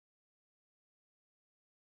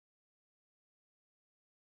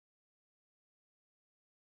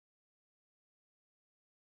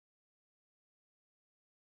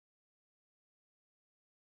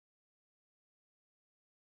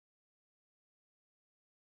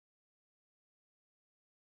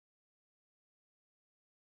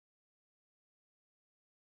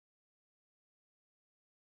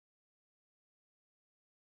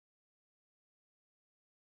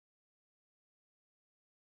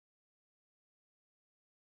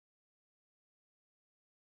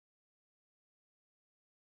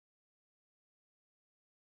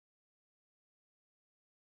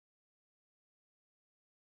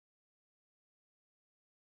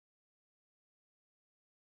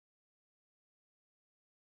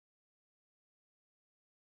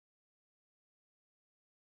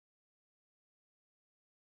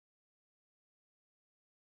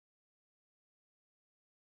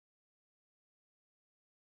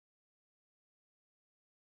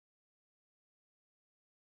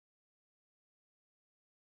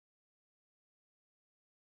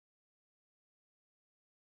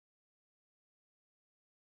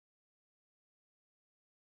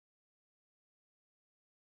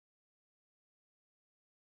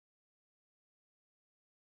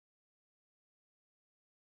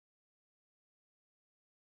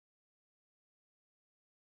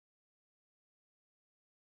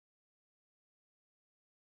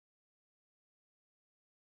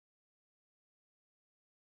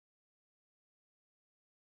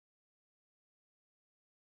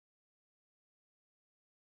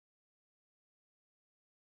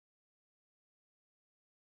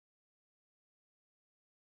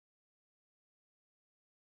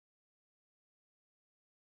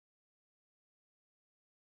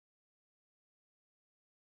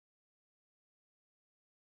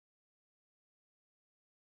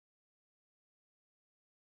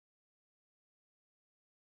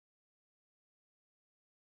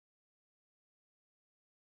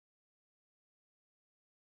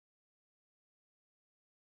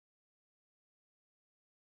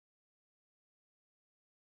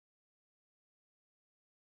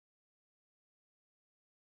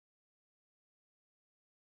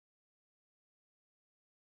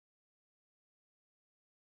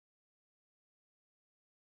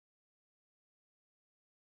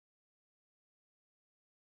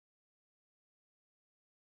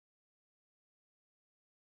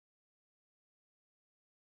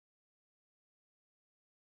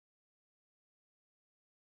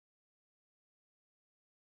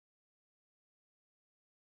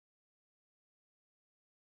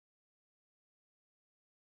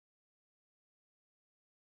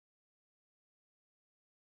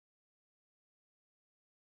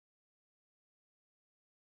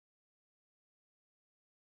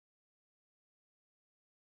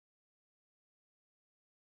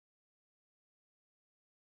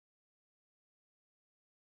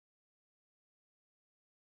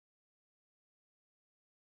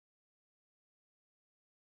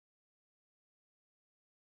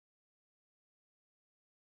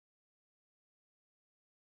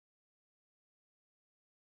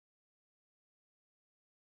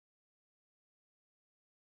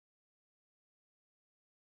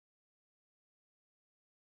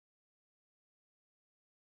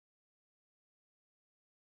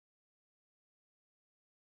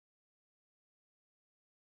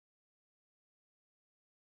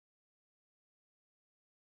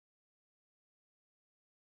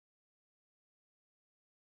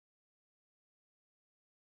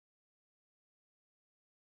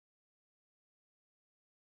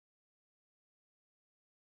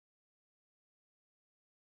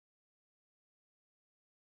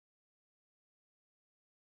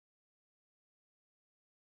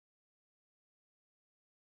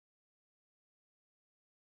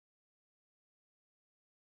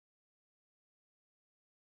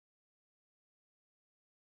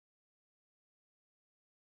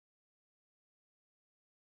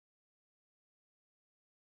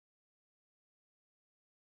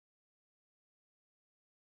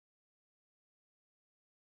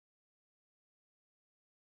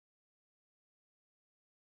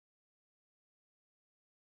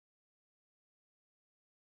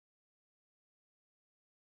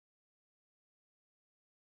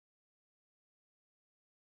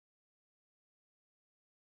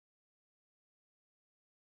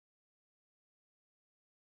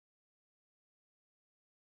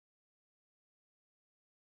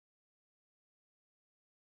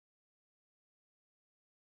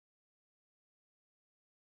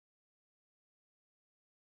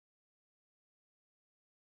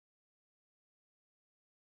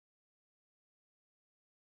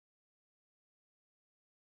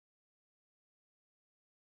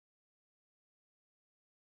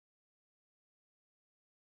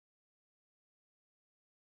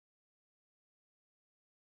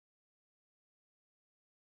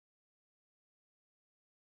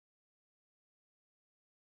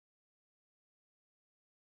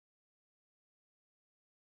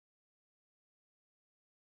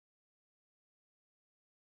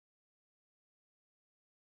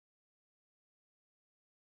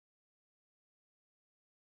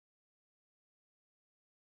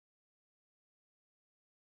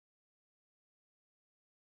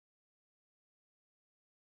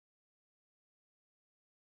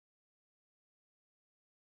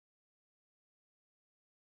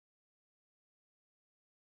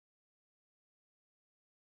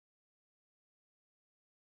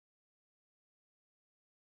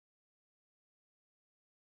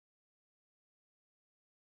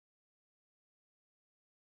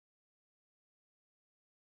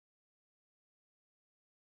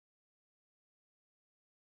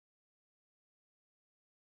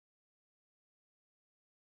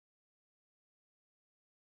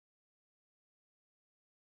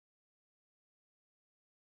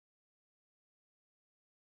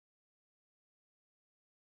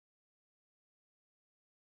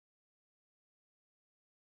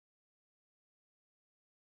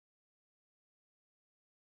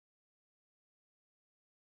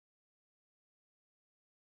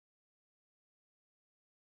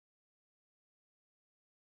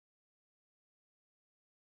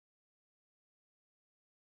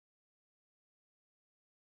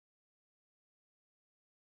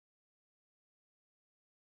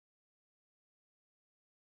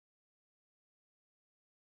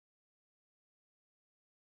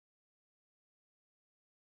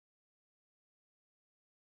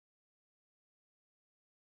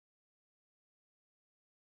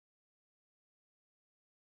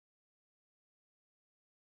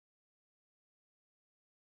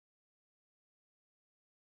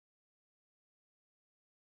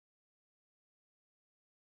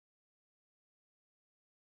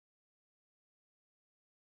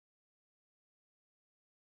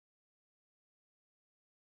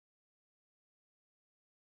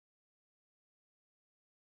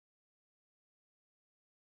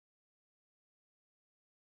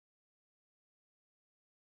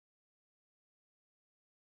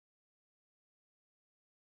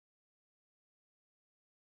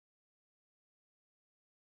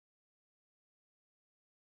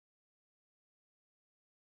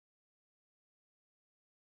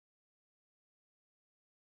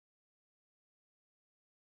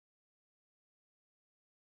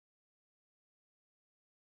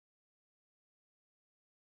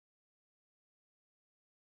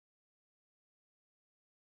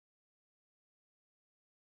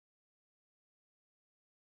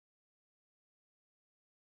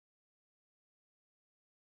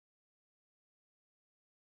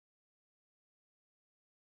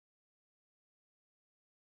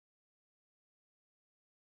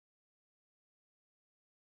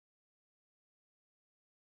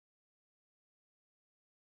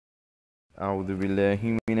أعوذ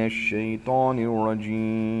بالله من الشيطان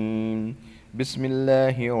الرجيم. بسم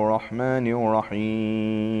الله الرحمن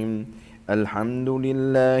الرحيم. الحمد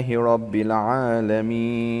لله رب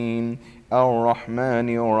العالمين، الرحمن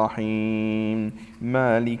الرحيم،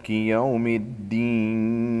 مالك يوم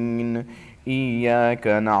الدين. إياك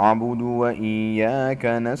نعبد وإياك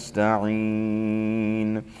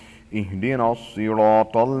نستعين. اهدنا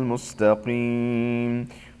الصراط المستقيم،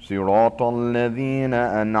 صراط الذين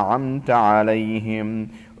أنعمت عليهم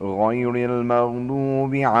غير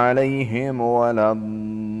المغضوب عليهم ولا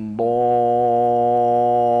الضالين.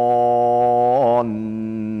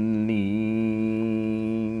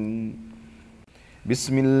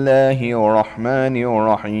 بسم الله الرحمن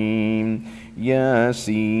الرحيم.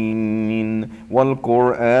 ياسين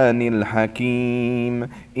والقرآن الحكيم،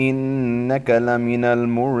 إنك لمن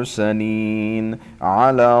المرسلين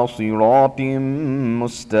على صراط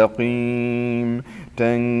مستقيم.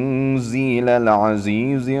 تنزيل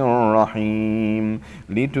العزيز الرحيم،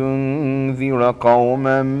 لتنذر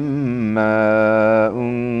قوما ما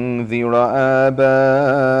أنذر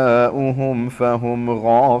آباؤهم فهم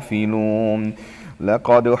غافلون.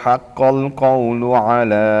 لقد حق القول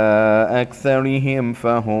على أكثرهم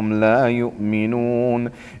فهم لا يؤمنون.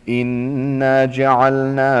 إنا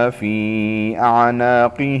جعلنا في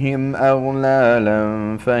أعناقهم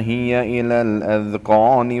أغلالا فهي إلى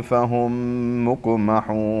الأذقان فهم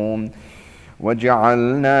مقمحون.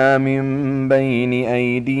 وجعلنا من بين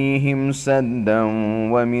أيديهم سدا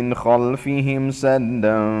ومن خلفهم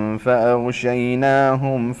سدا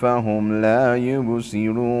فأغشيناهم فهم لا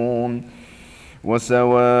يبصرون.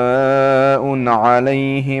 وسواء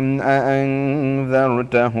عليهم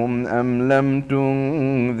أأنذرتهم أم لم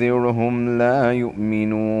تنذرهم لا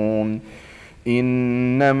يؤمنون.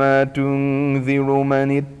 إنما تنذر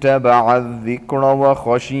من اتبع الذكر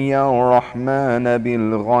وخشي الرحمن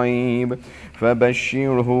بالغيب،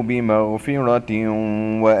 فبشره بمغفرة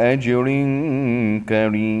وأجر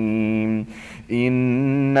كريم.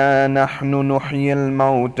 إنا نحن نحيي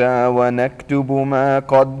الموتى ونكتب ما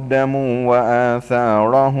قدموا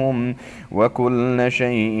وآثارهم، وكل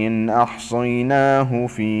شيء أحصيناه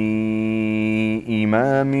في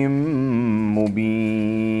إمام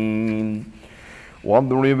مبين.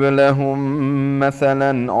 واضرب لهم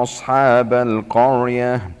مثلا أصحاب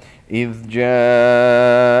القرية إذ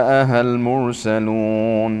جاءها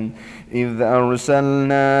المرسلون. إذ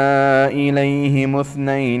أرسلنا إليهم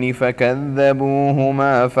 2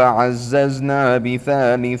 فكذبوهما فعززنا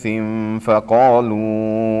بثالث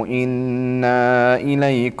فقالوا إنا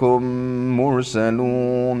إليكم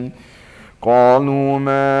مرسلون. قالوا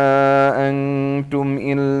ما أنتم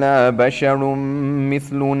إلا بشر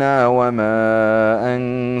مثلنا وما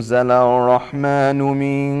أنزل الرحمن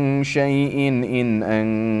من شيء إن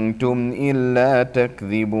أنتم إلا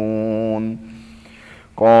تكذبون.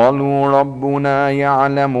 قالوا ربنا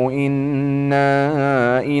يعلم إنا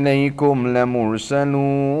إليكم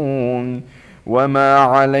لمرسلون وما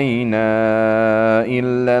علينا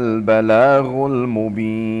إلا البلاغ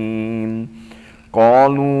المبين.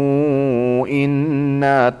 قالوا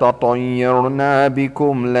إنا تطيرنا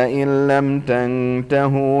بكم لئن لم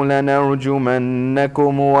تنتهوا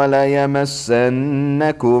لنرجمنكم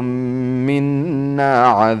وليمسنكم منا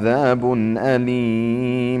عذاب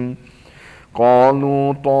أليم.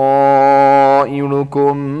 قالوا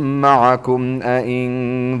طائركم معكم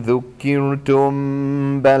أئن ذكرتم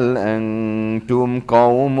بل أنتم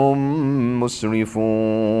قوم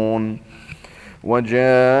مسرفون.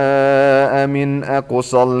 وجاء من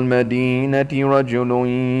أقصى المدينة رجل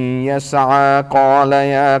يسعى قال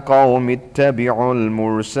يا قوم اتبعوا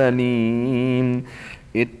المرسلين.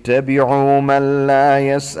 اتبعوا من لا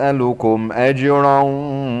يسألكم أجرا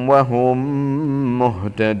وهم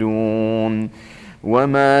مهتدون.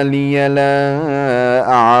 وما لي لا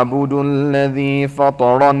أعبد الذي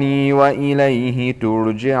فطرني وإليه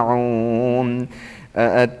ترجعون.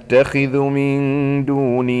 أأتخذ من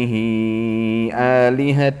دونه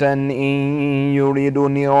آلهة إن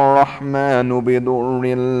يردني الرحمن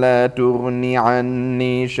بضر لا تغن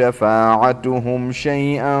عني شفاعتهم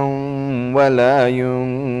شيئا ولا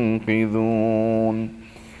ينقذون.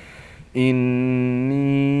 إني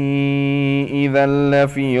إذا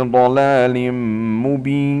لفي ضلال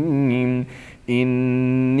مبين.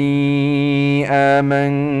 إني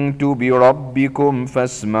آمنت بربكم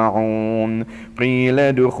فاسمعون. قيل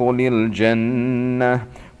ادخل الجنة.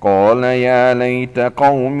 قال يا ليت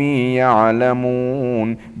قومي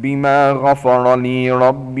يعلمون بما غفر لي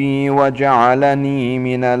ربي وجعلني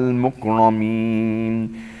من المكرمين.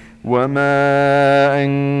 وما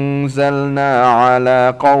أنزلنا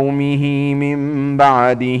على قومه من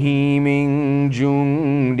بعده من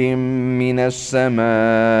جند من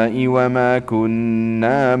السماء وما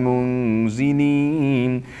كنا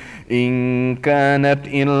منزلين إن كانت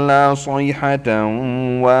إلا صيحة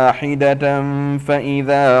واحدة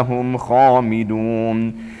فإذا هم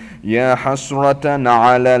خامدون يا حسرة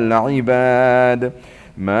على العباد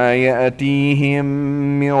ما يأتيهم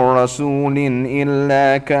من رسول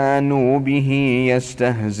إلا كانوا به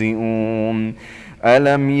يستهزئون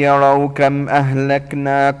ألم يروا كم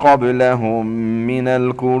أهلكنا قبلهم من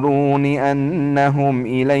القرون أنهم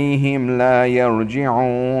إليهم لا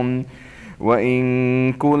يرجعون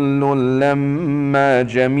وإن كل لما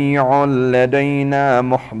جميع لدينا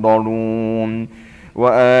محضرون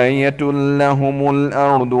وآية لهم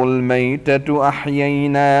الأرض الميتة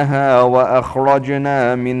أحييناها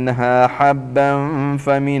وأخرجنا منها حبا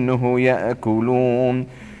فمنه يأكلون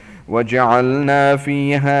وجعلنا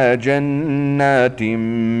فيها جنات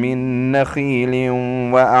من نخيل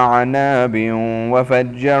وأعناب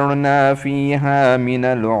وفجرنا فيها من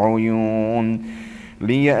العيون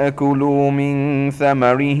ليأكلوا من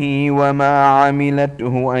ثمره وما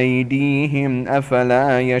عملته أيديهم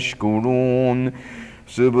أفلا يشكرون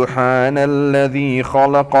سبحان الذي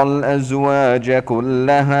خلق الأزواج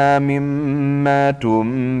كلها مما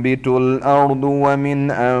تنبت الأرض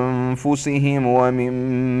ومن أنفسهم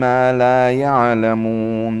ومما لا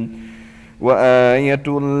يعلمون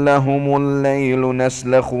وآية لهم الليل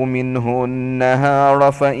نسلخ منه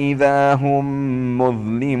النهار فإذا هم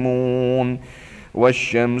مظلمون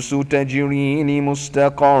والشمس تجري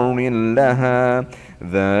لمستقر لها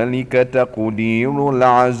ذلك تقدير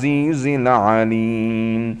العزيز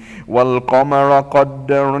العليم والقمر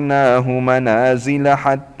قدرناه منازل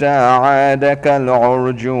حتى عاد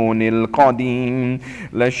كالعرجون القديم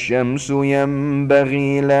لا الشمس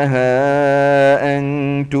ينبغي لها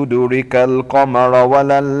أن تدرك القمر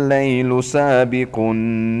ولا الليل سابق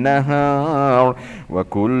النهار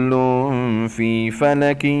وكل في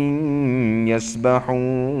فلك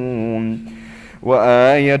يسبحون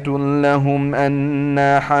وآية لهم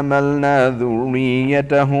أنا حملنا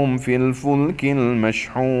ذريتهم في الفلك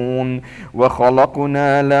المشحون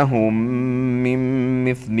وخلقنا لهم من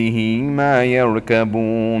مثله ما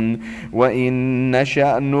يركبون وإن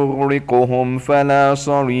نشأ نغرقهم فلا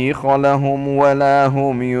صريخ لهم ولا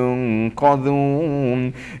هم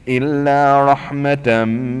ينقذون إلا رحمة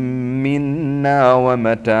منا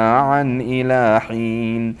ومتاعا إلى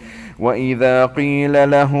حين وإذا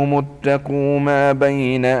قيل لهم اتقوا ما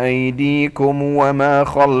بين أيديكم وما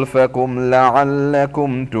خلفكم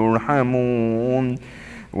لعلكم ترحمون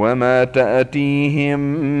وما تأتيهم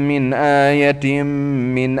من آية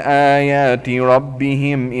من آيات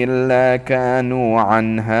ربهم إلا كانوا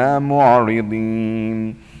عنها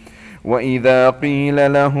معرضين وإذا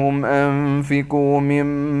قيل لهم أنفقوا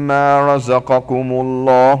مما رزقكم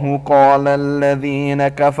الله قال الذين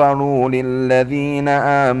كفروا للذين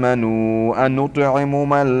آمنوا أنطعم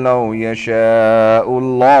من لو يشاء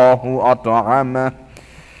الله أطعمه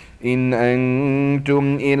إن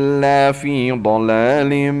أنتم إلا في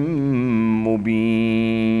ضلال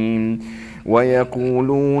مبين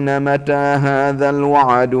ويقولون متى هذا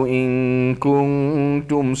الوعد إن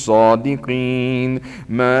كنتم صادقين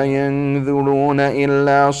ما ينذرون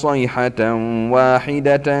إلا صيحة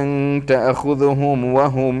واحدة تأخذهم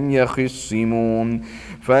وهم يخصمون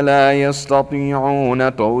فلا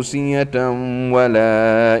يستطيعون توصية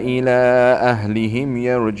ولا إلى أهلهم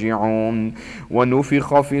يرجعون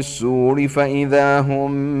ونفخ في الصور فإذا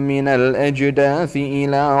هم من الأجداث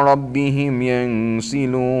إلى ربهم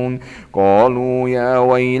ينسلون قالوا يا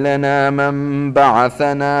ويلنا من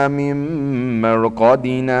بعثنا من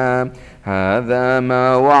مرقدنا هذا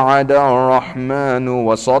ما وعد الرحمن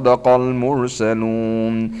وصدق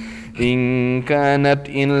المرسلون إن كانت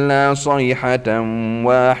إلا صيحة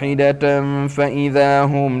واحدة فإذا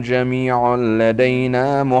هم جميع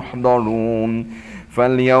لدينا محضرون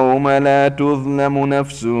فاليوم لا تظلم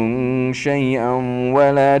نفس شيئا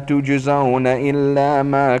ولا تجزون إلا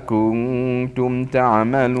ما كنتم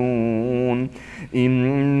تعملون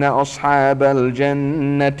إن أصحاب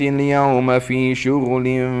الجنة اليوم في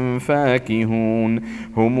شغل فاكهون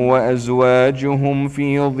هم وأزواجهم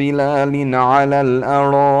في ظلال على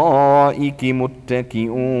الأرائك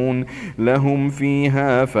متكئون لهم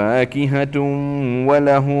فيها فاكهة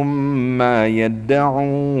ولهم ما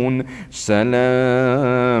يدعون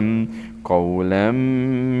سلام قولا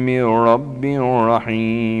من رب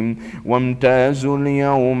رحيم. وامتازوا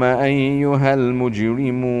اليوم أيها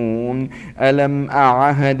المجرمون ألم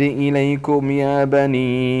أعهد إليكم يا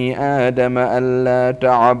بني آدم ألا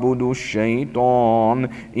تعبدوا الشيطان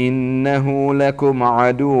إنه لكم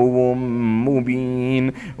عدو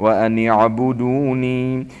مبين وأن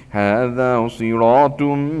اعبدوني هذا صراط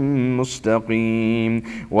مستقيم.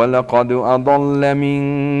 ولقد أضل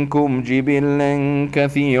منكم جبلا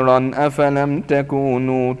كثيرا أفلم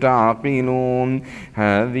تكونوا تعقلون.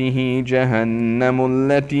 هذه جهنم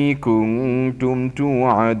التي كنتم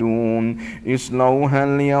توعدون اصلوها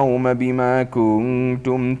اليوم بما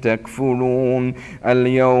كنتم تكفرون.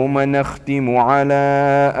 اليوم نختم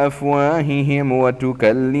على أفواههم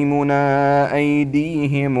وتكلمنا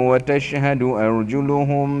أيديهم وتشهد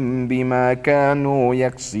أرجلهم بما كانوا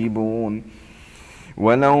يكسبون.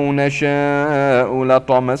 ولو نشاء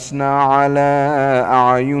لطمسنا على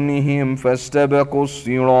أعينهم فاستبقوا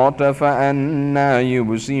الصراط فأنى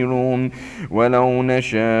يبصرون. ولو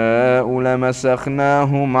نشاء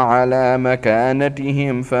لمسخناهم على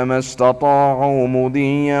مكانتهم فما استطاعوا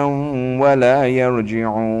مضيا ولا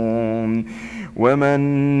يرجعون. ومن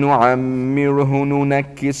نعمره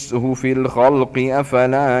ننكسه في الخلق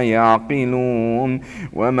أفلا يعقلون.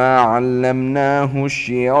 وما علمناه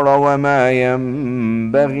الشعر وما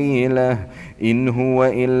ينبغي له إن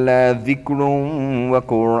هو إلا ذكر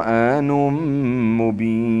وقرآن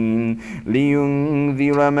مبين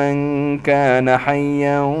لينذر من كان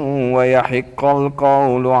حيا ويحق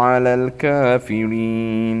القول على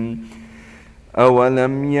الكافرين.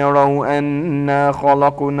 أولم يروا أنا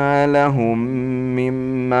خلقنا لهم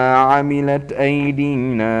مما عملت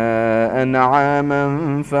أيدينا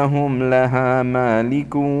أنعاما فهم لها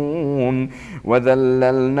مالكون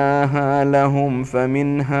وذللناها لهم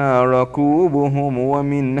فمنها ركوبهم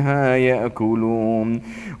ومنها يأكلون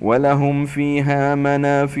ولهم فيها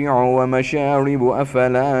منافع ومشارب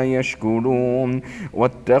أفلا يشكرون.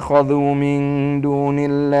 واتخذوا من دون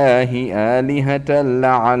الله آلهة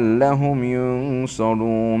لعلهم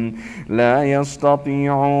ينصرون. لا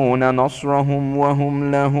يستطيعون نصرهم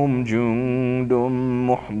وهم لهم جند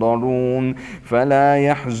محضرون. فلا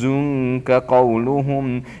يحزنك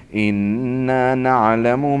قولهم إنا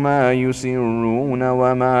نعلم ما يسرون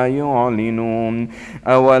وما يعلنون.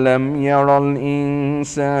 أولم يرى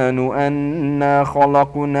الإنسان أنا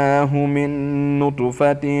خلقناه من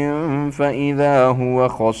نطفة فإذا هو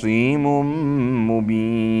خصيم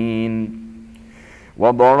مبين.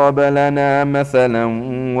 وضرب لنا مثلا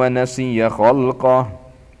ونسي خلقه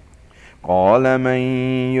قال من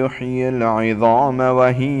يحيي العظام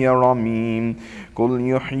وهي رميم قل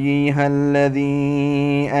يحييها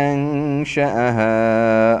الذي أنشأها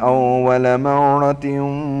أول مرة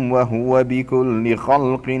وهو بكل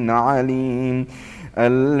خلق عليم.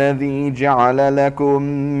 الذي جعل لكم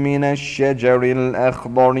من الشجر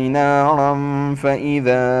الأخضر نارا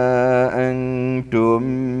فإذا أنتم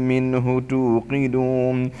منه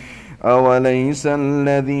توقدون. أوليس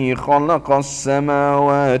الذي خلق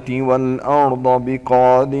السماوات والأرض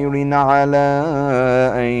بقادر على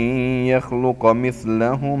أن يخلق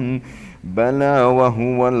مثلهم بلى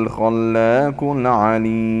وهو الخلاق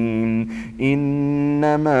العليم.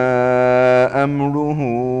 إنما أمره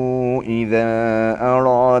إذا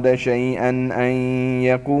أراد شيئا أن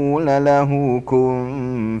يقول له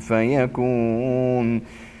كن فيكون.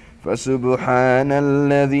 فسبحان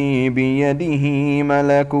الذي بيده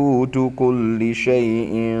ملكوت كل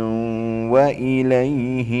شيء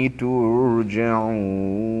وإليه ترجعون.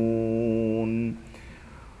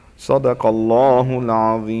 صدق الله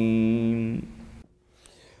العظيم.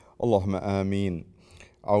 اللهم آمين.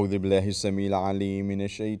 أعوذ بالله السميع العليم من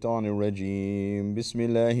الشيطان الرجيم. بسم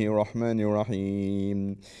الله الرحمن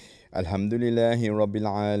الرحيم. الحمد لله رب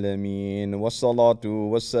العالمين والصلاة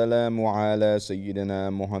والسلام على سيدنا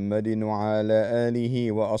محمد وعلى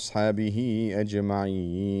آله وأصحابه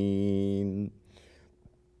أجمعين.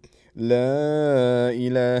 لا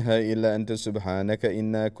إله إلا أنت سبحانك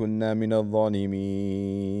إنا كنا من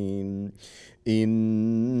الظالمين.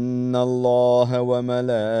 إن الله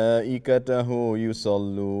وملائكته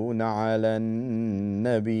يصلون على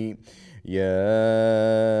النبي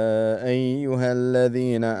يا أيها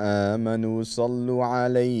الذين آمنوا صلوا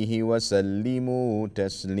عليه وسلموا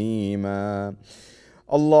تسليما.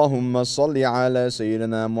 اللهم صل على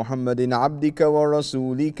سيدنا محمد عبدك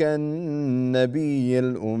ورسولك النبي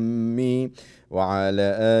الأمي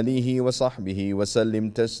وعلى آله وصحبه وسلم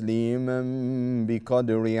تسليما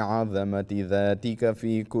بقدر عظمة ذاتك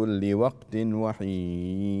في كل وقت وحين.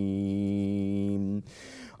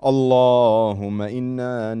 اللهم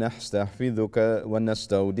إنا نستحفظك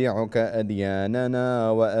ونستودعك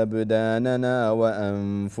أدياننا وأبداننا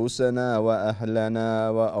وأنفسنا وأهلنا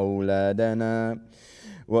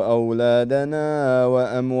وأولادنا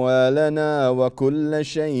وأموالنا وكل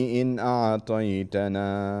شيء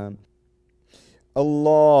أعطيتنا.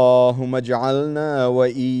 اللهم اجعلنا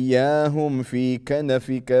وإياهم في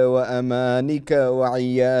كنفك وأمانك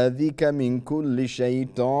وعياذك من كل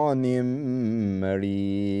شيطان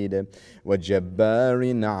مريد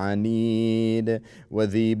وجبار عنيد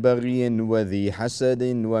وذي بغي وذي حسد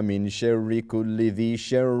ومن شر كل ذي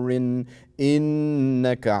شر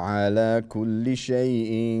إنك على كل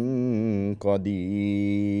شيء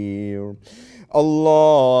قدير.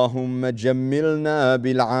 اللهم جملنا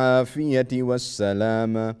بالعافية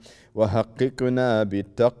والسلامة وحققنا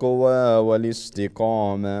بالتقوى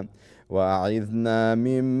والاستقامة وأعذنا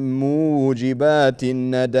من موجبات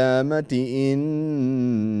الندامة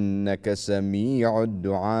إنك سميع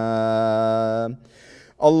الدعاء.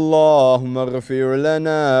 اللهم اغفر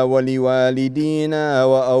لنا ولوالدينا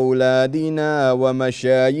وأولادنا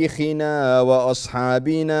ومشايخنا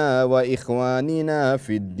وأصحابنا وإخواننا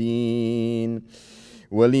في الدين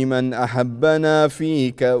ولمن أحبنا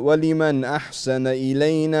فيك ولمن أحسن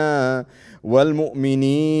إلينا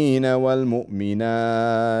والمؤمنين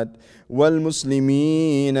والمؤمنات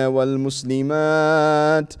والمسلمين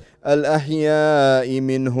والمسلمات الأحياء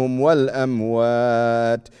منهم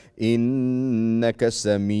والأموات إنك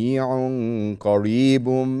سميع قريب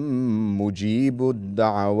مجيب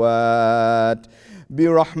الدعوات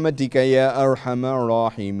برحمتك يا أرحم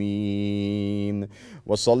الراحمين.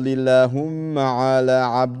 وصل اللهم على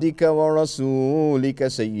عبدك ورسولك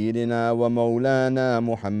سيدنا ومولانا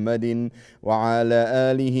محمد وعلى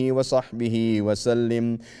آله وصحبه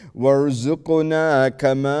وسلم وارزقنا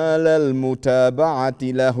كمال المتابعة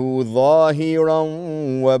له ظاهرا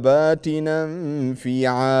وباطنا في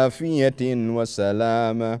عافية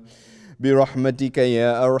وسلامة برحمتك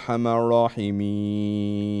يا أرحم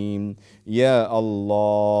الراحمين. يا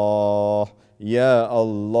الله يا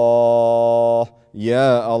الله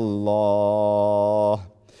يا الله.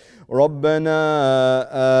 ربنا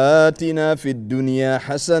آتنا في الدنيا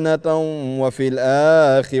حسنة وفي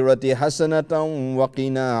الآخرة حسنة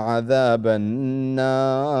وقنا عذاب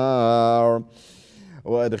النار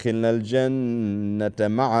وأدخلنا الجنة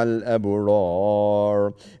مع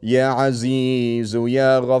الأبرار يا عزيز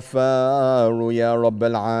يا غفار يا رب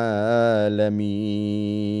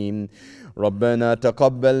العالمين. ربنا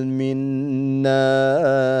تقبل منا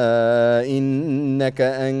إنك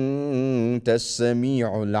أنت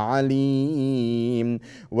السميع العليم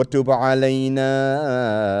وتب علينا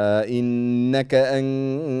إنك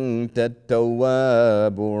أنت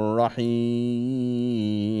التواب الرحيم.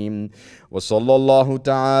 وصلى الله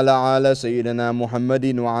تعالى على سيدنا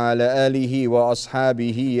محمد وعلى آله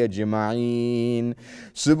وأصحابه أجمعين.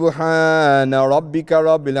 سبحان ربك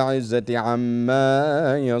رب العزة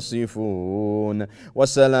عما يصفون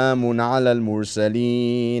وسلام على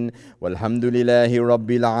المرسلين والحمد لله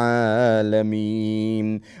رب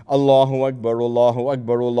العالمين. الله أكبر الله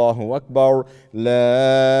أكبر الله أكبر.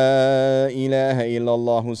 لا إله إلا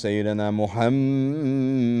الله سيدنا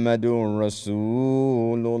محمد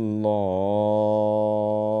رسول الله.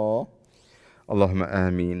 اللهم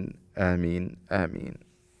آمين آمين آمين.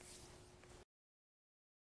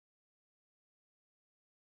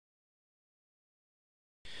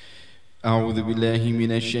 أعوذ بالله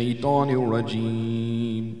من الشيطان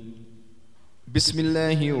الرجيم. بسم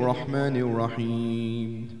الله الرحمن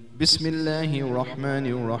الرحيم. بسم الله الرحمن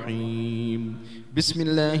الرحيم. بسم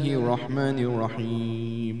الله الرحمن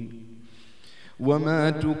الرحيم. وما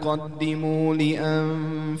تقدموا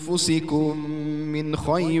لأنفسكم من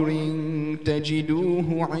خير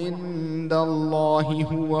تجدوه عند الله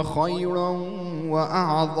هو خيرا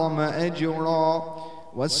وأعظم أجرا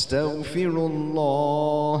واستغفروا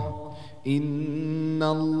الله إن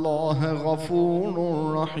الله غفور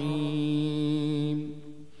رحيم.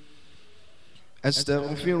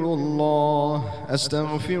 أستغفر الله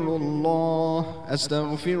أستغفر الله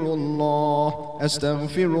أستغفر الله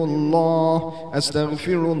أستغفر الله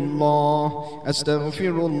أستغفر الله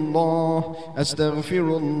أستغفر الله أستغفر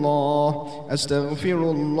الله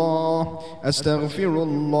أستغفر الله أستغفر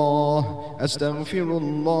الله أستغفر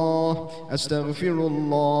الله أستغفر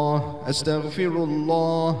الله أستغفر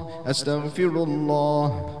الله أستغفر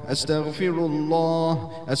الله أستغفر الله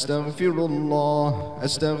أستغفر الله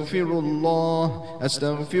أستغفر الله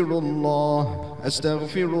أستغفر الله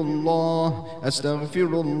أستغفر الله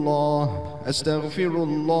أستغفر الله أستغفر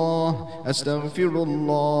الله أستغفر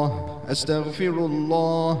الله أستغفر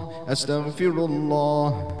الله أستغفر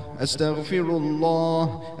الله أستغفر الله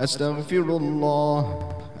أستغفر الله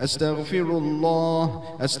أستغفر الله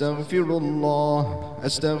أستغفر الله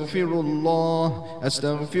أستغفر الله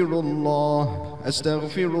أستغفر الله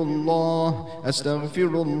أستغفر الله أستغفر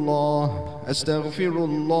الله أستغفر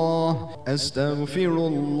الله أستغفر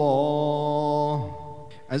الله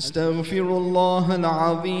أستغفر الله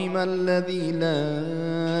العظيم الذي لا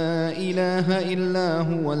إله إلا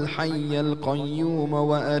هو الحي القيوم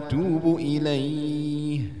وأتوب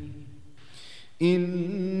إليه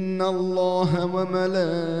إن الله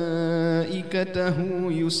وملائكته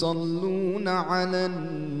يصلون على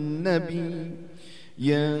النبي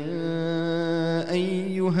يا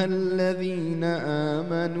أيها الذين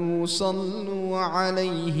آمنوا صلوا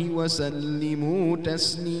عليه وسلموا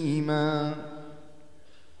تسليما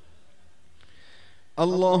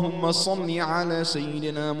اللهم صل على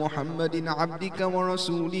سيدنا محمد عبدك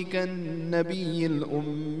ورسولك النبي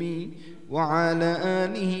الأمي وعلى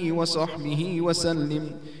آله وصحبه وسلم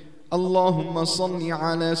اللهم صل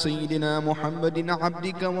على سيدنا محمد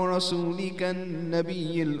عبدك ورسولك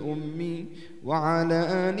النبي الأمي وعلى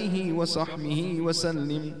آله وصحبه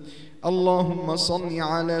وسلم اللهم صل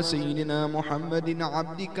على سيدنا محمد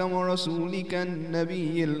عبدك ورسولك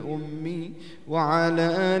النبي الأمي وعلى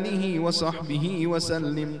آله وصحبه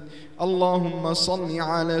وسلم اللهم صل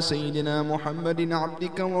على سيدنا محمد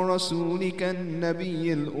عبدك ورسولك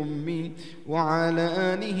النبي الأمي وعلى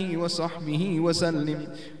آله وصحبه وسلم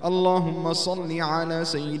اللهم صل على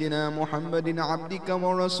سيدنا محمد عبدك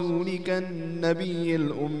ورسولك النبي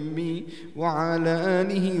الأمي وعلى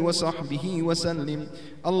آله وصحبه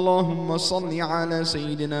وسلم اللهم صل على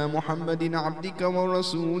سيدنا محمد عبدك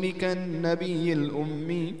ورسولك النبي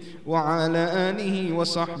الأمي وعلى آله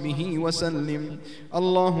وصحبه وسلم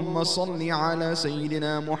اللهم صل على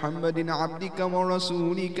سيدنا محمد عبدك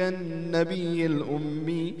ورسولك النبي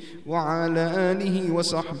الأمي وعلى آله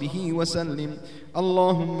وصحبه وسلم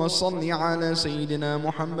اللهم صل على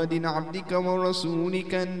سيدنا محمد عبدك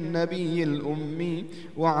ورسولك النبي الأمي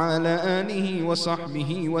وعلى آله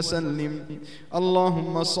وصحبه وسلم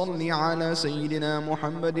اللهم صل على سيدنا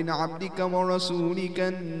محمد عبدك ورسولك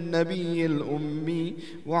النبي الأمي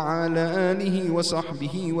وعلى آله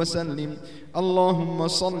وصحبه وسلم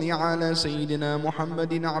اللهم صل على سيدنا محمد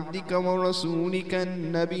عبدك ورسولك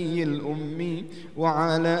النبي الأمي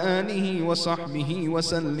وعلى آله وصحبه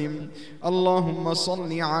وسلم اللهم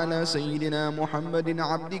صل على سيدنا محمد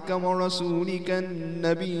عبدك ورسولك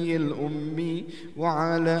النبي الأمي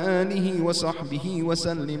وعلى آله وصحبه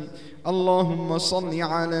وسلم اللهم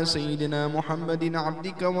صل على سيدنا محمد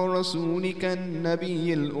عبدك ورسولك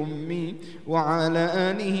النبي الأمي وعلى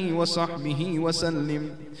آله وصحبه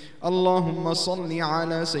وسلم اللهم صل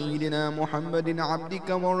على سيدنا محمد عبدك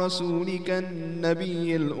ورسولك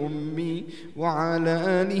النبي الأمي وعلى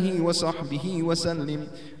آله وصحبه وسلم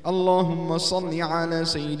اللهم صل على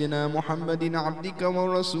سيدنا محمد عبدك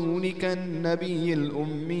ورسولك النبي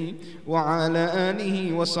الأمي وعلى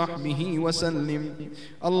آله وصحبه وسلم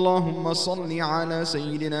اللهم صل على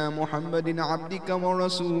سيدنا محمد عبدك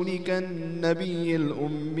ورسولك النبي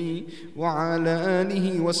الأمي وعلى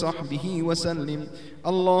آله وصحبه وسلم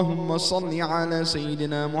اللهم صل على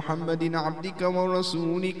سيدنا محمد عبدك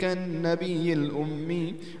ورسولك النبي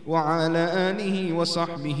الأمي وعلى آله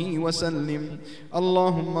وصحبه وسلم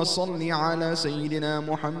اللهم صل على سيدنا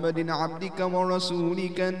محمد عبدك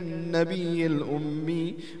ورسولك النبي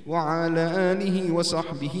الأمي وعلى آله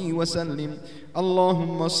وصحبه وسلم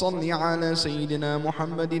اللهم صل على سيدنا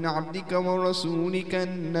محمد عبدك ورسولك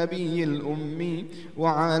النبي الأمي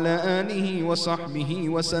وعلى آله وصحبه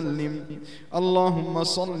وسلم اللهم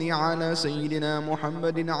صل على سيدنا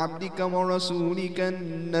محمد عبدك ورسولك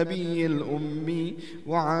النبي الأمي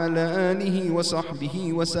وعلى آله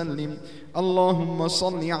وصحبه وسلم اللهم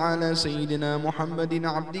صل على سيدنا محمد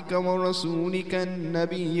عبدك ورسولك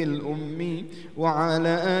النبي الأمي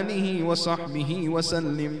وعلى آله وصحبه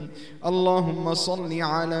وسلم اللهم صل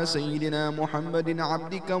على سيدنا محمد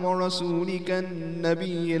عبدك ورسولك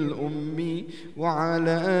النبي الأمي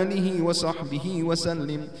وعلى آله وصحبه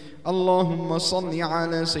وسلم اللهم صل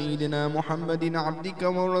على سيدنا محمد عبدك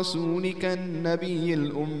ورسولك النبي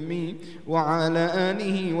الأمي وعلى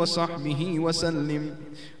آله وصحبه وسلم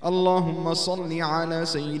اللهم صل على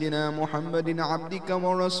سيدنا محمد عبدك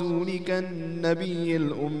ورسولك النبي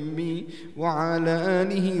الأمي وعلى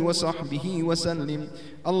آله وصحبه وسلم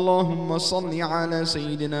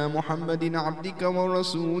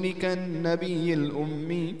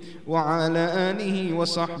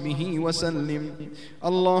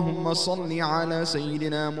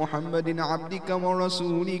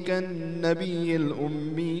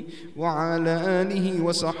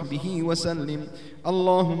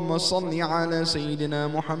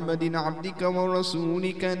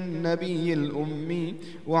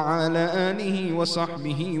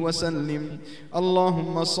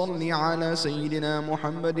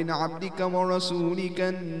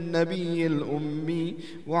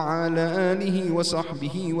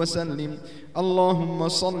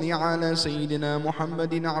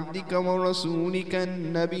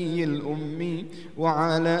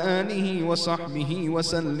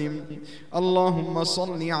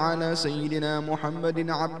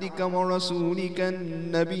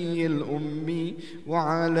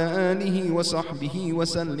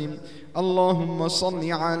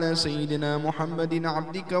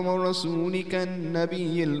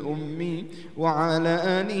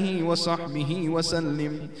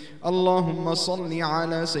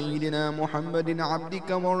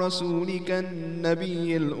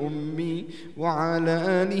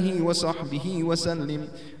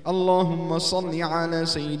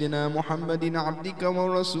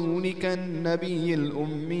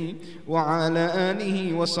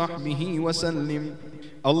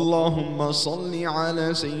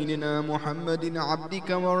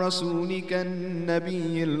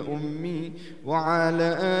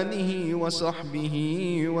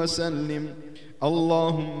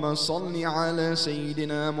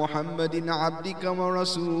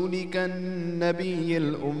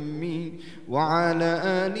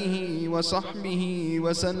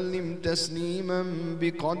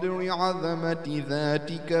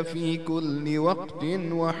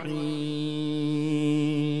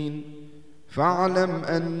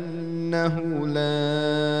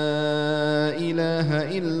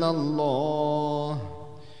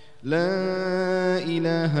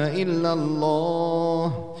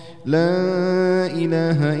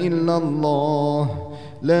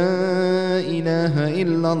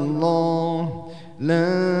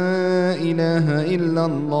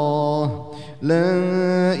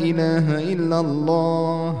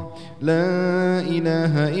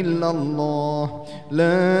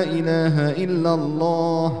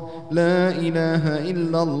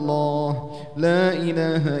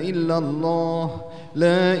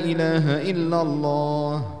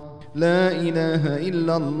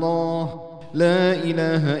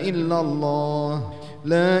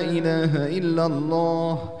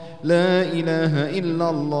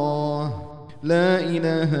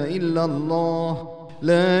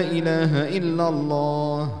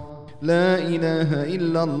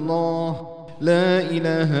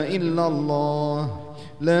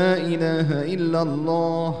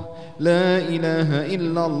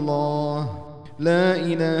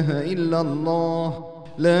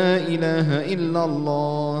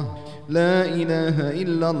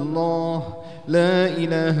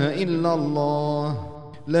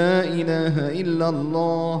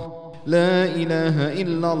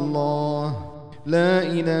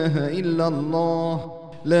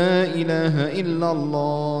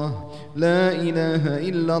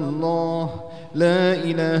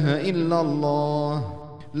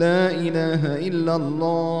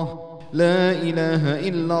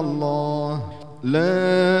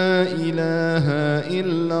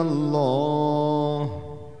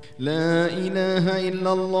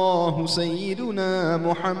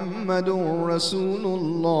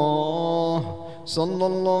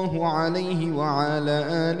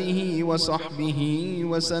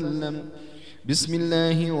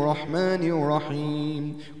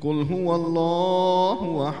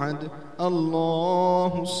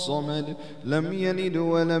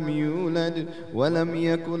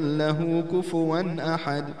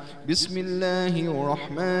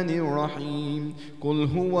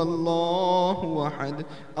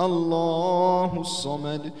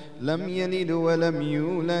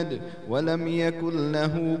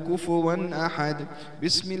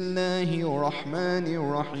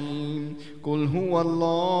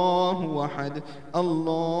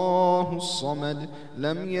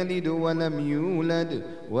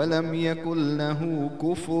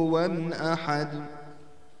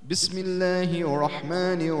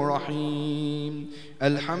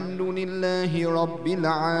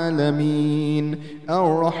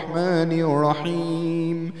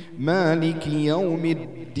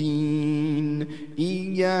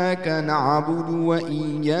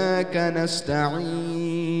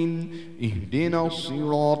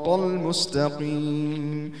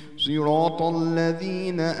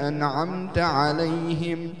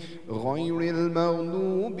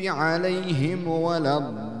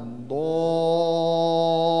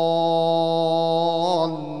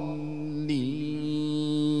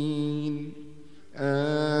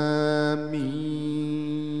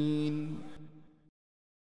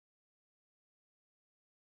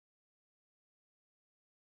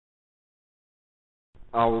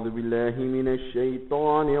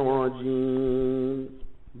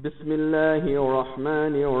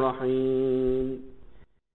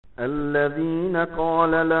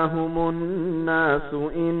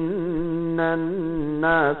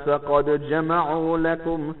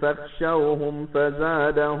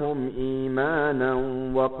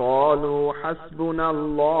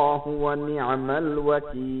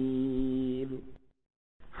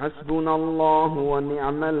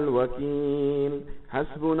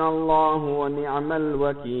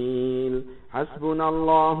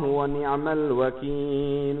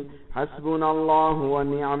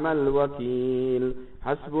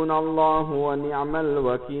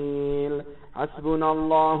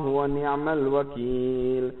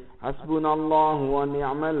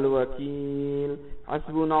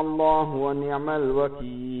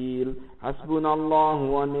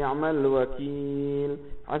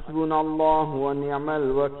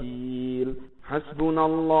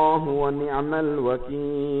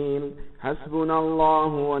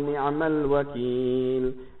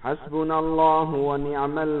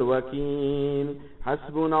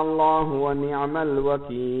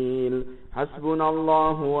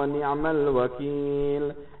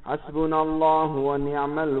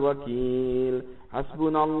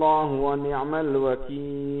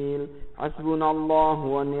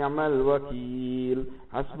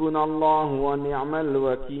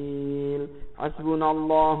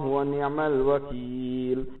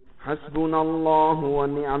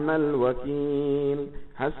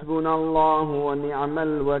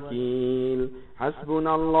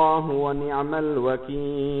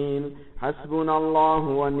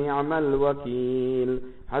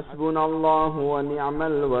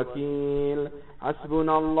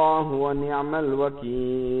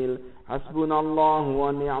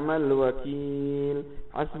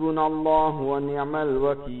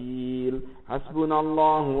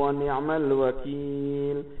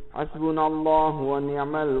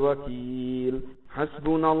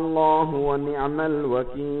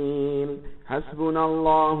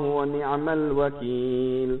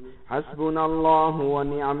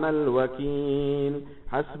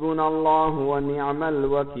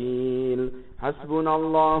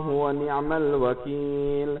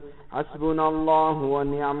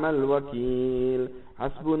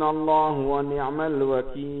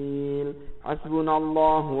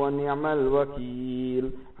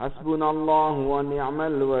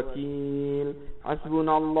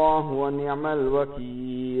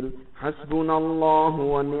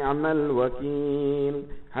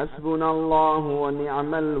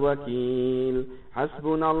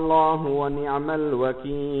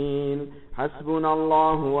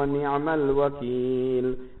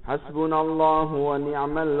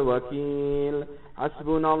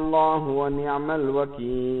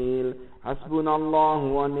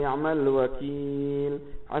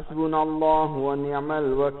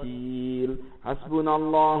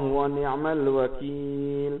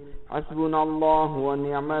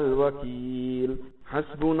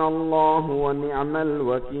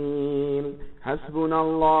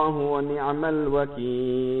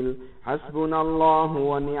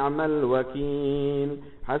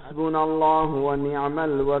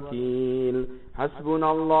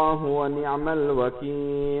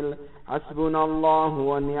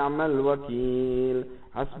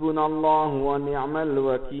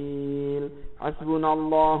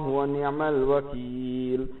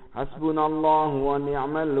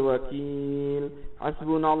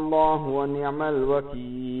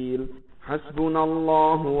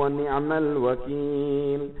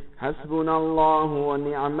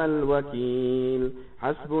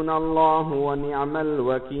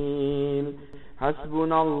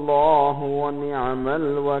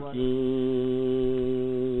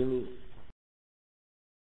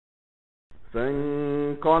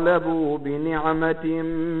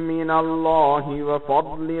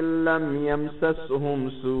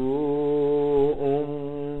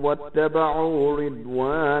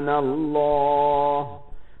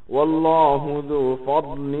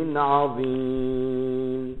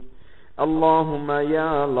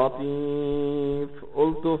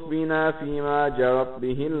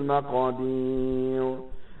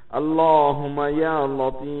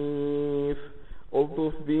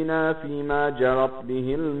ألطف بنا فيما جرت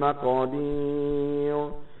به المقادير.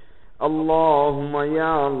 اللهم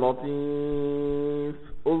يا لطيف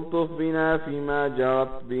ألطف بنا فيما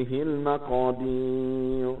جرت به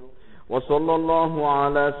المقادير. وصلى الله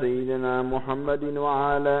على سيدنا محمد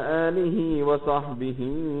وعلى آله وصحبه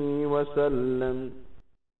وسلم.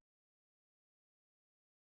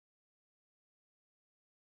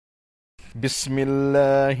 بسم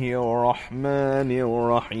الله الرحمن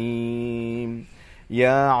الرحيم.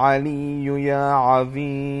 يا علي يا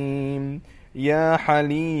عظيم يا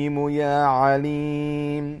حليم يا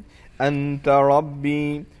عليم، أنت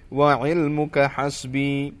ربي وعلمك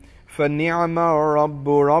حسبي، فنعم الرب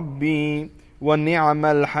ربي ونعم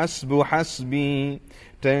الحسب حسبي.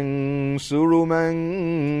 تنصر من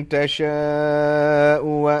تشاء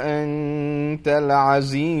وأنت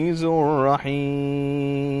العزيز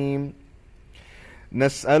الرحيم.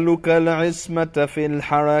 نسألك العصمة في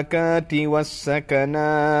الحركات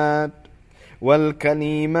والسكنات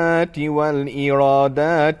والكلمات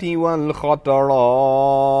والإرادات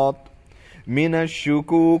والخطرات، من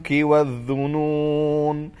الشكوك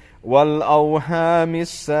والظنون والأوهام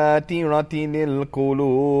الساترة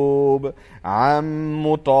للقلوب عن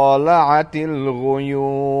مطالعة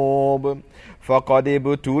الغيوب. فقد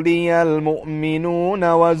ابتلي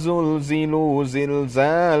المؤمنون وزلزلوا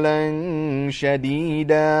زلزالا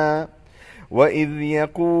شديدا، وإذ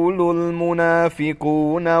يقول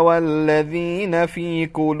المنافقون والذين في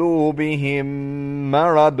قلوبهم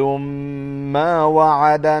مرض ما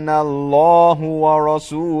وعدنا الله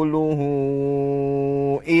ورسوله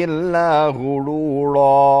إلا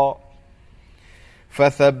غرورا.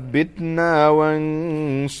 فثبتنا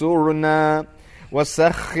وانصرنا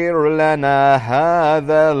وسخر لنا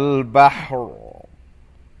هذا البحر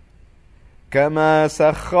كما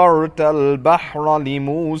سخرت البحر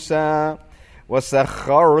لموسى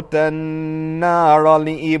وسخرت النار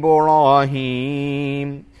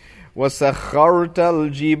لإبراهيم وسخرت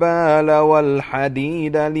الجبال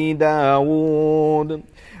والحديد لداود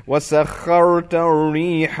وسخرت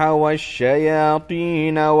الريح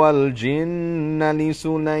والشياطين والجن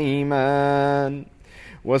لسليمان.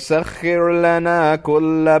 وسخر لنا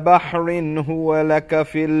كل بحر هو لك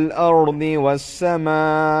في الأرض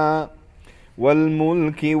والسماء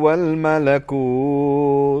والملك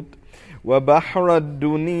والملكوت، وبحر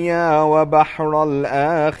الدنيا وبحر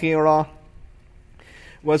الآخرة.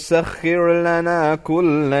 وسخر لنا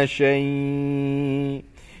كل شيء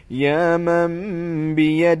يا من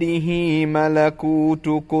بيده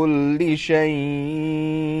ملكوت كل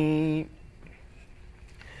شيء.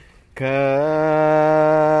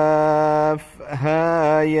 كافها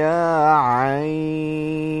يا عين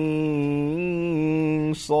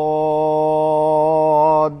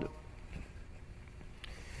صاد.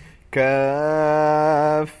 كافها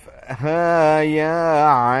يا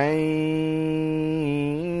عين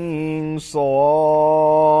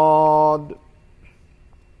صاد.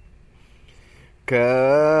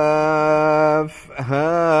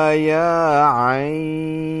 كافها يا عين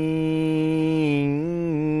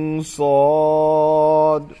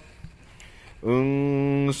صاد.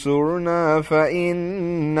 انصرنا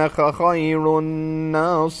فإنك خير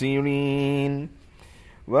الناصرين،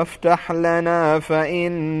 وافتح لنا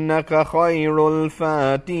فإنك خير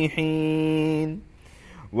الفاتحين،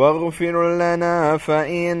 واغفر لنا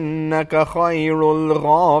فإنك خير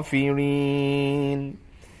الغافرين،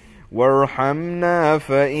 وارحمنا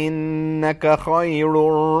فإنك خير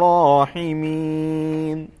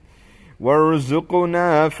الراحمين،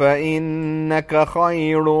 وارزقنا فإنك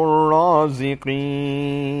خير الرازقين،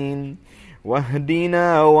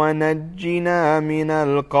 واهدنا ونجنا من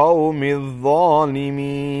القوم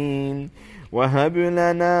الظالمين، وهب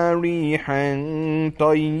لنا ريحا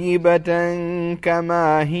طيبة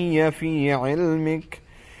كما هي في علمك،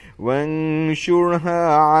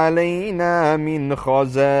 وانشرها علينا من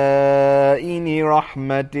خزائن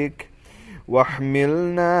رحمتك،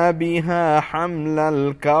 واحملنا بها حمل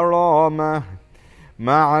الكرامة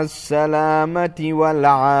مع السلامة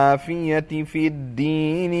والعافية في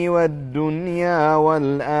الدين والدنيا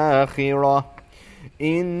والآخرة،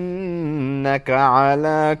 إنك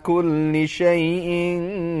على كل شيء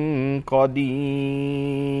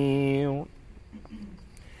قدير.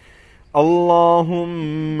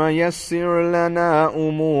 اللهم يسر لنا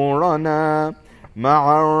أمورنا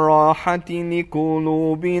مع الراحة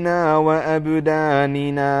لقلوبنا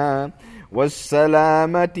وأبداننا،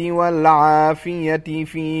 والسلامة والعافية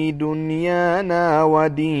في دنيانا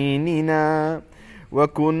وديننا،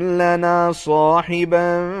 وكن لنا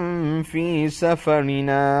صاحبا في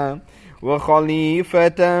سفرنا،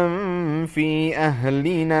 وخليفة في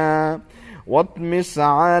أهلنا، واطمس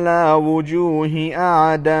على وجوه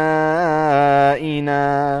أعدائنا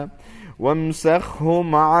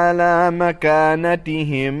وامسخهم على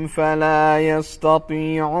مكانتهم فلا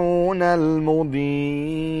يستطيعون المضي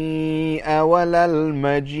ولا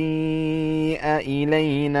المجيء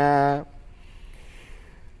إلينا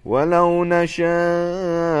ولو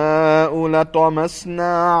نشاء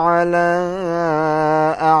لطمسنا على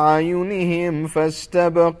أعينهم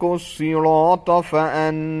فاستبقوا الصراط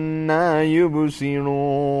فأنى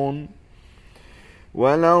يبصرون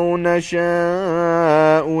ولو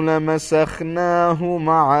نشاء لمسخناهم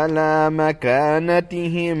على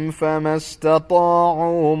مكانتهم فما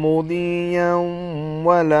استطاعوا مضيا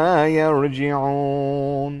ولا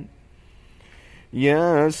يرجعون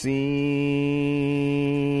ياسين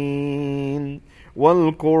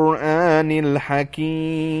والقرآن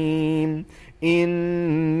الحكيم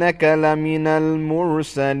إنك لمن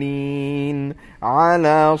المرسلين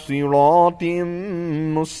على صراط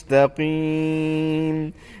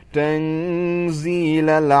مستقيم تنزيل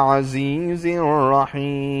العزيز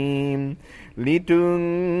الرحيم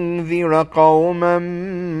لتنذر قوما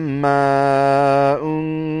ما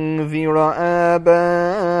أنذر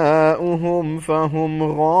آباؤهم فهم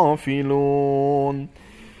غافلون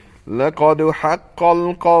لقد حق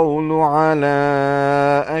القول على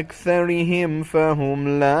أكثرهم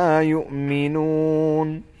فهم لا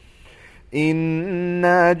يؤمنون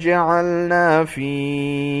إنا جعلنا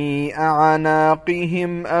في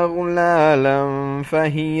أعناقهم أغلالا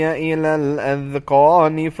فهي إلى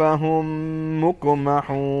الأذقان فهم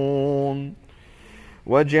مقمحون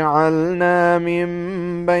وجعلنا من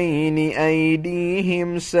بين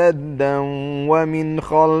أيديهم سدا ومن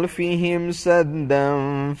خلفهم سدا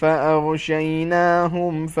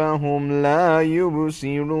فأغشيناهم فهم لا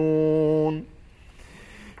يبصرون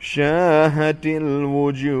شاهت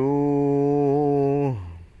الوجوه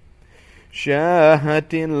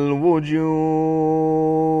شاهت الوجوه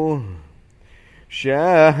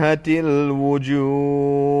شاهت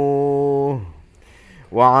الوجوه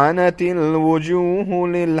وعنت الوجوه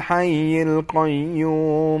للحي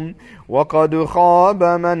القيوم وقد خاب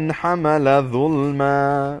من حمل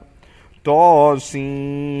ظلما طاسين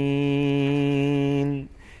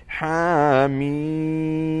حاميم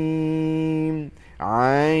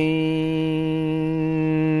عين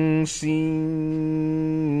سين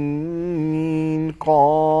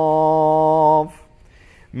قاف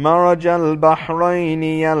مرج البحرين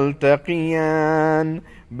يلتقيان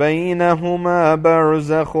بينهما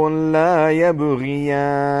برزخ لا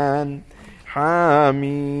يبغيان حاميم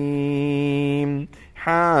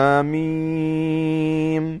حاميم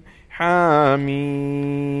حاميم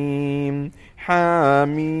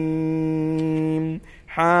حاميم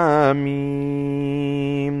حاميم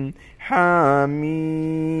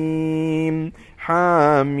حاميم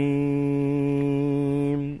حاميم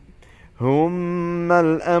هم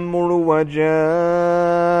الأمر وجاء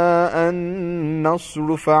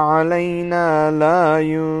النصر فعلينا لا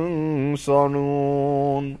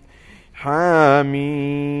ينصرون حاميم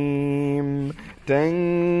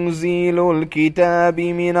تنزيل الكتاب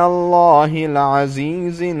من الله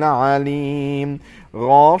العزيز العليم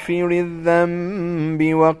غافر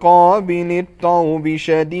الذنب وقابل التوب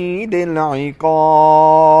شديد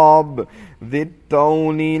العقاب ذي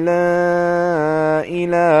الطول لا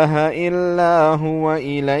إله إلا هو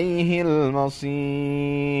إليه المصير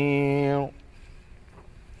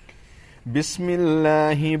بسم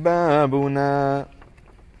الله بابنا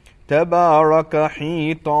تبارك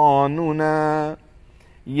حيطاننا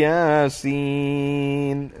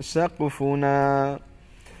ياسين سقفنا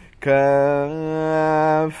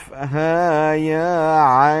كاف ها يا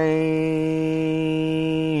عين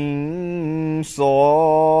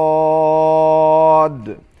صاد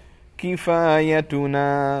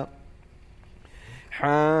كفايتنا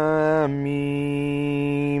حاميم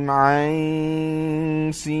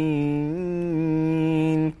عين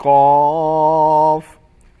سين قاف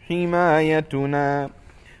حمايتنا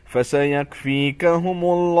فسيكفيكهم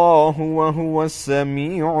الله وهو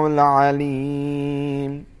السميع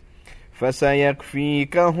العليم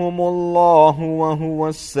فسيكفيكهم الله وهو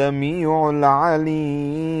السميع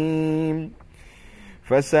العليم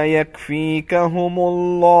فسيكفيكهم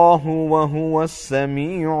الله وهو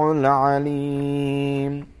السميع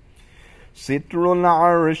العليم ستر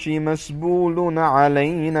العرش مسبول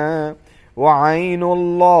علينا وعين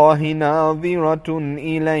الله ناظرة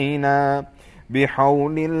إلينا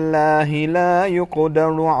بحول الله لا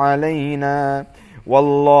يقدر علينا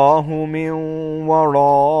والله من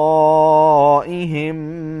ورائهم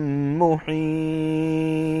محيط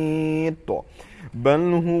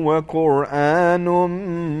بل هو قرآن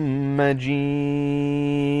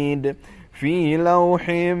مجيد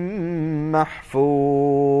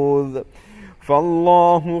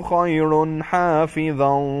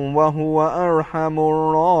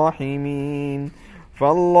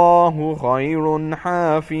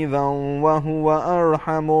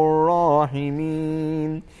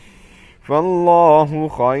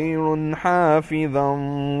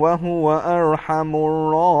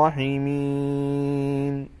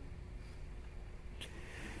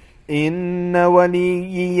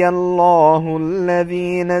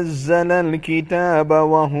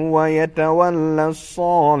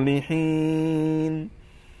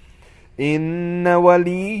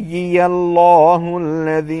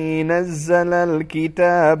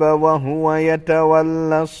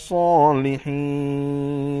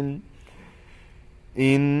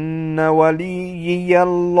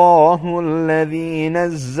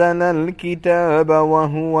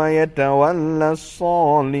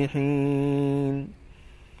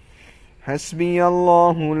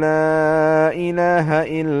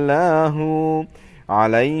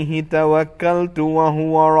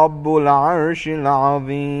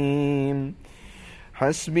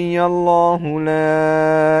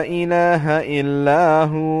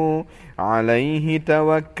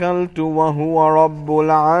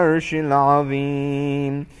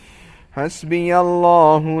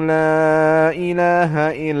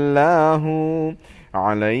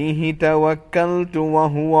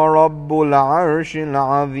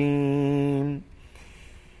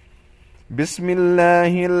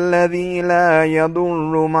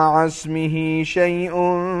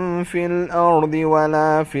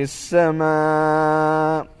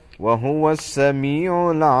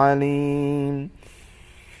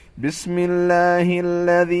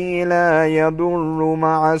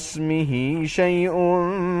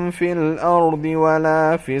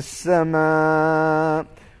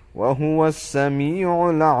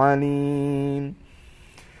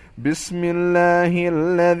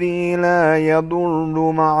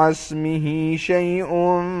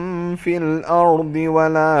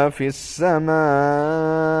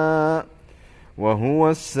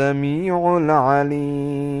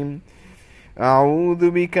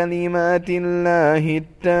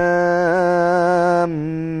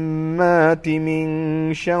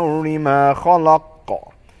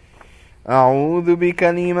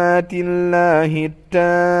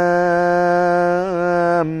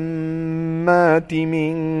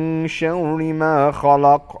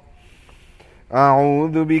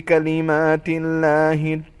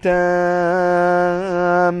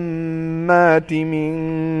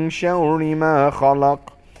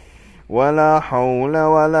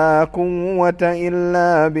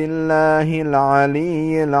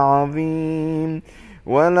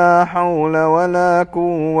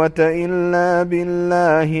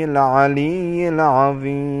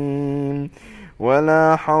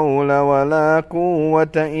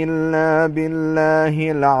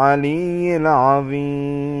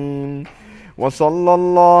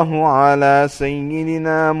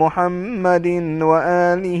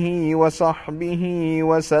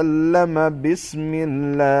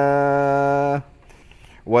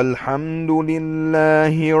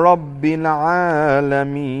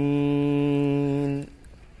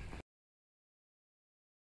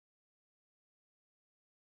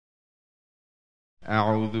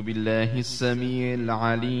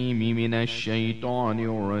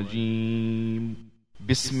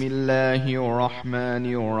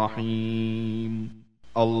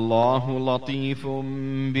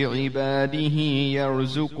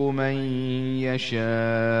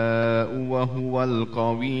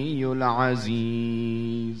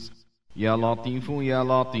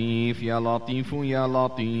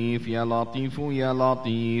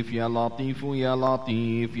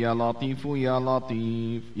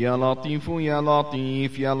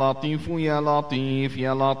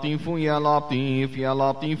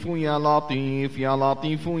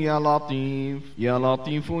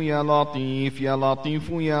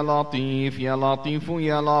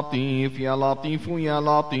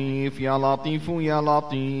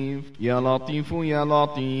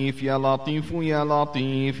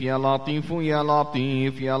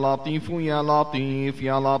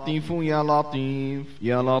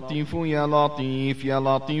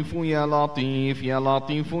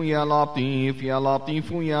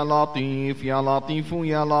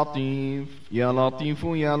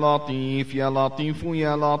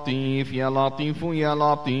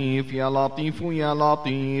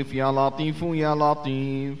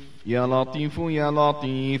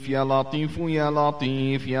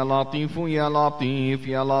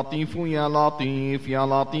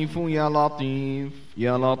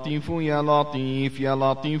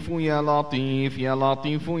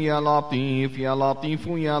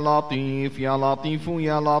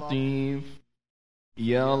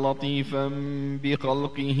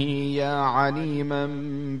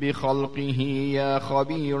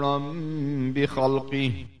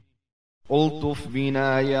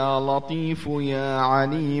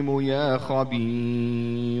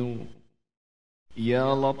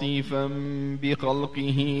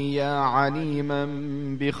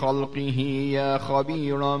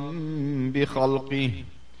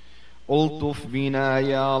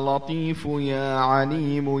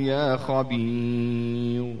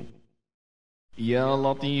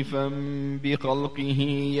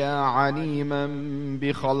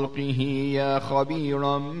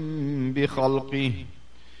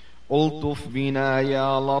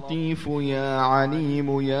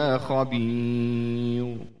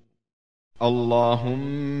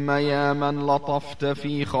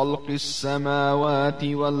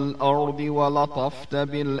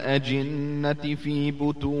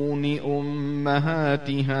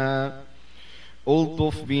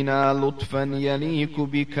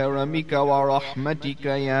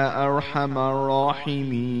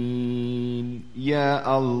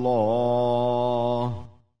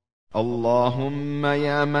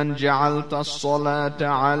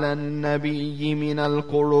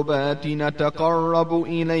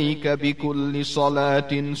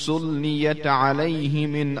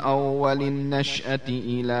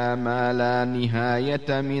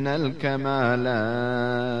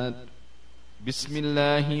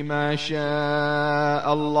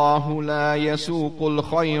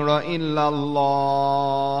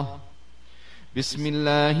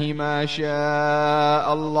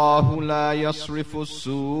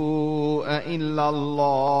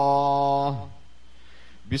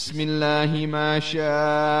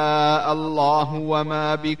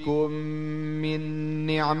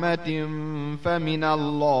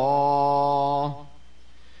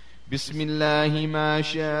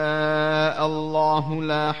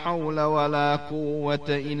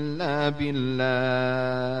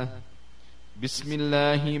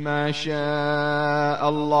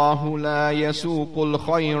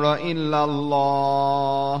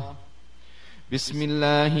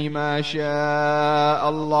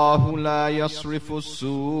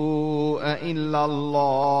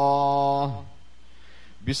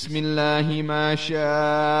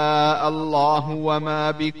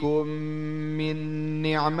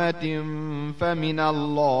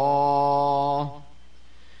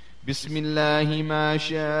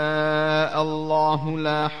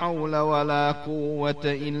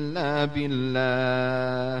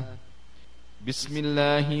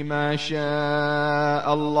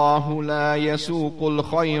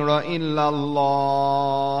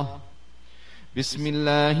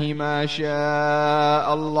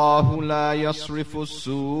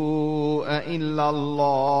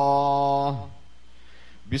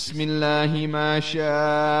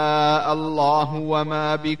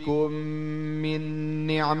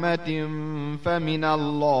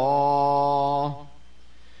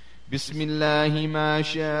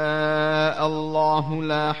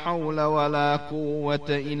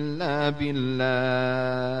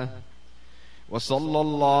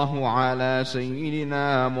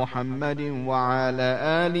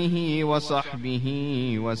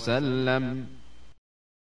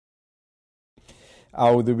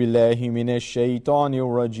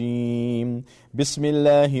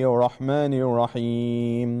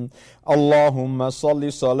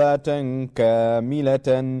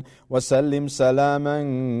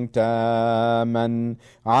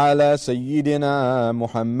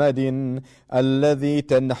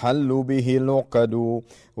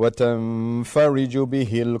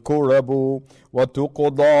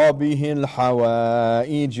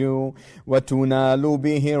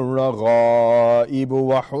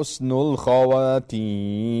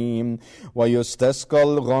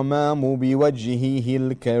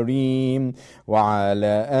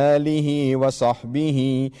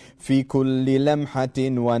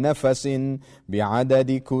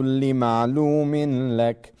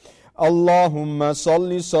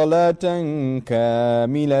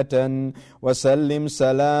وسلم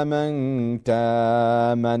سلاما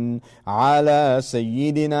تاما على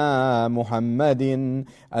سيدنا محمد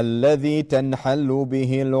الذي تنحل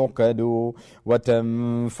به العقد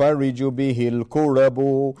وتنفرج به الكرب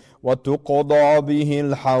وتقضى به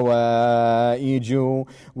الحوائج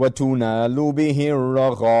وتنال به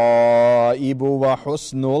الرغائب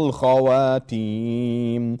وحسن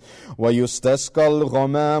الخواتيم ويستسقى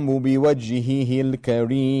الغمام بوجهه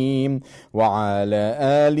الكريم وعلى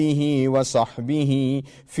آله وصحبه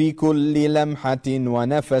في كل لمحة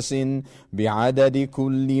ونفس بعدد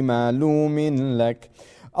كل معلوم لك.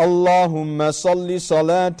 اللهم صل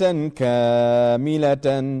صلاة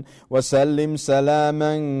كاملة وسلم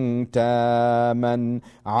سلاما تاما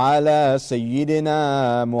على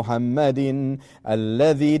سيدنا محمد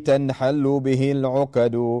الذي تنحل به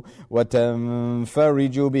العقد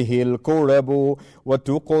وتنفرج به الكرب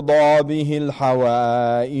وتقضى به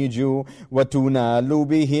الحوائج وتنال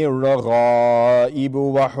به الرغائب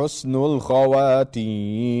وحسن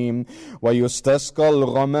الخواتيم ويستسقى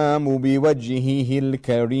الغمام بوجهه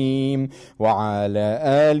الكريم وعلى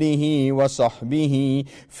آله وصحبه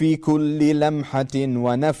في كل لمحة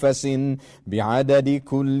ونفس بعدد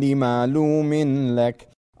كل معلوم لك.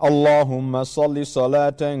 اللهم صل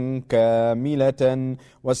صلاة كاملة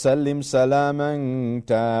وسلم سلاما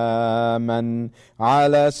تاما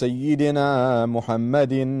على سيدنا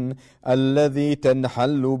محمد الذي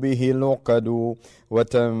تنحل به العقد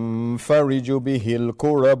وتنفرج به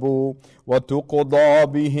الكرب وتقضى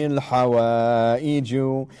به الحوائج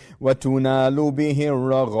وتنال به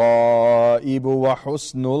الرغائب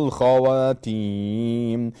وحسن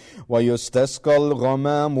الخواتيم ويستسقى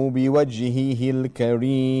الغمام بوجهه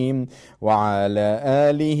الكريم وعلى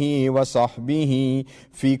آله وصحبه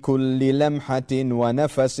في كل لمحة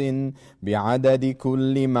ونفس بعدد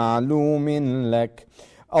كل معلوم لك.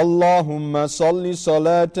 اللهم صل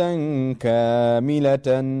صلاة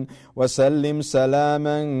كاملة وسلم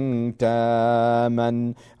سلاما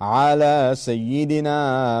تاما على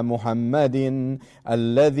سيدنا محمد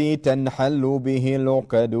الذي تنحل به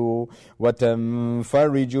العقد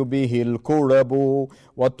وتنفرج به الكرب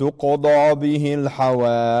وتقضى به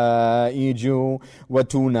الحوائج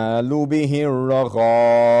وتنال به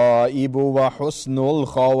الرغائب وحسن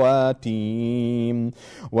الخواتيم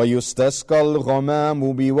ويستسقى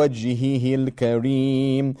الغمام بوجهه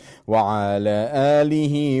الكريم وعلى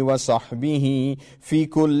آله وصحبه في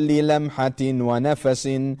كل لمحة ونفس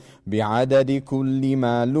بعدد كل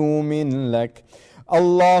معلوم لك.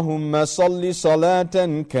 اللهم صل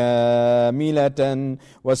صلاة كاملة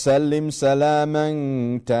وسلم سلاما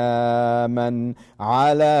تاما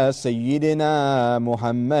على سيدنا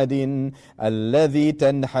محمد الذي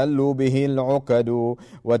تنحل به العقد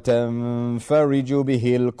وتنفرج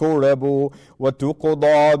به الكرب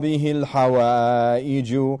وتقضى به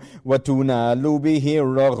الحوائج وتنال به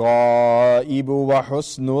الرغائب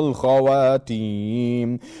وحسن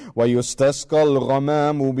الخواتيم ويستسقى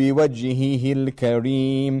الغمام بوجهه الكريم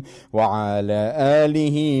وعلى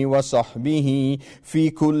آله وصحبه في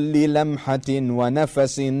كل لمحة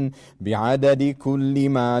ونفس بعدد كل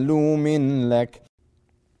معلوم لك.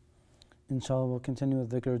 Inshallah, we'll continue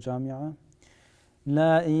with dhikr jami'ah.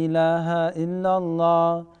 La ilaha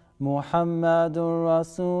illallah Muhammadur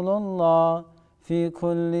Rasulullah fi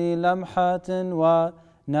kulli lamhatin wa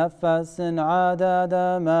nafasin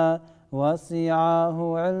adada ma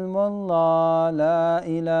wasi'ahu ilmullah. La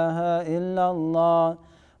ilaha illallah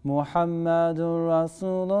Muhammadur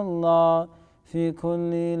Rasulullah fi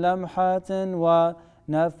kulli lamhatin wa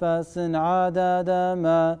nafasin adada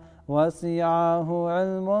ma وسعه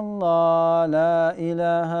علم الله. لا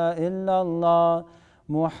إله إلا الله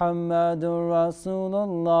محمد رسول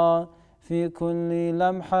الله في كل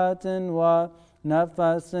لمحة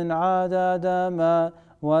ونفس عدد ما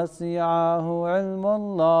وسعه علم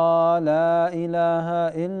الله. لا إله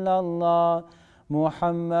إلا الله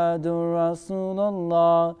محمد رسول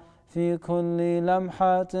الله في كل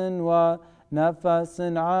لمحة ونفس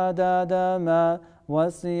عدد ما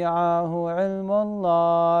وسعه علم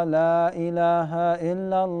الله. لا إله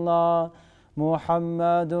إلا الله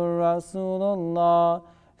محمد رسول الله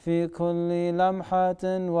في كل لمحة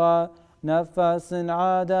ونفس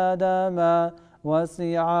عدد ما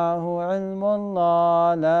وسعه علم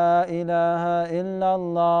الله. لا إله إلا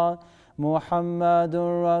الله محمد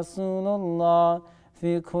رسول الله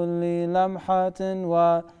في كل لمحة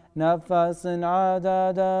ونفس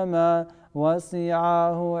عدد ما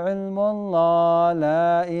وسعه علم الله. لا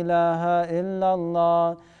إله إلا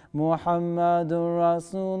الله محمد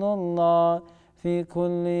رسول الله في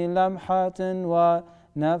كل لمحة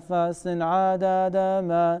ونفس عدد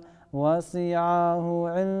ما وسعه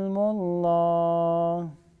علم الله.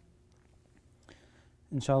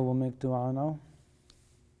 Inshallah, we'll make dua now.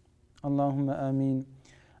 Allahumma ameen.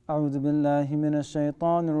 أعوذ بالله من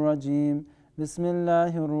الشيطان الرجيم. بسم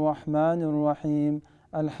الله الرحمن الرحيم.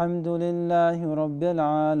 الحمد لله رب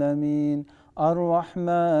العالمين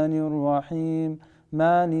الرحمن الرحيم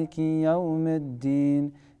مالك يوم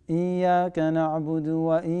الدين إياك نعبد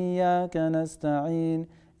وإياك نستعين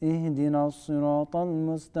اهدنا الصراط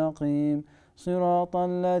المستقيم صراط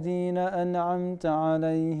الذين أنعمت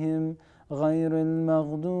عليهم غير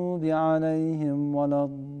المغضوب عليهم ولا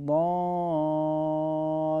الضالين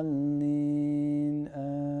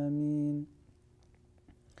آمين.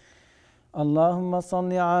 اللهم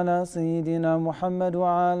صل على سيدنا محمد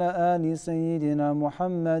وعلى آل سيدنا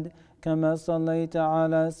محمد كما صليت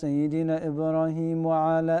على سيدنا إبراهيم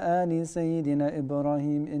وعلى آل سيدنا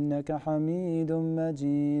إبراهيم إنك حميد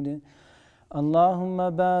مجيد. اللهم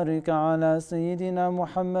بارك على سيدنا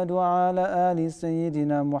محمد وعلى آل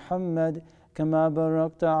سيدنا محمد كما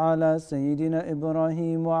باركت على سيدنا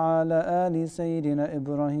إبراهيم وعلى آل سيدنا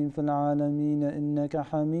إبراهيم في العالمين إنك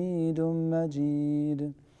حميد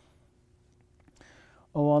مجيد.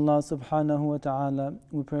 O Allah subhanahu wa ta'ala,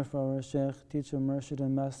 we pray for our Shaykh, teacher, Murshid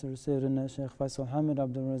and Master, Sayyidina Shaykh Faisal Hamid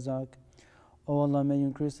Abdul Razak. O Allah, may you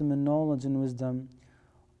increase him in knowledge and wisdom.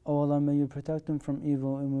 O Allah, may you protect him from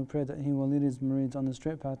evil, and we pray that he will lead his murids on the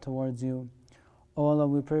straight path towards you. O Allah,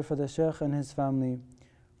 we pray for the Shaykh and his family.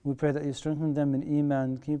 We pray that you strengthen them in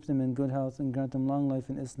Iman, keep them in good health, and grant them long life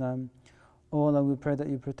in Islam. O Allah, we pray that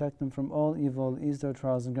you protect them from all evil, ease their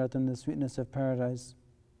trials, and grant them the sweetness of paradise.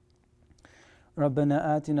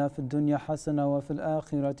 ربنا آتنا في الدنيا حسنة وفي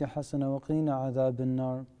الآخرة حسنة وقنا عذاب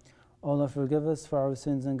النار. Allah, forgive us for our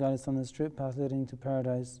sins and guide us on the straight path leading to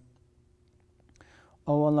paradise.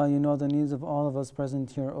 O Allah, you know the needs of all of us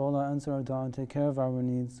present here. O Allah, answer our dua and take care of our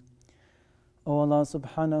needs. O Allah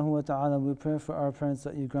subhanahu wa ta'ala, we pray for our parents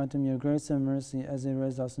that you grant them your grace and mercy as they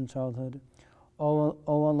raised us in childhood. O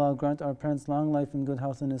Allah, grant our parents long life and good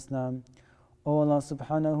health in Islam. O Allah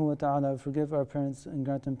subhanahu wa ta'ala, forgive our parents and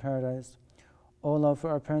grant them paradise. O Allah, for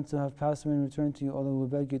our parents who have passed away and returned to you, Allah, we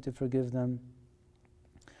beg you to forgive them.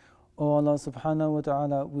 O Allah subhanahu wa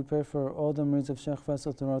ta'ala, we pray for all the murids of Shaykh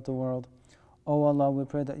Faisal throughout the world. O Allah, we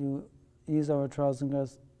pray that you ease our trials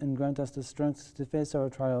and grant us the strength to face our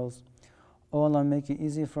trials. O Allah, make it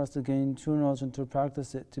easy for us to gain true knowledge and to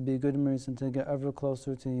practice it, to be good murids and to get ever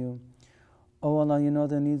closer to you. O Allah, you know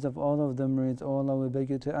the needs of all of the murids. O Allah, we beg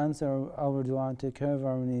you to answer our dua and take care of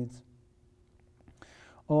our needs.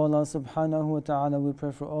 O Allah subhanahu wa ta'ala, we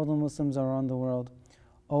pray for all the Muslims around the world.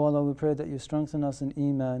 O Allah, we pray that you strengthen us in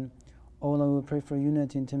Iman. O Allah, we pray for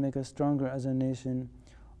unity and to make us stronger as a nation.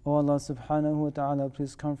 O Allah subhanahu wa ta'ala,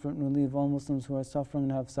 please comfort and relieve all Muslims who are suffering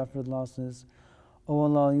and have suffered losses. O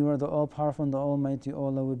Allah, you are the all-powerful and the almighty. O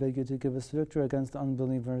Allah, we beg you to give us victory against the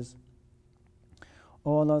unbelievers.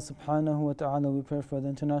 O Allah subhanahu wa ta'ala, we pray for the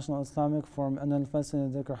International Islamic Forum and Al-Faisal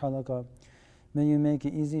Dhikr Halaqah. May you make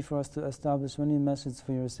it easy for us to establish many messages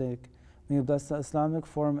for your sake. May you bless the Islamic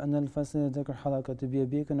Forum and Al-Faisal Dhikr Halaqah to be a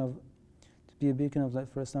beacon of light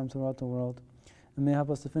for Islam throughout the world. And may help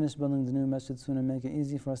us to finish building the new masjid soon and make it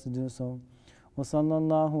easy for us to do so. وصلى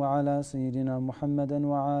الله على سيدنا محمد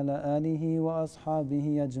وعلى آله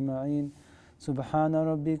وأصحابه أجمعين. سبحان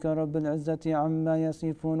ربك رب العزة عما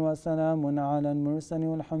يصفون وسلام على المرسلين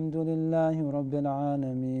والحمد لله رب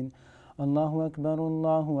العالمين. الله أكبر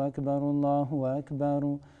الله أكبر الله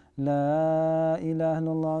أكبر لا إله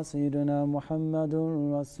إلا الله سيدنا محمد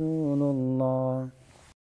رسول الله.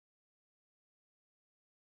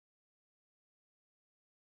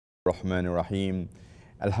 الرحمن الرحيم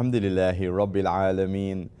الحمد لله رب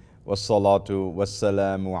العالمين والصلاة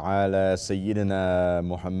والسلام على سيدنا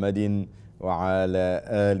محمد وعلى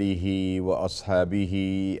آله وأصحابه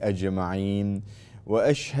أجمعين.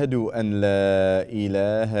 وأشهد أن لا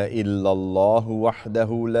إله إلا الله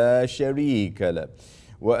وحده لا شريك له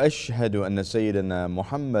وأشهد أن سيدنا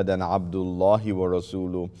محمدا عبد الله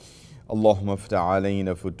ورسوله. اللهم افتح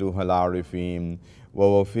علينا فتوح العارفين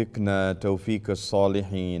ووفقنا توفيق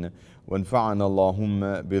الصالحين وانفعنا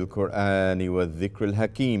اللهم بالقرآن والذكر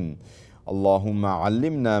الحكيم. اللهم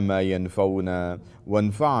علمنا ما ينفعنا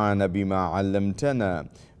وانفعنا بما علمتنا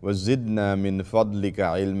وزدنا من فضلك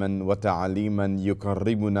علما وتعليما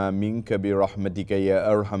يقربنا منك برحمتك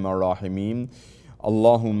يا أرحم الراحمين.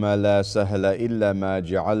 اللهم لا سهل إلا ما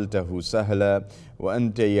جعلته سهلا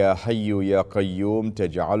وأنت يا حي يا قيوم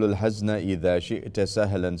تجعل الحزن إذا شئت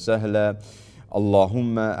سهلا سهلا.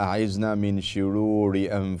 اللهم أعذنا من شرور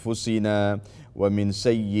أنفسنا ومن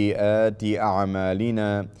سيئات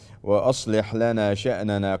أعمالنا وأصلح لنا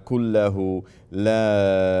شأننا كله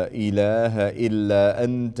لا إله إلا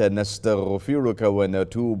أنت نستغفرك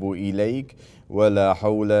ونتوب إليك ولا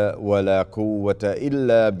حول ولا قوة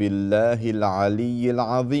إلا بالله العلي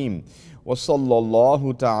العظيم وصلى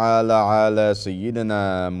الله تعالى على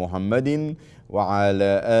سيدنا محمد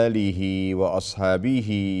وعلى آله وأصحابه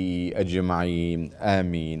أجمعين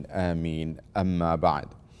آمين آمين أما بعد.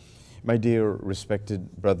 My dear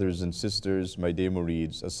respected brothers and sisters, my dear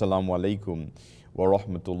murids, Assalamu alaikum wa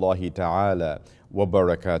rahmatullahi ta'ala wa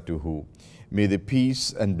barakatuhu. May the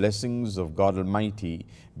peace and blessings of God Almighty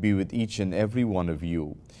be with each and every one of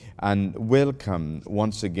you. And welcome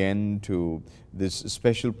once again to this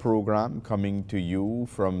special program coming to you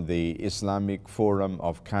from the Islamic Forum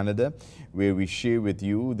of Canada, where we share with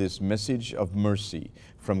you this message of mercy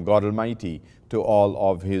from God Almighty to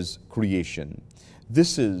all of His creation.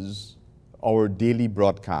 This is our daily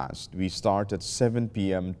broadcast. We start at 7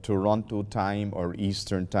 p.m. Toronto time or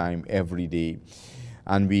Eastern time every day.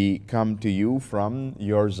 And we come to you from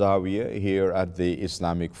your Zawiya here at the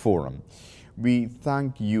Islamic Forum. We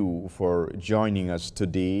thank you for joining us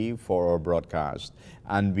today for our broadcast.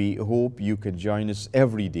 And we hope you can join us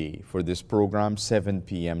every day for this program, 7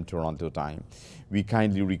 p.m. Toronto time. We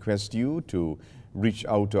kindly request you to reach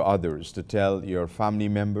out to others, to tell your family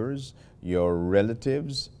members, your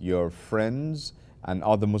relatives, your friends, and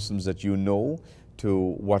other Muslims that you know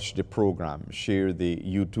to watch the program. Share the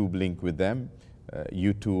YouTube link with them,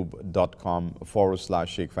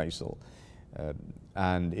 youtube.com/Shaykh Faisal.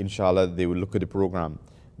 And inshallah, they will look at the program.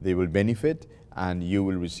 They will benefit, and you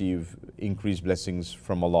will receive increased blessings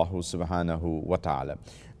from Allah subhanahu wa ta'ala.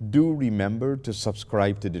 Do remember to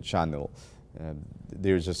subscribe to the channel.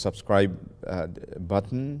 There's a subscribe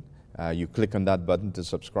button. You click on that button to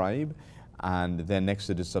subscribe, and then next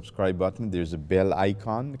to the subscribe button there's a bell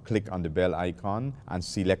icon. Click on the bell icon and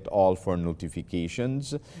select all for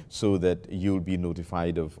notifications so that you'll be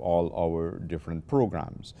notified of all our different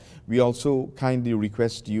programs. We also kindly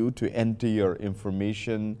request you to enter your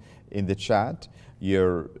information in the chat,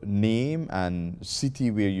 your name and city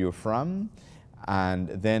where you're from, and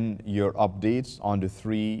then your updates on the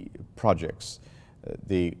 3 projects.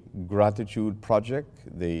 The Gratitude Project,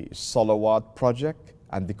 the Salawat Project,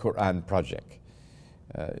 and the Quran Project.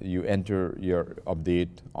 You enter your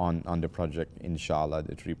update on the project, inshallah,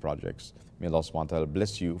 the 3 projects. May Allah subhanahu wa ta'ala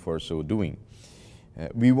bless you for so doing.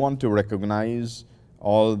 We want to recognize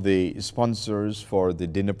all the sponsors for the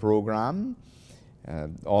dinner program,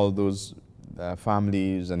 all those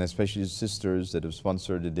families and especially sisters that have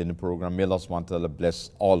sponsored the dinner program. May Allah subhanahu wa ta'ala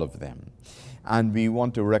bless all of them. And we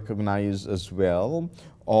want to recognize as well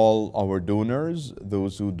all our donors,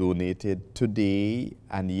 those who donated today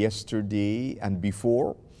and yesterday and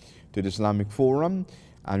before to the Islamic Forum,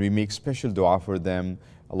 and we make special dua for them.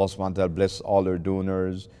 Allah subhanahu wa ta'ala bless all our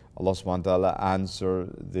donors. Allah subhanahu wa ta'ala answer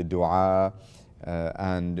the dua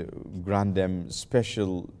and grant them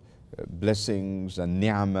special blessings and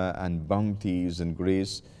ni'mah and bounties and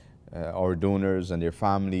grace, our donors and their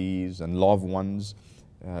families and loved ones.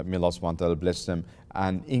 May Allah subhanahu wa ta'ala bless them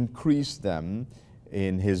and increase them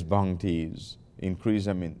in His bounties, increase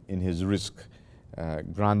them in His rizq,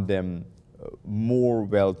 grant them more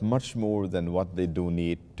wealth, much more than what they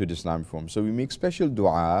donate to the Islamic Forum. So we make special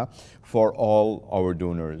dua for all our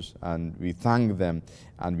donors, and we thank them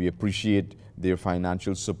and we appreciate their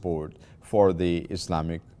financial support for the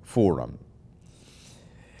Islamic Forum.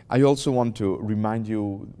 I also want to remind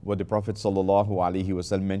you what the Prophet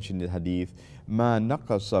ﷺ mentioned in the hadith, Ma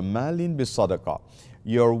naqasa malin bisadaqa.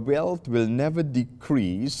 Your wealth will never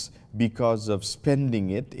decrease because of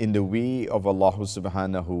spending it in the way of Allah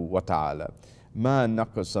subhanahu wa ta'ala. Ma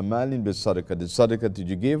naqasa malin bisadaqa. The sadaqah that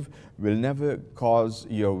you give will never cause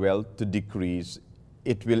your wealth to decrease.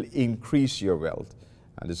 It will increase your wealth.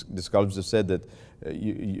 And the scholars have said that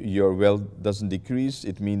your wealth doesn't decrease.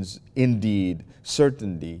 It means indeed,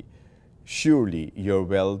 certainly, surely your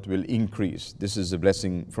wealth will increase. This is a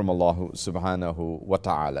blessing from Allah subhanahu wa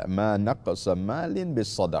ta'ala. Ma naqasa malin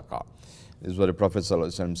bis sadaqa. This is what the Prophet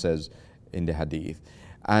ﷺ says in the hadith.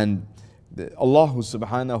 And Allah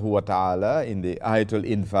subhanahu wa ta'ala in the ayatul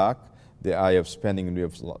infaq, the ayah of spending in the way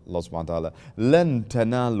of Allah subhanahu wa ta'ala, لَن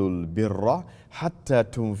تَنَالُوا الْبِرَّ حَتَّى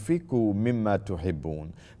تُنْفِقُوا مِمَّا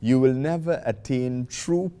تُحِبُّونَ. You will never attain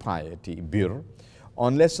true piety, bir,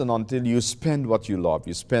 unless and until you spend what you love.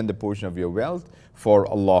 You spend a portion of your wealth for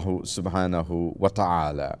Allah subhanahu wa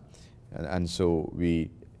ta'ala. And so we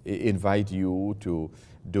invite you to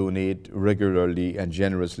donate regularly and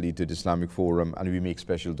generously to the Islamic Forum, and we make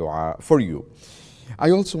special dua for you.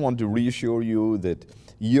 I also want to reassure you that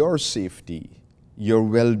your safety, your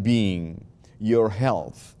well-being, your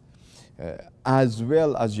health, as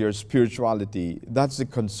well as your spirituality, that's the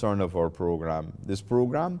concern of our program. This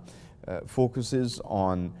program focuses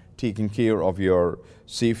on taking care of your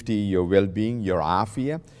safety, your well-being, your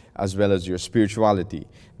afiyah, as well as your spirituality,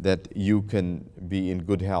 that you can be in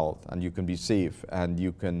good health and you can be safe and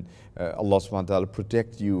you can, Allah subhanahu wa ta'ala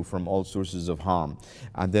protect you from all sources of harm.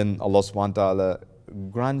 And then Allah subhanahu wa ta'ala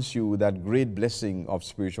grants you that great blessing of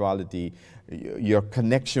spirituality, your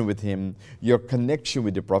connection with Him, your connection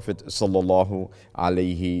with the Prophet sallallahu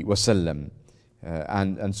alaihi wasallam.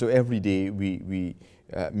 And so every day we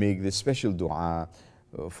make this special dua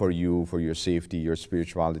for you, for your safety, your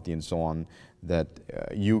spirituality, and so on, that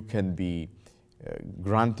you can be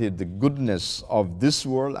granted the goodness of this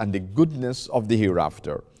world and the goodness of the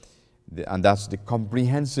hereafter. And that's the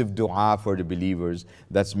comprehensive dua for the believers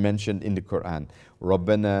that's mentioned in the Quran.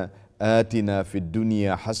 رَبَّنَا آتِنَا فِي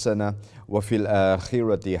الدُّنْيَا حَسَنَةً وَفِي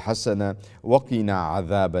الْآخِرَةِ حَسَنَةً وَقِنَا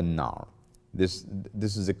عَذَابَ النَّارِ.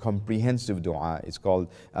 This is a comprehensive dua. It's called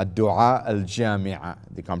a dua al-jami'a,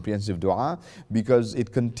 the comprehensive dua, because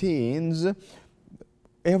it contains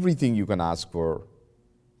everything you can ask for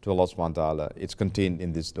to Allah subhanahu wa ta'ala. It's contained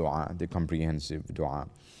in this dua, the comprehensive dua.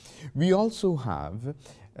 We also have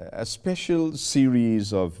a special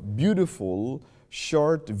series of beautiful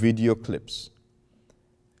short video clips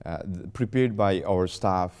prepared by our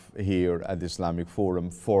staff here at the Islamic Forum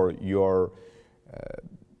for your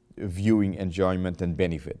viewing enjoyment and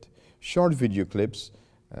benefit. Short video clips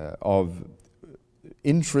of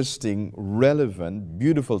interesting, relevant,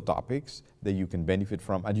 beautiful topics that you can benefit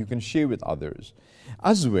from and you can share with others.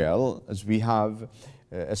 As well as we have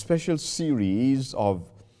a special series of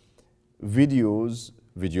videos,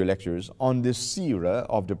 video lectures on the seerah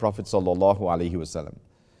of the Prophet sallallahu alaihi wasallam.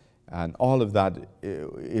 And all of that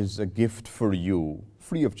is a gift for you,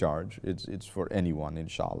 free of charge. It's for anyone,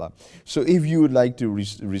 inshallah. So if you would like to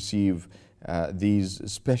receive these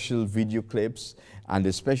special video clips and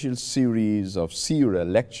a special series of seerah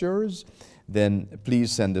lectures, then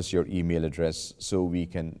please send us your email address so we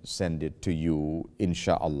can send it to you,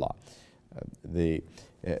 inshallah. The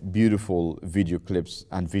beautiful video clips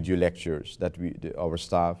and video lectures that our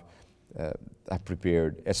staff have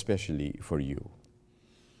prepared especially for you.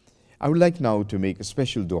 I would like now to make a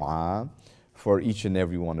special dua for each and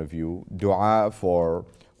every one of you. Dua for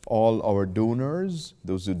all our donors,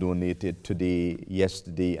 those who donated today,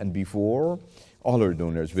 yesterday, and before, all our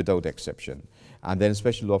donors without exception. And then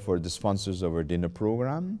special dua for the sponsors of our dinner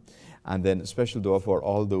program. And then special dua for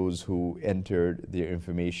all those who entered their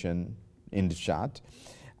information in the chat.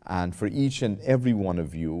 And for each and every one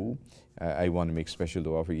of you, I want to make special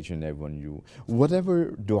dua for each and every one of you.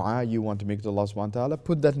 Whatever dua you want to make to Allah subhanahu wa ta'ala,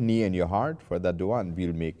 put that niyyah in your heart for that dua, and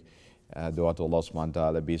we'll make dua to Allah subhanahu wa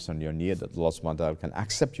ta'ala based on your niyyah, that Allah subhanahu wa ta'ala can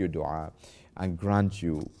accept your dua and grant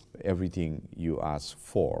you everything you ask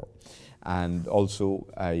for. And also,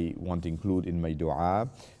 I want to include in my dua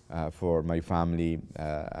for my family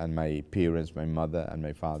and my parents, my mother and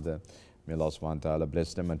my father. May Allah subhanahu wa ta'ala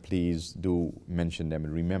bless them, and please do mention them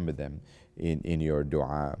and remember them in your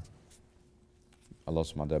dua. Allah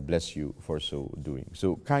subhanahu wa ta'ala bless you for so doing.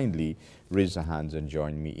 So kindly raise your hands and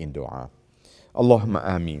join me in dua. Allahumma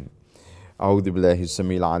ameen. أعوذ بالله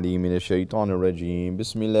السميع العليم من الشيطان الرجيم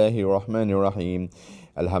بسم الله الرحمن الرحيم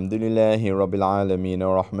الحمد لله رب العالمين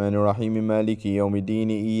الرحمن الرحيم مالك يوم الدين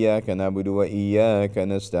إياك نعبد وإياك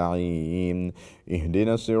نستعين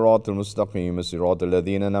اهدنا الصراط المستقيم صراط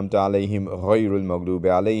الذين أنعمت عليهم غير المغضوب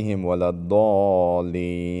عليهم ولا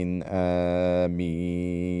الضالين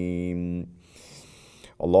آمين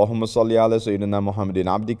اللهم صل على سيدنا محمد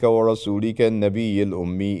عبدك ورسولك النبي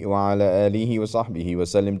الأمي وعلى آله وصحبه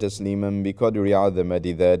وسلم تسليما بقدر عظمة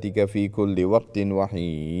ذاتك في كل وقت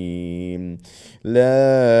وحين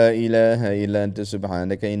لا إله إلا أنت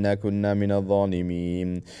سبحانك إنا كنا من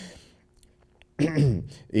الظالمين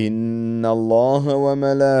إن الله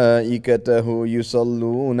وملائكته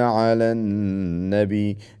يصلون على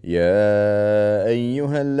النبي يا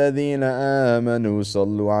أيها الذين آمنوا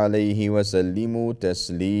صلوا عليه وسلموا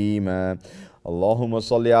تسليما اللهم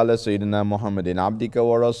صل على سيدنا محمد عبدك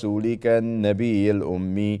ورسولك النبي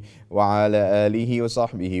الأمي وعلى آله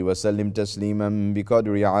وصحبه وسلم تسليما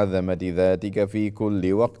بقدر عظمة ذاتك في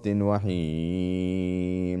كل وقت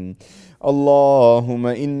وحين اللهم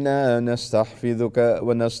إنا نستحفظك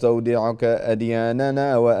ونستودعك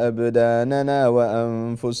أدياننا وأبداننا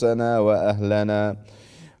وأنفسنا وأهلنا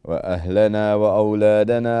وأهلنا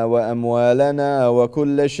وأولادنا وأموالنا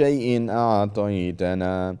وكل شيء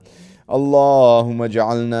أعطيتنا. اللهم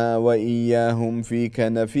اجعلنا وإياهم في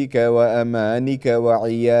كنفك وأمانك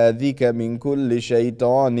وعياذك من كل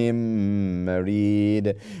شيطان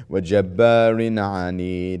مريد وجبار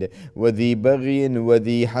عنيد وذي بغي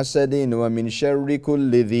وذي حسد ومن شر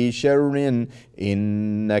كل ذي شر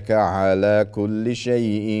إنك على كل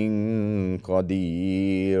شيء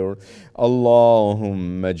قدير.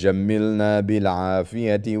 اللهم جملنا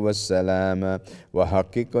بالعافية والسلامة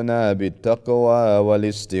وحققنا بالتقوى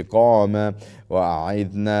والاستقامة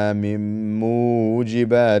وأعذنا من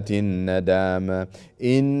موجبات الندامة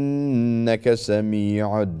إنك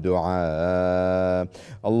سميع الدعاء.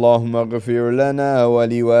 اللهم اغفر لنا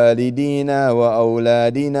ولوالدينا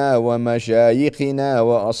وأولادنا ومشايخنا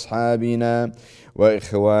وأصحابنا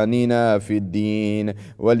وإخواننا في الدين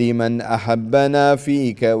ولمن أحبنا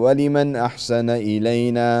فيك ولمن أحسن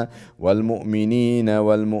إلينا والمؤمنين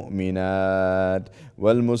والمؤمنات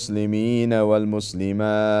والمسلمين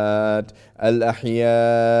والمسلمات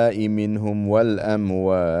الأحياء منهم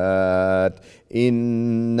والأموات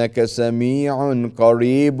إنك سميع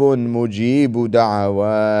قريب مجيب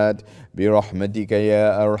دعوات برحمتك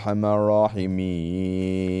يا أرحم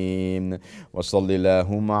الراحمين. وصل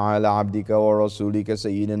اللهم على عبدك ورسولك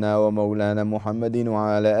سيدنا ومولانا محمد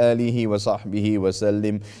وعلى آله وصحبه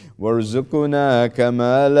وسلم وارزقنا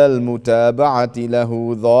كمال المتابعة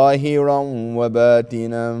له ظاهرا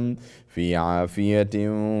وباطنا في عافية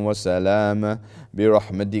وسلامة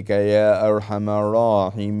برحمتك يا أرحم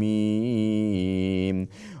الراحمين.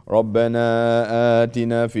 ربنا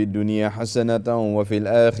آتنا في الدنيا حسنة وفي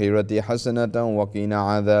الآخرة حسنة وقنا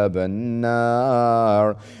عذاب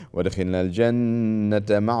النار وادخلنا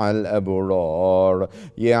الجنة مع الأبرار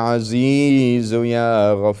يا عزيز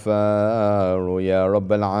يا غفار يا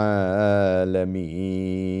رب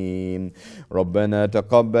العالمين. ربنا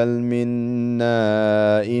تقبل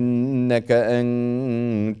منا إنك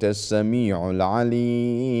أنت السميع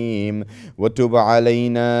العليم وتب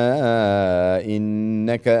علينا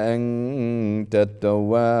إنك أنت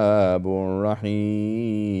التواب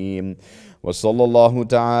الرحيم. وصلى الله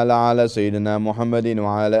تعالى على سيدنا محمد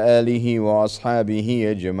وعلى آله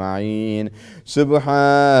وأصحابه أجمعين.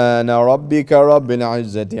 سبحان ربك رب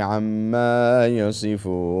العزة عما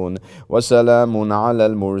يصفون وسلام على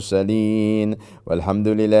المرسلين والحمد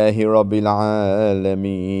لله رب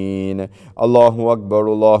العالمين. الله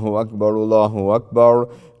أكبر الله أكبر الله أكبر.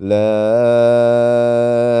 لا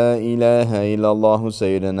إله إلا الله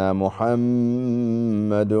سيدنا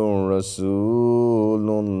محمد رسول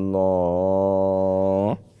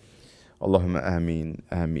الله. Allahumma ameen,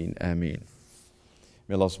 ameen, ameen.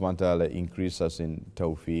 May Allah subhanahu wa ta'ala increase us in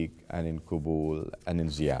tawfiq and in kubul and in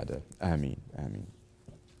ziyada. Ameen, ameen.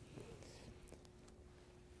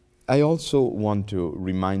 I also want to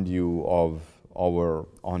remind you of our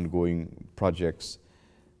ongoing projects,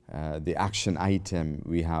 the action item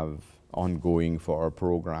we have ongoing for our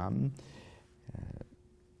program.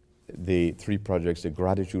 The three projects, the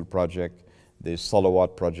gratitude project, the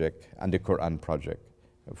salawat project, and the Quran project,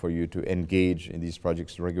 for you to engage in these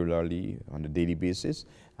projects regularly on a daily basis,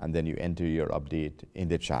 and then you enter your update in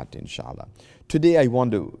the chat, inshallah. Today I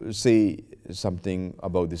want to say something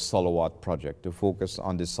about the salawat project, to focus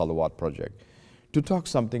on the salawat project, to talk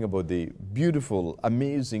something about the beautiful,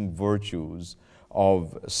 amazing virtues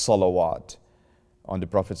of salawat on the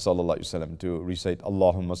Prophet sallallahu alaihi wasallam, to recite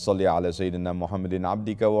Allahumma salli ala Sayyidina Muhammadin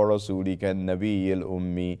abdika wa rasulika nabiyyil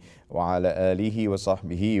ummi wa ala alihi wa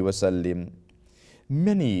sahbihi wa sallim.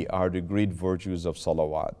 Many are the great virtues of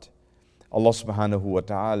salawat. Allah subhanahu wa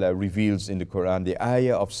ta'ala reveals in the Quran the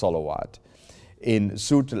ayah of salawat in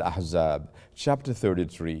Surah Al-Ahzab, chapter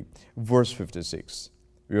 33, verse 56,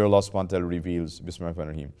 where Allah subhanahu wa ta'ala reveals,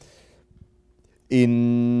 Bismillahir-Rahmanir-Rahim,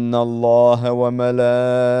 إن الله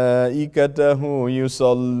وملائكته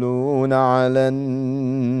يصلون على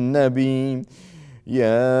النبي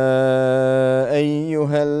يا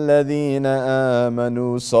أيها الذين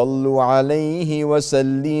آمنوا صلوا عليه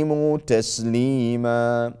وسلموا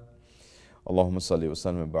تسليما. اللهم صل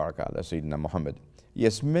وسلم وبارك على سيدنا محمد.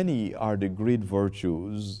 Yes, many are the great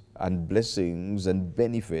virtues and blessings and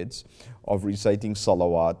benefits of reciting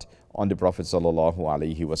salawat on the Prophet sallallahu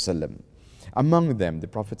alaihi wasallam. Among them, the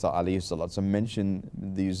Prophet ﷺ mentioned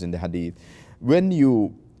these in the hadith. When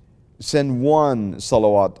you send one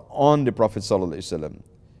salawat on the Prophet ﷺ,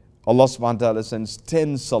 Allah subhanahu wa ta'ala sends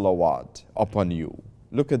 10 salawat upon you.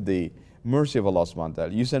 Look at the mercy of Allah subhanahu wa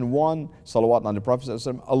ta'ala. You send one salawat on the Prophet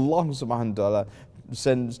ﷺ, Allah subhanahu wa ta'ala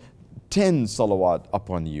sends 10 salawat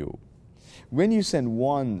upon you. when you send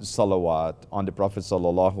one salawat on the Prophet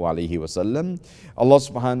sallallahu alaihi wasallam, Allah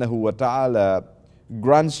subhanahu wa ta'ala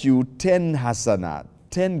grants you 10 hasanat.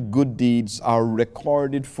 10 good deeds are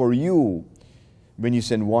recorded for you when you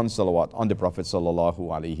send one salawat on the Prophet sallallahu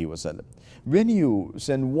alaihi wasallam. When you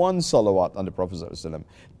send one salawat on the Prophet sallallahu alaihi wasallam,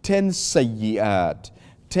 10 sayyi'at,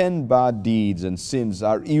 10 bad deeds and sins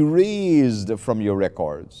are erased from your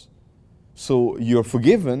records. So you're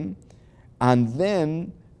forgiven, and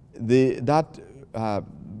then that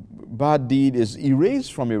bad deed is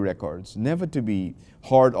erased from your records, never to be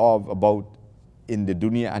heard of about in the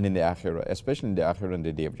dunya and in the akhirah, especially in the akhirah and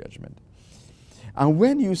the day of judgment. And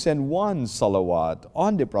when you send one salawat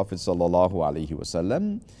on the Prophet sallallahu alaihi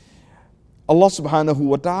wasallam, Allah subhanahu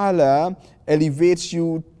wa ta'ala elevates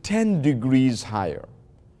you 10 degrees higher.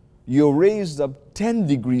 You're raised up 10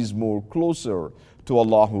 degrees more closer to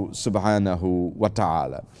Allah subhanahu wa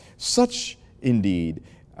ta'ala. Such indeed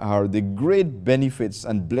are the great benefits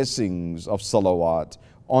and blessings of salawat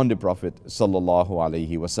on the Prophet sallallahu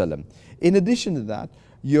alaihi wasallam. In addition to that,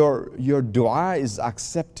 your dua is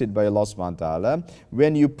accepted by Allah subhanahu wa ta'ala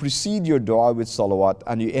when you precede your dua with salawat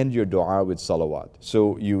and you end your dua with salawat.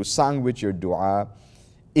 So you sang with your dua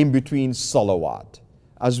in between salawat,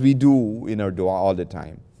 as we do in our dua all the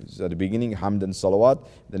time. So at the beginning, hamd and salawat,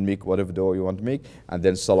 then make whatever dua you want to make, and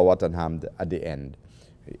then salawat and hamd at the end.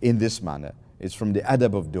 In this manner, it's from the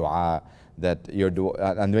adab of dua that your dua,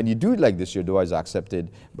 and when you do it like this, your dua is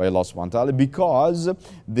accepted by Allah subhanahu wa ta'ala, because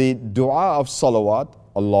the dua of salawat,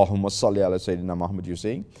 Allahumma salli ala Sayyidina Muhammad, you're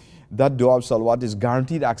saying, that dua of salawat is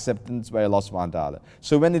guaranteed acceptance by Allah subhanahu wa ta'ala.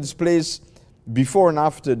 So when it's placed before and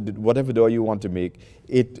after whatever dua you want to make,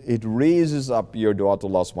 it raises up your dua to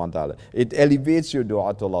Allah subhanahu wa ta'ala. It elevates your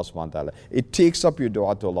dua to Allah subhanahu wa ta'ala. It takes up your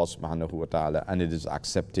dua to Allah subhanahu wa ta'ala, and it is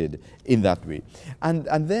accepted in that way. And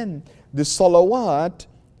then the salawat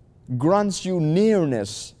grants you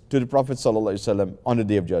nearness to the Prophet sallallahu alaihi wasallam on the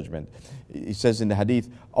day of judgment. He says in the hadith,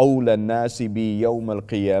 أَوْلَى النَّاسِ بِي يَوْمَ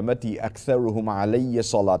الْقِيَامَةِ أَكْثَرُهُمْ عَلَيَّ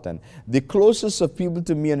صَلَاةً. The closest of people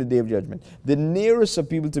to me on the day of judgment, the nearest of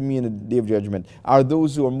people to me on the day of judgment, are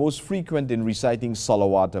those who are most frequent in reciting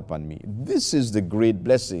salawat upon me. This is the great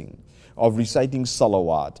blessing of reciting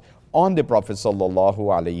salawat on the Prophet sallallahu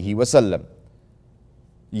alaihi wasallam.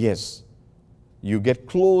 Yes, you get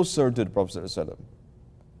closer to the Prophet sallallahu alaihi wasallam.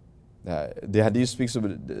 The hadith speaks of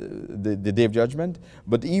the day of judgment,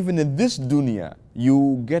 but even in this dunya,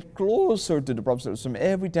 you get closer to the Prophet ﷺ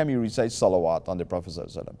every time you recite salawat on the Prophet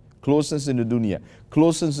ﷺ. Closeness in the dunya,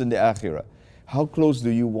 closeness in the akhirah. How close do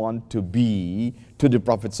you want to be to the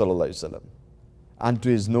Prophet ﷺ and to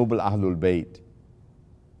his noble Ahlul Bayt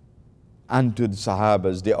and to the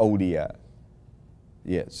Sahabas, the awliya?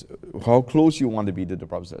 Yes, how close you want to be to the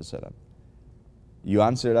Prophet ﷺ. You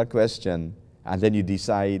answer that question, and then you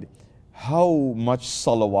decide how much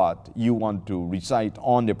salawat you want to recite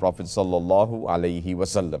on the Prophet sallallahu alaihi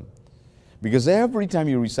wasallam. Because every time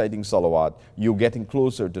you're reciting salawat, you're getting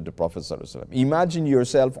closer to the Prophet sallallahu alaihi wasallam. Imagine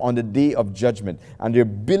yourself on the day of judgment, and there are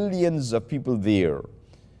billions of people there,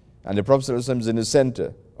 and the Prophet sallallahu alaihi wasallam is in the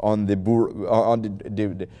center on the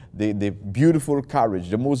beautiful carriage,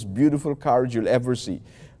 the most beautiful carriage you'll ever see,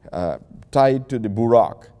 tied to the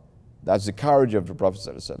burak. That's the carriage of the Prophet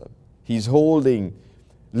sallallahu alaihi wasallam. He's holding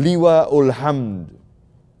Liwa ul Hamd,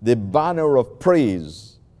 the banner of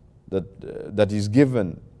praise that is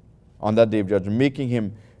given on that day of judgment, making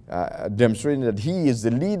him, demonstrating that he is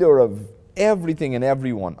the leader of everything and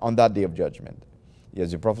everyone on that day of judgment.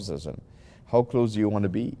 Yes, the Prophet ﷺ. How close do you want to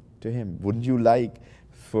be to him? Wouldn't you like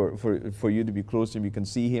for you to be close to him? You can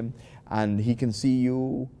see him, and he can see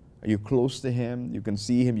you. You're close to him. You can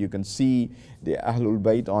see him. You can see the Ahlul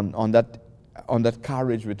Bayt on that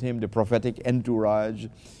carriage with him, the prophetic entourage,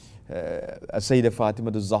 Sayyidah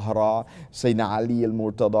Fatima al-Zahra, Sayyidina Ali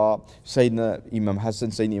al-Murtada, Sayyidina Imam Hassan,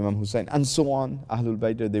 Sayyidina Imam Hussein, and so on. Ahlul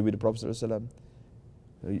Bayt are there with the Prophet ﷺ.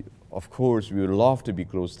 Of course, we would love to be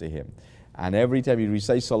close to him. And every time you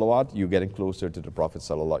recite salawat, you're getting closer to the Prophet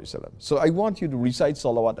ﷺ. So I want you to recite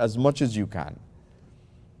salawat as much as you can.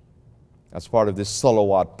 As part of this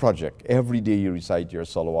salawat project, every day you recite your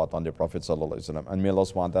salawat on the Prophet ﷺ. And may Allah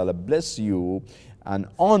subhanahu wa ta'ala bless you and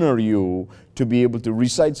honor you to be able to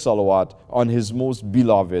recite salawat on His most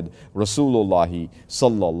beloved Rasulullah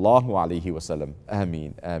sallallahu alayhi wasallam.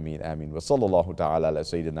 Ameen, ameen, ameen. Wa sallallahu ta'ala ala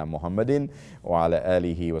Sayyidina Muhammadin wa ala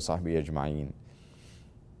alihi wa sahbihi ajma'in.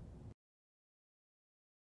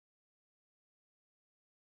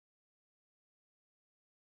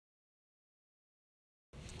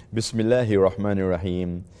 Bismillahir Rahmanir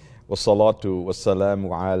Rahim. Wassalatu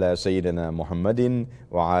wassalamu ala Sayyidina Muhammadin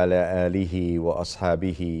wa ala alihi wa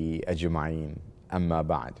ashabihi ajma'in. Amma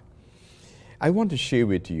ba'd. I want to share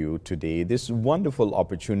with you today this wonderful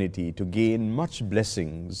opportunity to gain much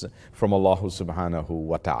blessings from Allah subhanahu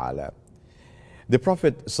wa ta'ala. The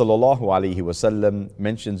Prophet sallallahu alaihi wasallam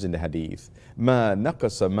mentions in the hadith, "Ma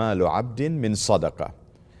naqasa malu abdin min sadaqah."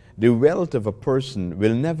 The wealth of a person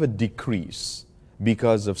will never decrease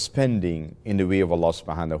because of spending in the way of Allah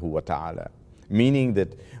subhanahu wa ta'ala. Meaning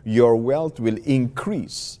that your wealth will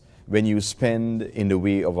increase when you spend in the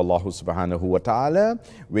way of Allah subhanahu wa ta'ala,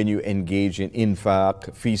 when you engage in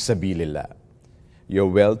infaq fi sabilillah. Your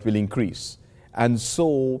wealth will increase. And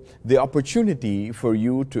so the opportunity for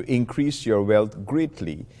you to increase your wealth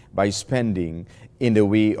greatly by spending in the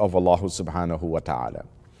way of Allah subhanahu wa ta'ala.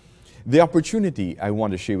 The opportunity I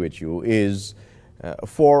want to share with you is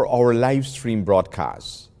for our live stream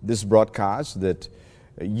broadcast. This broadcast that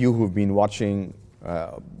you who've been watching,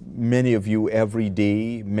 many of you every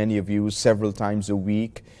day, many of you several times a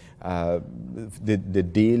week. The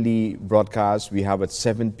daily broadcast we have at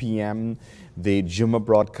 7 p.m., the Jummah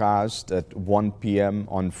broadcast at 1 p.m.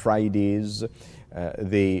 on Fridays,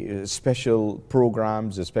 the special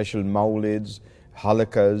programs, the special mawlids,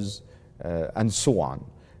 halakas, and so on.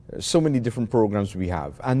 So many different programs we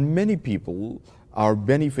have. And many people are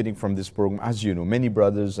benefiting from this program. As you know, many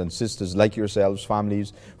brothers and sisters like yourselves,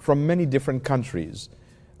 families from many different countries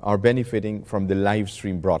are benefiting from the live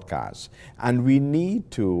stream broadcast. And we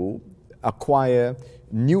need to acquire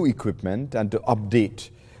new equipment and to update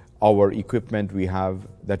our equipment we have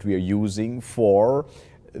that we are using for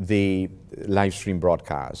the live stream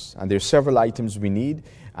broadcast. And there are several items we need.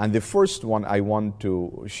 And the first one I want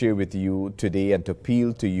to share with you today and to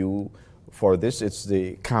appeal to you for this, it's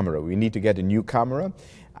the camera. We need to get a new camera,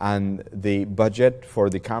 and the budget for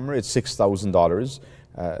the camera is $6,000.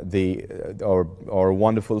 Our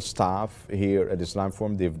wonderful staff here at Islam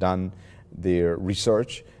Forum, they've done their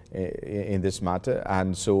research in this matter,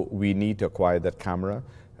 and so we need to acquire that camera,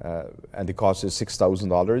 and the cost is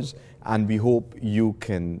 $6,000, and we hope you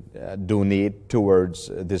can donate towards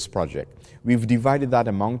this project. We've divided that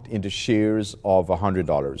amount into shares of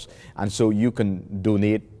 $100, and so you can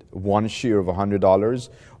donate one share of $100,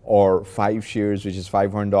 or 5 shares, which is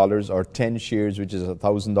 $500, or 10 shares, which is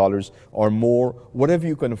 $1,000, or more, whatever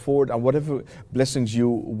you can afford and whatever blessings you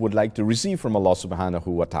would like to receive from Allah subhanahu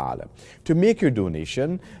wa ta'ala. To make your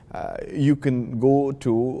donation, you can go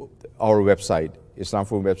to our website, Islam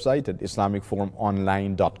Forum website at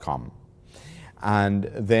islamicforumonline.com.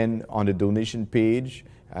 And then on the donation page,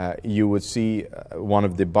 you would see one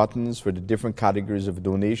of the buttons for the different categories of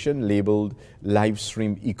donation labeled live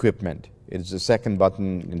stream equipment. It's the second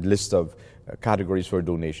button in the list of categories for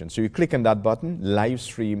donation. So you click on that button, live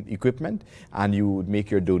stream equipment, and you would make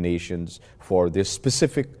your donations for this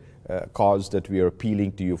specific cause that we are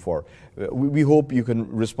appealing to you for. We hope you can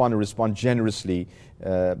respond generously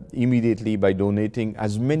immediately by donating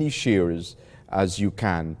as many shares as you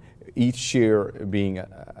can, each share being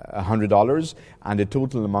 $100, and the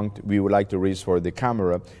total amount we would like to raise for the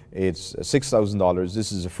camera, it's $6,000.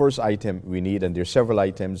 This is the first item we need, and there are several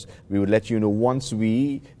items. We would let you know once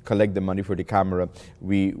we collect the money for the camera,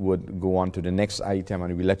 we would go on to the next item,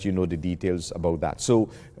 and we'll let you know the details about that. So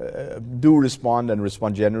do respond, and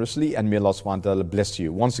respond generously, and may Allah subhanahu wa ta'ala bless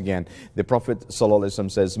you. Once again, the Prophet sallallahu alaihi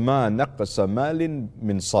wasallam says, "Ma naqasa malin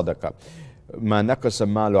min sadaqah." Ma naqasa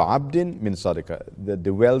malu abdin min sadaqah.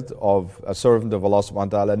 The wealth of a servant of Allah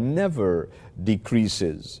subhanahu wa ta'ala never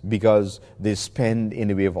decreases because they spend in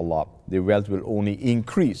the way of Allah. Their wealth will only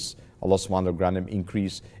increase. Allah subhanahu wa ta'ala grant them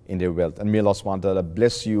increase in their wealth. And may Allah subhanahu wa ta'ala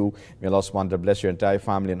bless you. May Allah subhanahu wa ta'ala bless your entire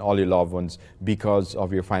family and all your loved ones because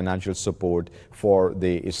of your financial support for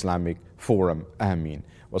the Islamic Forum. Ameen.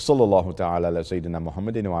 Wa sallallahu ta'ala ala Sayyidina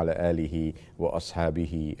Muhammadin wa ala alihi wa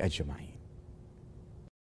ashabihi ajma'in.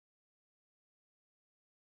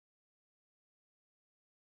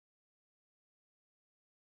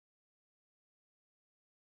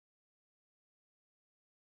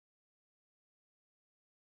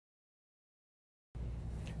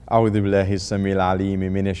 أعوذ بالله السميع العليم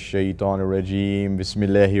من الشيطان الرجيم بسم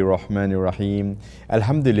الله الرحمن الرحيم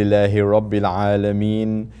الحمد لله رب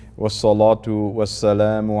العالمين والصلاة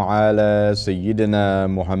والسلام على سيدنا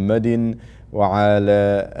محمد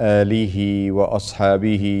وعلى آله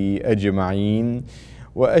وأصحابه أجمعين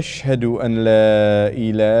وأشهد أن لا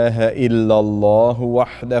إله إلا الله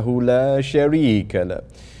وحده لا شريك له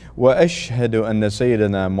وأشهد أن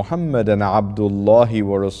سيدنا محمدا عبد الله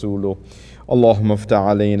ورسوله اللهم افتح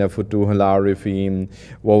علينا فتوح العارفين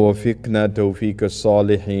ووفقنا توفيق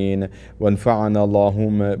الصالحين وانفعنا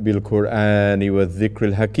اللهم بالقرآن والذكر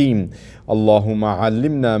الحكيم. اللهم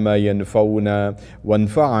علمنا ما ينفعنا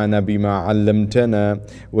وانفعنا بما علمتنا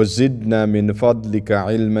وزدنا من فضلك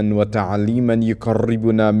علما وتعليما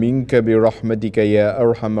يقربنا منك برحمتك يا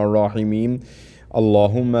أرحم الراحمين.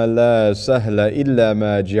 اللهم لا سهل إلا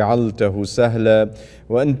ما جعلته سهلا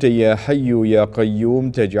وأنت يا حي يا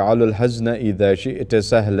قيوم تجعل الحزن إذا شئت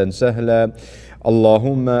سهلا سهلا.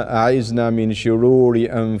 اللهم أعذنا من شرور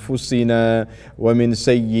أنفسنا ومن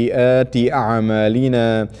سيئات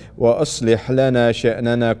أعمالنا وأصلح لنا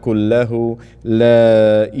شأننا كله.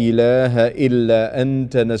 لا إله إلا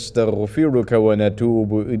أنت نستغفرك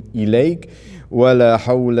ونتوب إليك. ولا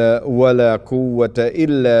حول ولا قوة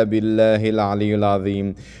إلا بالله العلي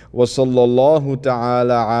العظيم. وصلى الله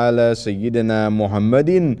تعالى على سيدنا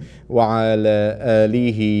محمد وعلى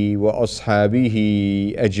آله وأصحابه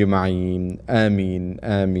أجمعين. آمين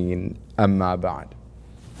آمين. أما بعد.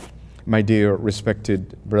 My dear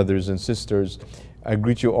respected brothers and sisters, I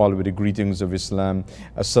greet you all with the greetings of Islam.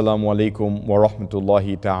 Assalamu alaikum wa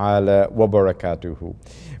rahmatullahi ta'ala wa barakatuhu.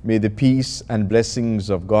 May the peace and blessings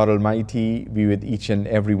of God Almighty be with each and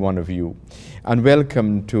every one of you. And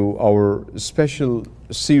welcome to our special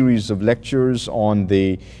series of lectures on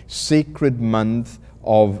the sacred month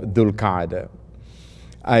of Dhul.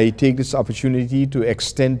 I take this opportunity to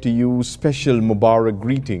extend to you special Mubarak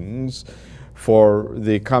greetings for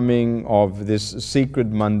the coming of this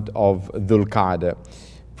sacred month of Dhul,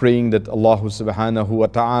 praying that Allah subhanahu wa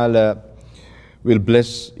ta'ala will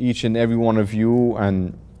bless each and every one of you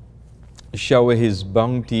and shower His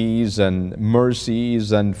bounties and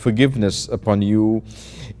mercies and forgiveness upon you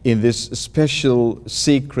in this special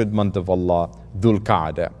sacred month of Allah, Dhul.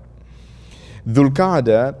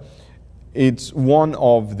 Dhul, it's one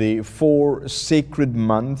of the 4 sacred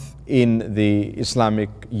months in the Islamic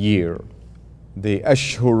year, the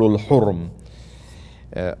Ashhurul Hurum,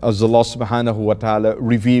 as Allah subhanahu wa ta'ala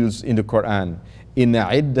reveals in the Quran, Inna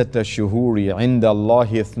iddata shuhuri inda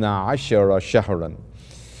Allahi ithna ashara shahran.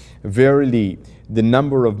 Verily, the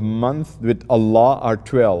number of months with Allah are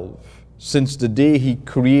 12, since the day He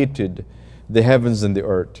created the heavens and the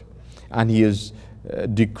earth. And He has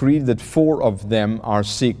decreed that 4 of them are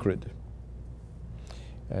sacred.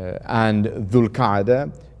 And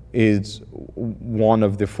Dhul is one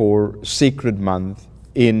of the 4 sacred months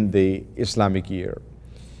in the Islamic year.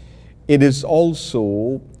 It is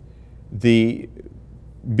also the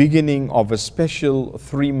beginning of a special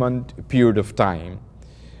 3-month period of time.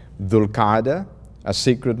 Dhul, a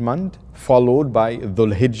sacred month, followed by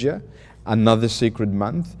Dhul Hijjah, another sacred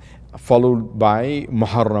month, followed by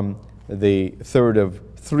Muharram, the third of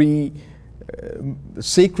 3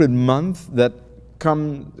 sacred months that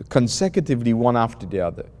come consecutively one after the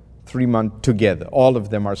other, 3 months together. All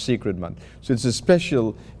of them are sacred months. So it's a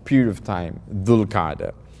special period of time,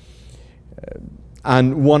 Dhul.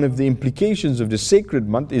 And one of the implications of the sacred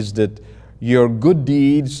month is that your good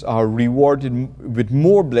deeds are rewarded with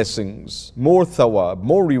more blessings, more thawab,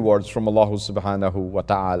 more rewards from Allah subhanahu wa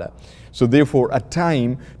ta'ala. So therefore, a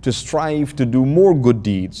time to strive to do more good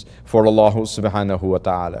deeds for Allah subhanahu wa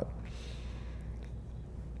ta'ala.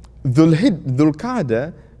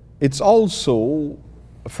 Dhul, it's also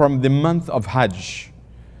from the month of Hajj,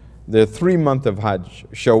 the 3 months of Hajj,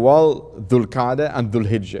 Shawwal, Dhul Qa'dah and Dhul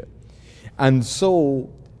Hijjah. And so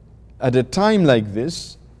at a time like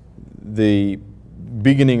this, the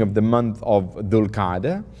beginning of the month of Dhul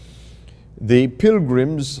Qa'dah, the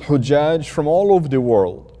pilgrims, Hujjaj from all over the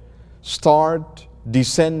world, start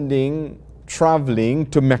descending, traveling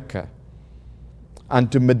to Mecca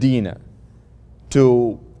and to Medina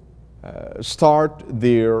to start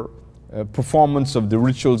their performance of the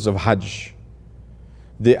rituals of Hajj.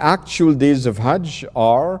 The actual days of Hajj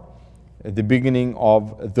are the beginning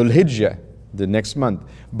of Dhul Hijjah, the next month.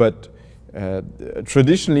 But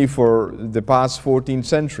traditionally for the past 14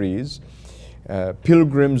 centuries,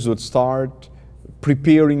 pilgrims would start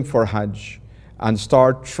preparing for Hajj and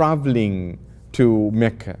start traveling to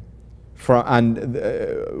Mecca.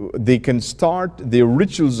 They can start their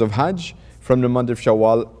rituals of Hajj from the month of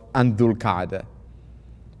Shawwal and Dhul Qa'dah.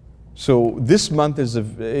 So this month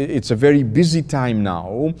it's a very busy time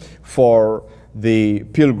now for the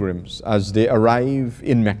pilgrims as they arrive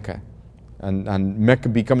in Mecca. And Mecca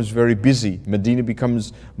becomes very busy. Medina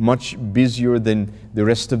becomes much busier than the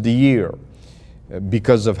rest of the year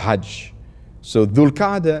because of Hajj. So Dhul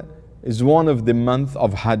Qa'dah is one of the month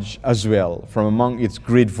of Hajj as well, from among its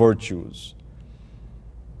great virtues.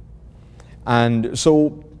 And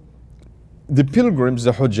so the pilgrims,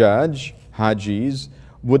 the Hujjaj, Hajis,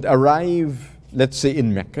 would arrive, let's say,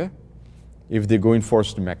 in Mecca, if they're going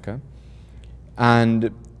first to Mecca,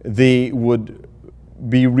 and they would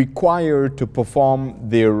be required to perform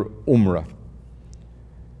their Umrah.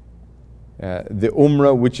 The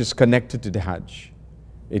Umrah which is connected to the Hajj.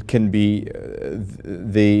 It can be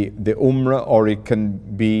the Umrah, or it can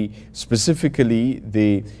be specifically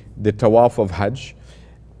the Tawaf of Hajj,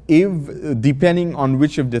 depending on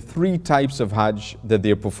which of the three types of Hajj that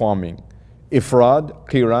they're performing: Ifrad,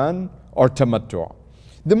 Qiran, or Tamattu'.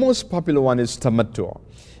 The most popular one is Tamattu'.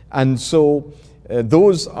 And so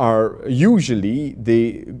those are usually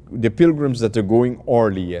the pilgrims that are going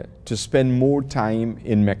earlier to spend more time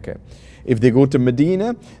in Mecca. If they go to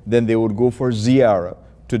Medina, then they would go for ziyarah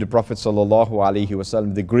to the Prophet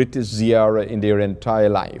ﷺ, the greatest ziyarah in their entire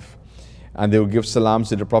life. And they would give salams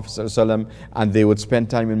to the Prophet ﷺ, and they would spend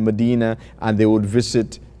time in Medina, and they would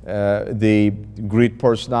visit the great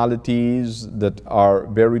personalities that are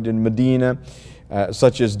buried in Medina,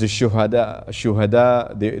 such as the shuhada,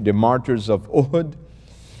 the martyrs of Uhud,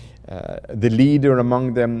 the leader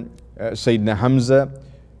among them, Sayyidina Hamza,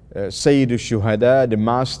 Sayyid al-Shuhada, the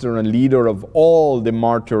master and leader of all the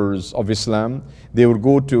martyrs of Islam. They would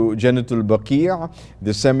go to Jannatul Baqi',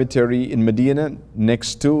 the cemetery in Medina,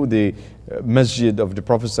 next to the Masjid of the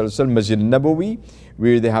Prophet ﷺ, Masjid Nabawi,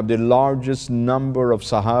 where they have the largest number of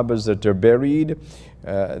Sahabas that are buried,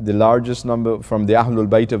 the largest number from the Ahlul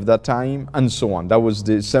Bayt of that time, and so on. That was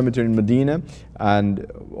the cemetery in Medina, and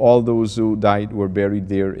all those who died were buried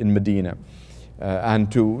there in Medina.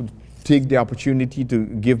 And to take the opportunity to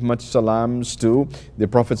give much salams to the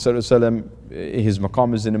Prophet ﷺ. His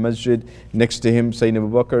maqam is in the masjid. Next to him, Sayyidina Abu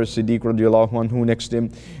Bakr Siddiq radiallahu anhu. Next to him,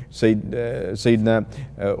 Sayyidina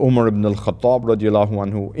Umar ibn al-Khattab radiallahu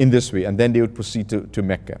anhu, in this way. And then they would proceed to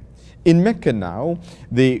Mecca. In Mecca now,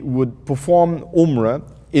 they would perform Umrah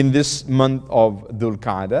in this month of Dhul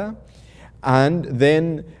Qa'dah. And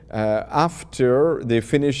then after they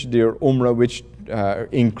finish their Umrah, which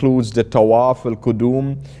includes the Tawaf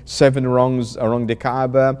al-Qudum, 7 rounds around the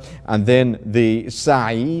Kaaba, and then the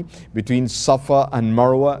Sa'i between Safa and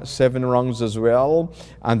Marwa, 7 rounds as well,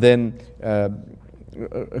 and then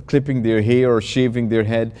clipping their hair or shaving their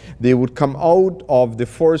head, they would come out of the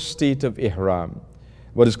first state of Ihram,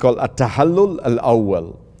 what is called At-Tahallul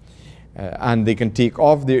al-Awwal. And they can take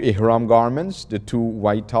off their Ihram garments, the 2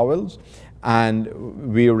 white towels,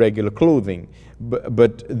 and wear regular clothing.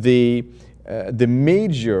 But the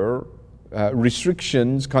major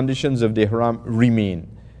restrictions, conditions of the Ihram remain.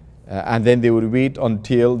 And then they would wait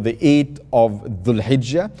until the 8th of Dhul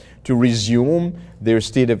Hijjah to resume their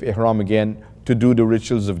state of Ihram again to do the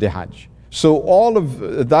rituals of the Hajj. So all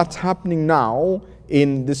of that's happening now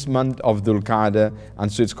in this month of Dhul Qa'dah,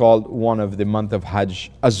 and so it's called one of the month of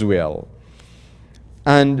Hajj as well.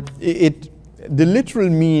 And the literal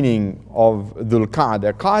meaning of Dhul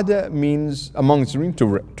Qa'dah, Qa'dah means amongst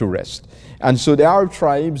to rest. And so the Arab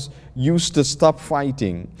tribes used to stop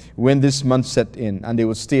fighting when this month set in, and they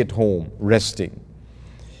would stay at home resting,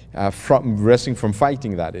 resting from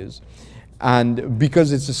fighting, that is. And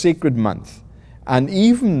because it's a sacred month, and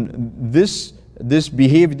even this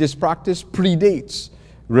behavior, this practice predates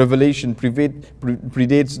revelation,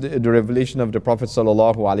 predates the revelation of the Prophet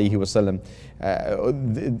sallallahu alaihi wasallam.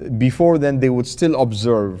 Before then, they would still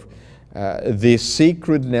observe the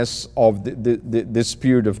sacredness of this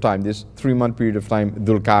period of time, this 3-month period of time,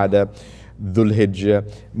 Dhul Qa'dah, Dhul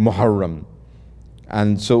Hijjah, Muharram.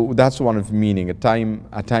 And so that's one of the meaning, a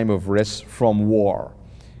time of rest from war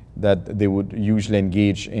that they would usually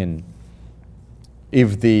engage in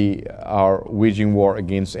if they are waging war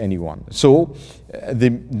against anyone. So the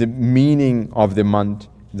meaning of the month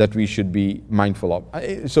that we should be mindful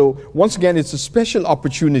of. So once again, it's a special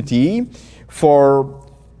opportunity for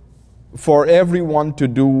everyone to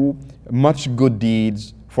do much good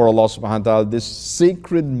deeds for Allah subhanahu wa ta'ala, this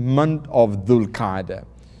sacred month of Dhul Qa'dah,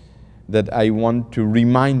 that I want to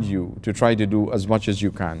remind you to try to do as much as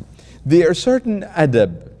you can. There are certain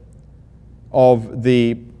adab of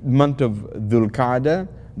the month of Dhul Qa'dah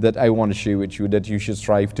that I want to share with you that you should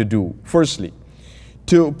strive to do. Firstly,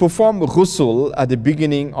 to perform ghusl at the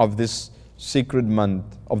beginning of this sacred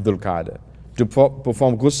month of Dhul Qa'dah. To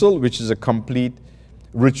perform ghusl, which is a complete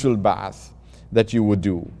ritual bath that you would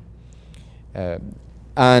do.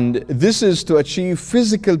 And this is to achieve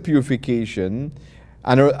physical purification,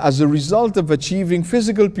 and as a result of achieving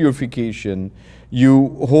physical purification, you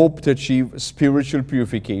hope to achieve spiritual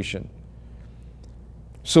purification.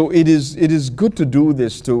 So it is good to do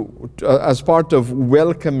this as part of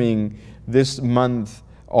welcoming this month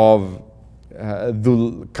of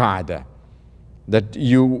Dhul Qa'dah, that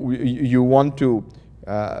you want to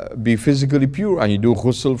be physically pure, and you do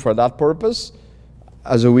ghusl for that purpose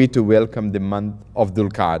as a way to welcome the month of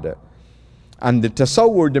Dhul Qa'dah. And the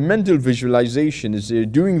tasawwur, the mental visualization, is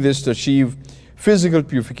doing this to achieve physical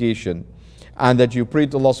purification, and that you pray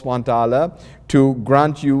to Allah subhanahu wa ta'ala to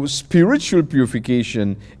grant you spiritual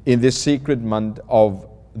purification in this sacred month of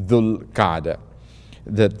Dhul Qa'dah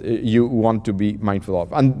that you want to be mindful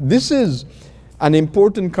of. And this is an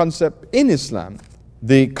important concept in Islam,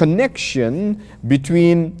 the connection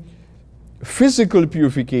between physical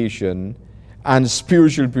purification and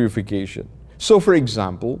spiritual purification. So for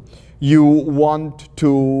example, you want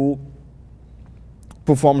to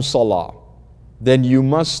perform salah, then you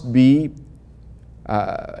must be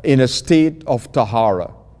in a state of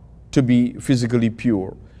tahara to be physically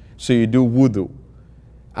pure. So you do wudu.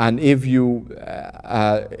 And if you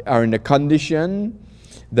are in a condition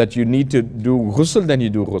that you need to do ghusl, then you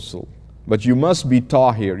do ghusl. But you must be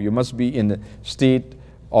tahir, you must be in a state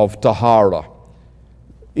of tahara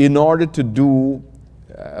in order to do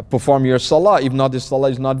perform your salah. If not, the salah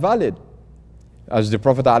is not valid. As the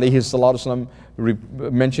Prophet ﷺ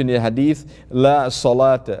mentioned in hadith, la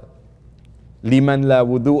salata liman la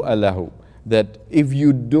wudu'a lahu, that if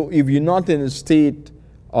you're not in a state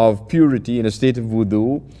of purity, in a state of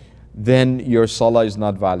wudu, then your salah is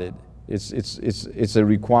not valid. It's a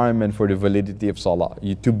requirement for the validity of salah,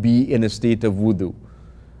 to be in a state of wudu.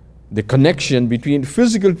 The connection between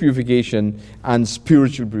physical purification and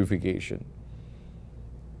spiritual purification.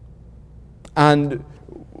 And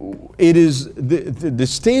it is the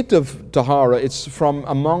state of tahara, it's from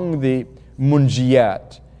among the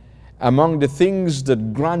munjiyat, among the things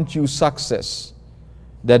that grant you success,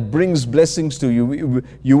 that brings blessings to you.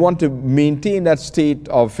 You want to maintain that state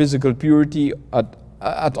of physical purity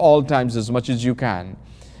at all times as much as you can,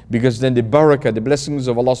 because then the barakah, the blessings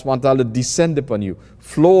of Allah subhanahu wa ta'ala descend upon you,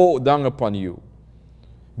 flow down upon you,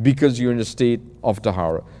 because you're in a state of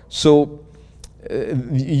tahara. So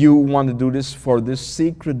you want to do this for this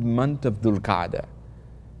sacred month of Dhul Qa'dah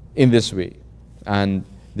in this way. And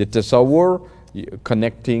the tasawwur,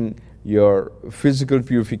 connecting your physical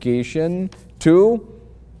purification to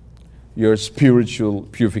your spiritual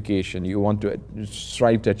purification. You want to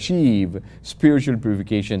strive to achieve spiritual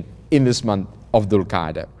purification in this month of Dhul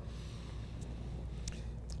Qa'dah.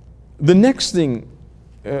 The next thing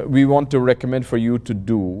we want to recommend for you to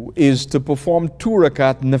do is to perform 2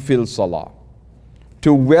 rakat nafil salah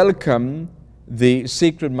to welcome the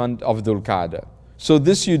sacred month of Dhul Qa'dah. So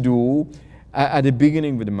this you do at the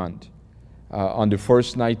beginning of the month. On the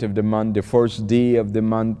first night of the month, the first day of the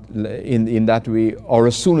month, in that way, or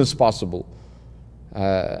as soon as possible.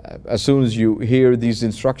 As soon as you hear these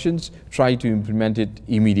instructions, try to implement it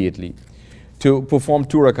immediately. To perform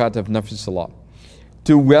 2 rakat of nafil salah,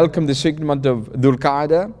 to welcome the sacred month of Dhul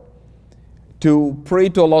Qa'dah, to pray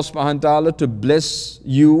to Allah subhanahu wa ta'ala to bless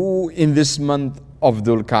you in this month of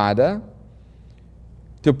Dhul Qa'dah,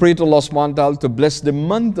 to pray to Allah subhanahu wa ta'ala to bless the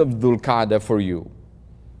month of Dhul Qa'dah for you.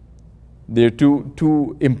 There are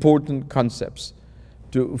two important concepts.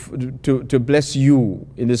 To bless you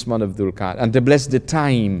in this month of Dhul Qa'dah, and to bless the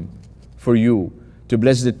time for you, to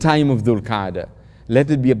bless the time of Dhul Qa'dah. Let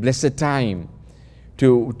it be a blessed time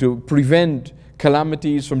to prevent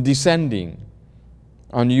calamities from descending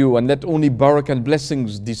on you, and let only barakah and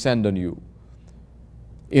blessings descend on you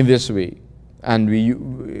in this way. And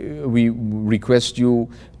we request you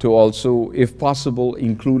to also, if possible,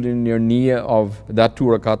 include in your niyyah of that 2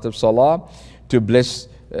 rakat of salah, to bless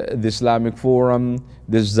the Islamic Forum,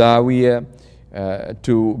 the Zawiyah,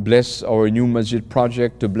 to bless our new masjid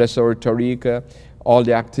project, to bless our tariqah, all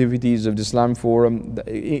the activities of the Islamic Forum.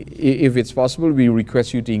 If it's possible, we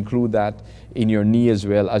request you to include that in your niyyah as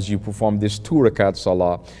well, as you perform this 2 rakat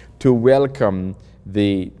salah to welcome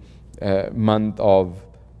the month of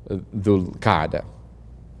Dhul Qa'dah.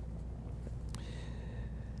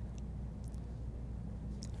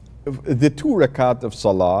 The 2 rakat of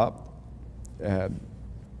salah,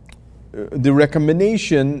 the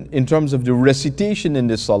recommendation in terms of the recitation in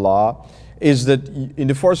the salah is that in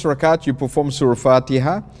the first rakat you perform Surah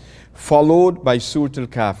Fatiha followed by Surah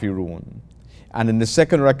Al-Kafirun, and in the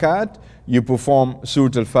second rakat you perform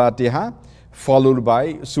Surah Al-Fatiha followed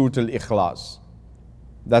by Surah Al-Ikhlas.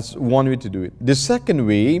 That's one way to do it. The second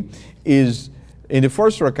way is in the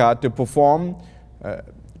first rakat to perform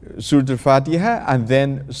Surah Al-Fatiha and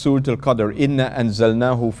then Surah Al-Qadr, Inna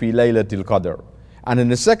anzalnahu fi laylatil qadr. And in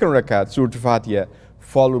the second rakat, Surah Al-Fatiha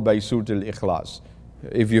followed by Surah Al-Ikhlas.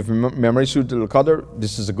 If you've memorized Surah Al-Qadr,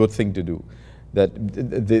 this is a good thing to do. That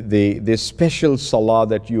the special salah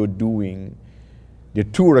that you're doing, the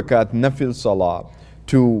 2 rakat nafil salah,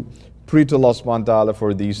 to pray to Allah subhanahu wa ta'ala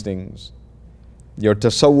for these things. your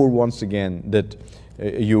tasawwur once again that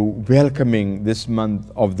you welcoming this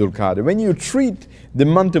month of Dhul Qa'dah. When you treat the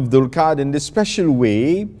month of Dhul Qa'dah in this special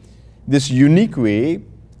way, this unique way,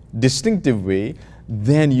 distinctive way,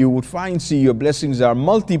 then you would see your blessings are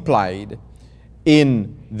multiplied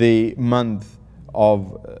in the month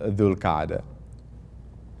of Dhul Qa'dah.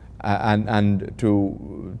 And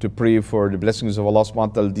to pray for the blessings of Allah subhanahu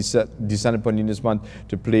wa ta'ala descend upon you in this month,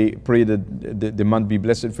 to pray that the month be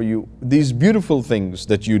blessed for you. These beautiful things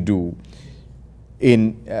that you do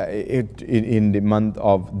in the month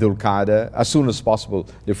of Dhul Qa'dah as soon as possible,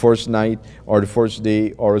 the first night or the first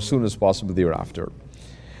day, or as soon as possible thereafter.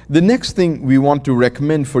 The next thing we want to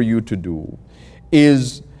recommend for you to do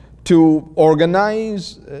is to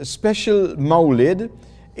organize a special Mawlid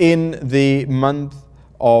in the month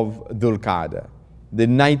of Dhul Qa'dah, the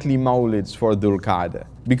nightly Mawlids for Dhul Qa'dah,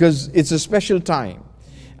 because it's a special time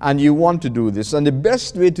and you want to do this. And the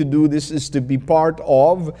best way to do this is to be part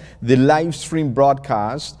of the live stream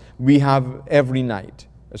broadcast we have every night,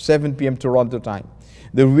 7 p.m. Toronto time.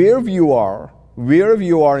 Wherever you are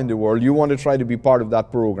in the world, you want to try to be part of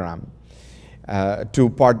that program. And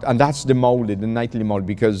that's the Mawlid, the nightly Mawlid,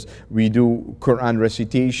 because we do Quran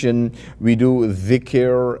recitation, we do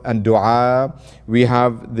dhikr and dua, we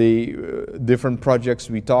have the different projects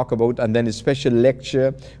we talk about, and then a special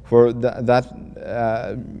lecture for that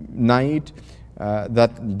night,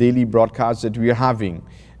 that daily broadcast that we are having,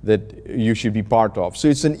 that you should be part of. So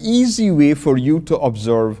it's an easy way for you to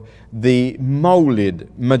observe the Mawlid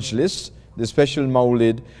Majlis, the special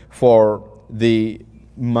Mawlid for the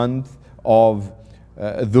month of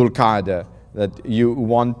Dhul Qa'dah that you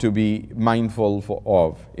want to be mindful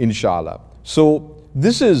of, inshallah. So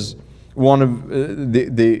this is one of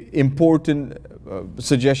the important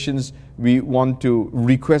suggestions we want to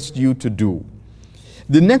request you to do.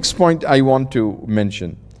 The next point I want to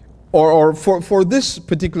mention, or for this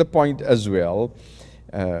particular point as well,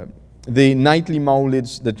 the nightly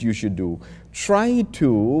Mawlids that you should do, try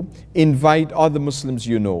to invite other Muslims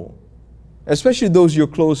you know, especially those you're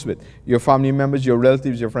close with, your family members, your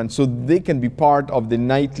relatives, your friends, so they can be part of the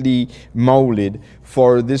nightly Mawlid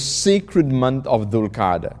for this sacred month of Dhul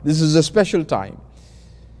Qa'dah. This is a special time.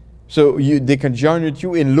 So they can join with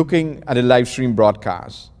you in looking at a live stream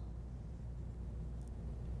broadcast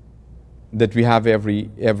that we have every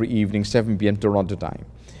evening, 7 p.m. Toronto time.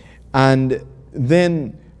 And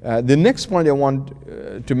then the next point I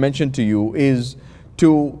want to mention to you is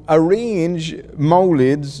to arrange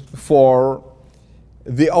Mawlids for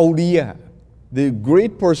the awliya, the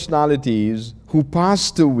great personalities who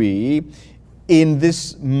passed away in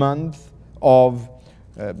this month of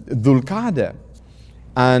Dhul Qa'dah.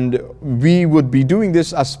 And we would be doing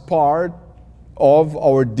this as part of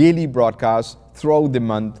our daily broadcast throughout the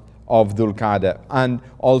month of Dhul Qa'dah, and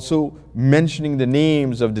also mentioning the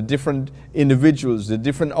names of the different individuals, the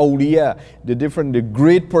different awliya, the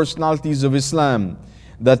great personalities of Islam,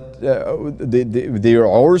 that their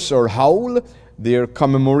urs or hawl, their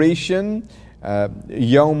commemoration,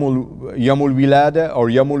 Yawmul Wilada or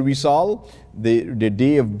Yawmul Wisal, the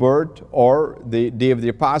day of birth or the day of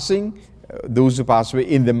their passing, those who pass away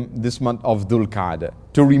in this month of Dhul Qa'dah,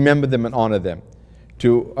 to remember them and honor them,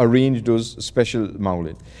 to arrange those special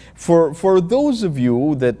Mawlid. For those of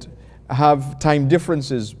you that have time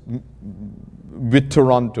differences with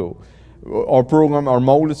Toronto, our program, our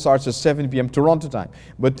Mawlid starts at 7 p.m. Toronto time.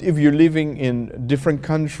 But if you're living in different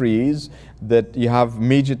countries that you have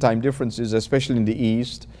major time differences, especially in the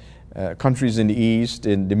East, countries in the East,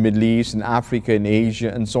 in the Middle East, in Africa, in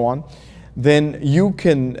Asia, and so on, then you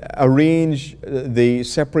can arrange the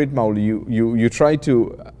separate Mawlid. You try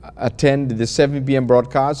to attend the 7 p.m.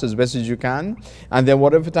 broadcast as best as you can, and then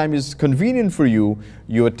whatever time is convenient for you,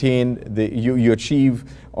 you achieve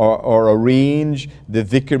or arrange the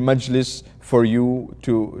dhikr majlis for you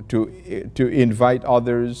to invite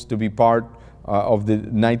others to be part of the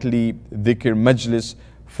nightly dhikr majlis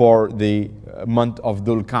for the month of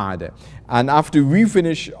Dhul Qa'dah. And after we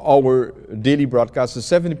finish our daily broadcast at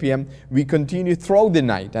 7 p.m., we continue throughout the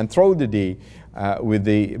night and throughout the day with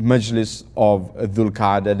the majlis of Dhul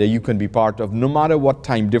Qa'dah that you can be part of, no matter what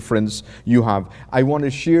time difference you have. I want to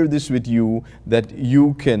share this with you, that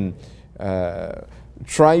you can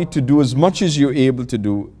try to do as much as you're able to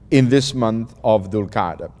do in this month of Dhul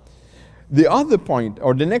Qa'dah. The other point,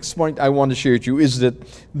 or the next point I want to share with you, is that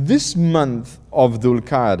this month of Dhul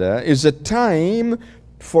Qa'dah is a time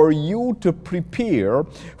for you to prepare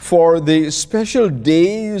for the special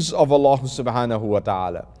days of Allah subhanahu wa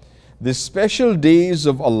ta'ala. The special days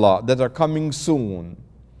of Allah that are coming soon.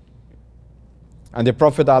 And the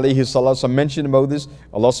Prophet alayhi salatu mentioned about this.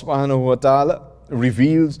 Allah subhanahu wa ta'ala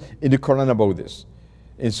reveals in the Quran about this.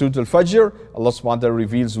 In Surah Al-Fajr, Allah subhanahu wa ta'ala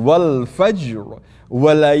reveals, Wal Fajr,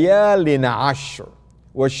 wa layalin ashr,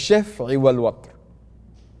 wa shaf'i wal watr.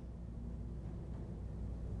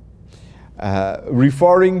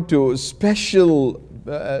 Referring to special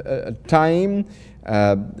time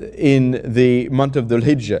in the month of Dhul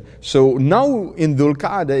Hijjah. So now in Dhul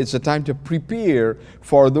Qa'dah, it's a time to prepare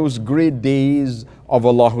for those great days of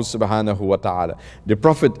Allah subhanahu wa ta'ala. The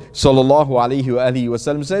Prophet sallallahu alayhi wa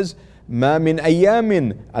sallam says, ما من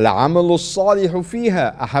أيام العمل الصالح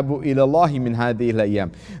فيها أحب إلى الله من هذه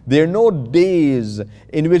الأيام. There are no days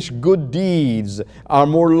in which good deeds are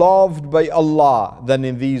more loved by Allah than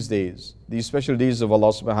in these days. These special days of Allah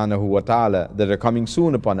subhanahu wa ta'ala that are coming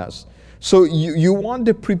soon upon us. So you want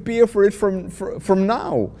to prepare for it from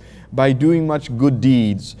now by doing much good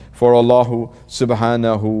deeds for Allah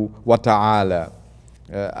subhanahu wa ta'ala.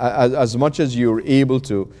 As much as you're able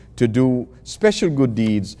to do special good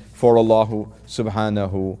deeds for Allah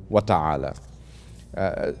subhanahu wa ta'ala.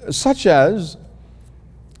 Such as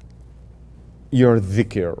your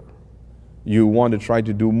dhikr. You want to try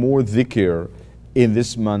to do more dhikr in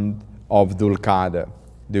this month of Dhul Qa'dah.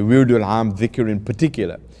 The Wirdul Am dhikr in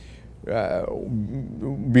particular.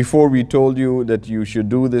 Before we told you that you should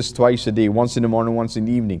do this twice a day, once in the morning, once in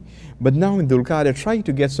the evening. But now in Dhul Qa'dah, try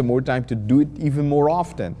to get some more time to do it even more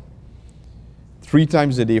often. 3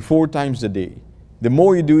 times a day, 4 times a day. The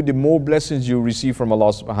more you do, the more blessings you receive from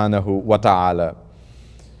Allah subhanahu wa ta'ala.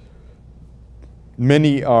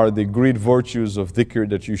 Many are the great virtues of dhikr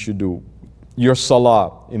that you should do. Your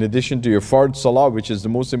salah, in addition to your fard salah, which is the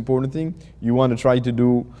most important thing, you want to try to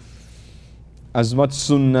do as much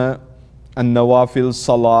sunnah and nawafil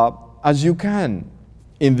salah as you can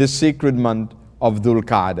in this sacred month of Dhul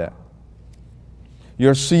Qa'dah.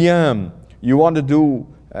 Your siyam, you want to do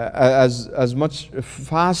as much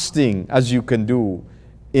fasting as you can do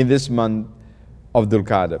in this month of Dhul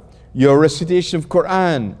Qa'dah. Your recitation of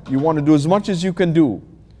Quran, you want to do as much as you can do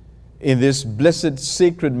in this blessed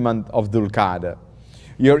sacred month of Dhul Qa'dah.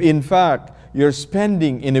 Your infaq, your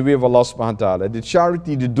spending in the way of Allah subhanahu wa ta'ala, the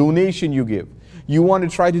charity, the donation you give, you want to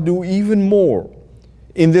try to do even more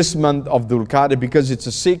in this month of Dhul Qa'dah because it's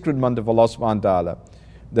a sacred month of Allah subhanahu wa ta'ala,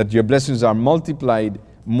 that your blessings are multiplied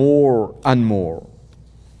more and more.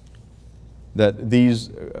 That these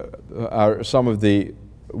are some of the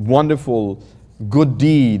wonderful good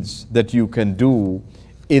deeds that you can do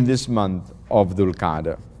in this month of Dhul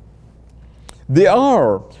Qa'dah. There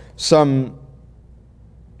are some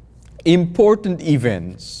important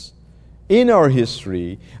events in our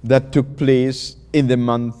history that took place in the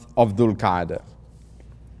month of Dhul Qa'dah.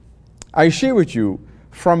 I share with you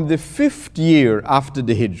from the 5th year after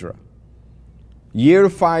the Hijrah, year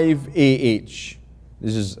 5 AH.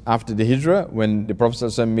 This is after the Hijrah, when the Prophet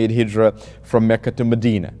ﷺ made Hijrah from Mecca to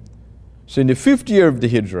Medina. So in the 5th year of the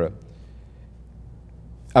Hijrah,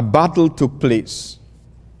 a battle took place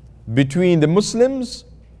between the Muslims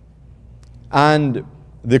and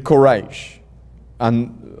the Quraysh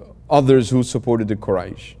and others who supported the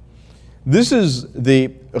Quraysh. This is the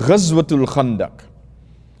Ghazwatul Khandaq,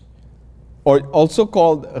 or also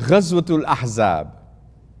called Ghazwatul Ahzab.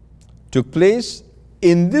 Took place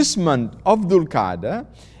in this month of Dhul Qa'dah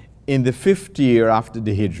in the 5th year after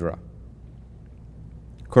the Hijrah,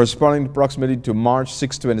 corresponding approximately to March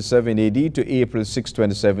 627 AD to April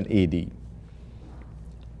 627 AD.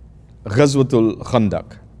 Ghazwatul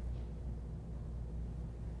Khandaq,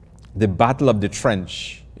 the Battle of the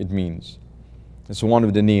Trench, it means. It's one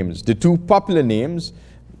of the names. The 2 popular names,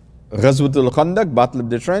 Ghazwatul Khandaq, Battle of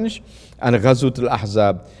the Trench, and Ghazwatul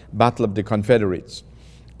Ahzab, Battle of the Confederates.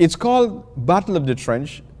 It's called Battle of the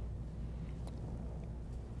Trench,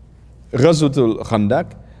 Ghazwatul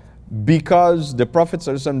Khandaq, because the Prophet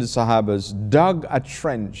and the Sahabas dug a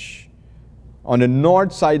trench on the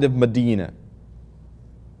north side of Medina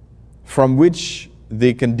from which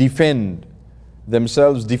they can defend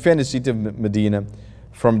themselves, defend the city of Medina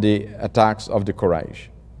from the attacks of the Quraysh.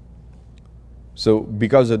 So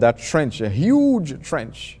because of that trench, a huge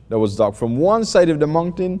trench that was dug from one side of the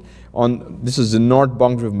mountain, this is the north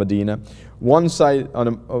boundary of Medina, one side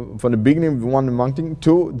from the beginning of one mountain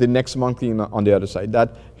to the next mountain on the other side.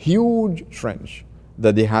 That huge trench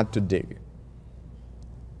that they had to dig.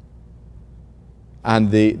 And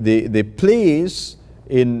the place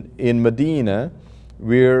in Medina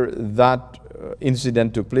where that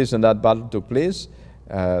incident took place and that battle took place,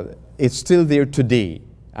 it's still there today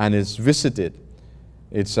and it's visited.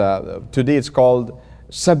 Today it's called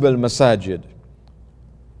Sabal Masajid,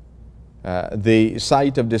 the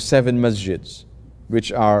site of the 7 masjids,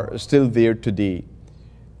 which are still there today.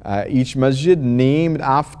 Each masjid named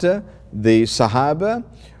after the Sahaba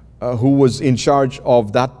who was in charge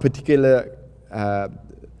of that particular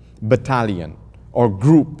battalion or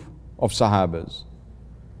group of Sahabas.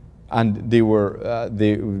 And they were,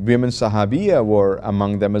 the women Sahabiya were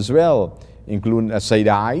among them as well, including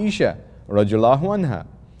Sayyidah Aisha, radiallahu anha.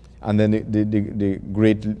 And then the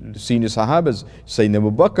great senior Sahabas, Sayyidina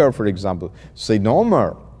Abu Bakr, for example, Sayyidina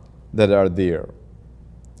Umar, that are there.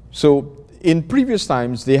 So in previous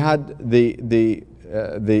times, they had the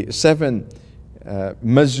 7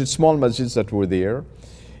 masjids, small masjids that were there.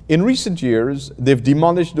 In recent years, they've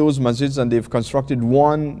demolished those masjids and they've constructed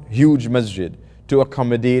one huge masjid to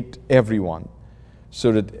accommodate everyone,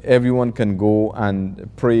 so that everyone can go and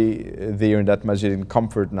pray there in that masjid in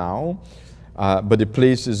comfort now. But the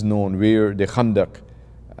place is known where the khandaq,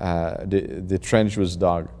 the trench was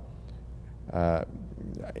dug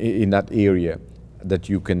in that area, that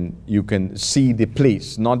you can see the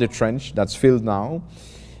place, not the trench that's filled now,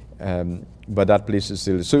 but that place is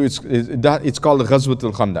still. So it's called Ghazwat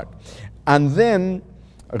al-Khandaq. And then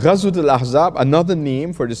Ghazwat al-Ahzab, another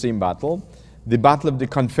name for the same battle, the Battle of the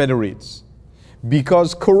Confederates,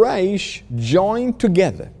 because Quraysh joined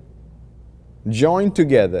together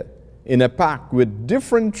in a pact with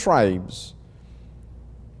different tribes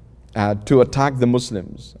to attack the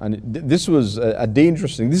Muslims. And this was a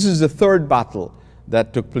dangerous thing. This is the third battle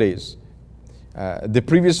that took place. The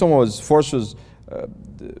previous one was Ghazwat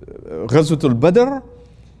al-Badr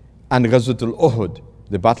and Ghazwat al-Uhud.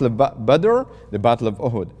 The Battle of Badr, the Battle of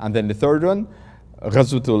Uhud. And then the third one,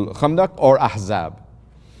 Ghazwat al-Khandaq or Ahzab.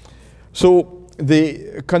 So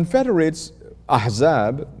the Confederates,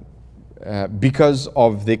 Ahzab, because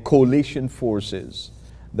of the coalition forces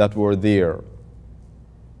that were there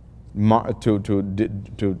to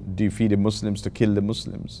defeat the Muslims, to kill the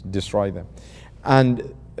Muslims, destroy them.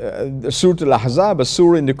 And Surah Al-Ahzab, a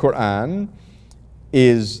surah in the Quran,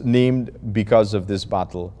 is named because of this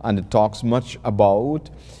battle, and it talks much about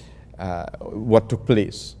what took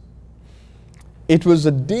place. It was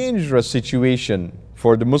a dangerous situation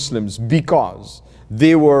for the Muslims because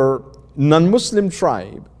they were non-Muslim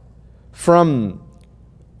tribe from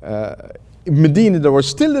Medina, that were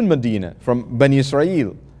still in Medina, from Bani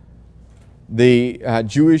Israel. The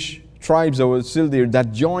Jewish tribes that were still there,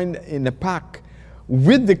 that joined in a pact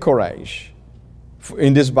with the Quraysh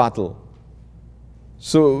in this battle.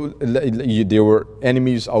 So there were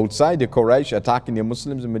enemies outside, the Quraysh attacking the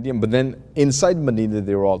Muslims in Medina, but then inside Medina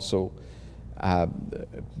there were also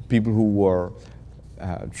people who were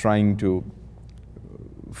trying to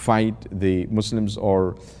fight the Muslims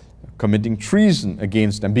or committing treason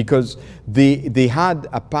against them, because they had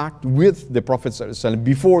a pact with the Prophet ﷺ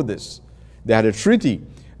before this. They had a treaty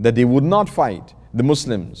that they would not fight the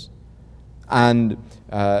Muslims, and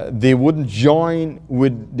they wouldn't join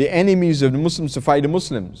with the enemies of the Muslims to fight the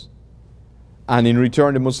Muslims. And in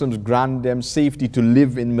return, the Muslims granted them safety to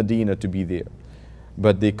live in Medina, to be there.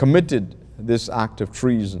 But they committed this act of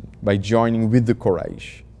treason by joining with the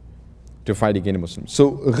Quraysh to fight against the Muslims.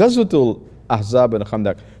 So Ghazwatul Ahzab and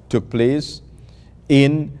Khandaq took place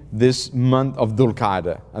in this month of Dhul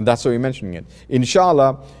Qa'dah, and that's why we're mentioning it.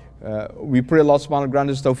 Inshallah, we pray Allah subhanahu wa ta'ala grant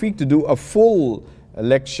us tawfiq to do a full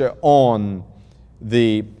lecture on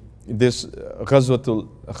this Ghazwatul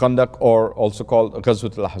Khandaq, or also called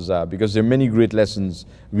Ghazwatul Ahzab, because there are many great lessons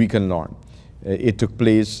we can learn. It took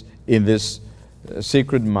place in this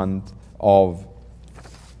sacred month of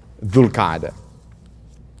Dhul Qa'dah.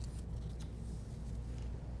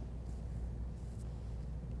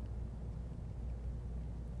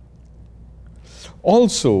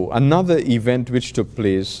 Also, another event which took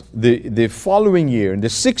place the following year, in the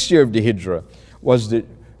 6th year of the Hijrah, was the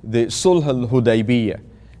Sulh al-Hudaybiyah,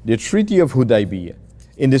 the Treaty of Hudaybiyah.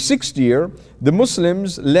 In the 6th year, the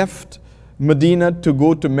Muslims left Medina to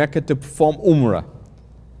go to Mecca to perform Umrah,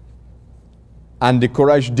 and the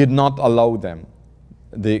Quraysh did not allow them.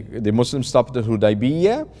 The Muslims stopped at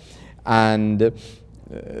Hudaybiyah, and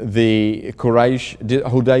the Quraysh did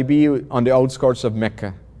Hudaybiyah on the outskirts of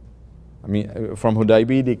Mecca. I mean, from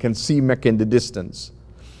Hudaybiyah, they can see Mecca in the distance.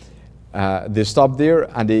 They stopped there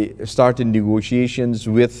and they started negotiations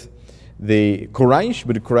with the Quraysh,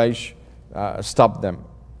 but the Quraysh stopped them,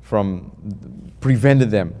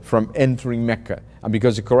 prevented them from entering Mecca. And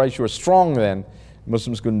because the Quraysh were strong then,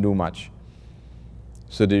 Muslims couldn't do much.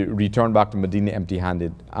 So they returned back to Medina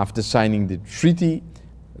empty-handed after signing the treaty,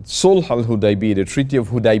 Sulh al-Hudaybiyah, the Treaty of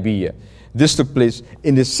Hudaybiyah. This took place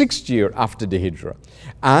in the 6th year after the Hijrah.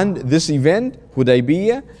 And this event,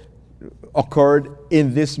 Hudaybiyah, occurred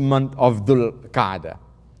in this month of Dhul Qa'dah.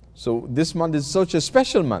 So this month is such a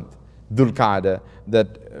special month, Dhul Qa'dah,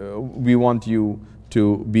 that we want you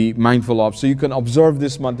to be mindful of. So you can observe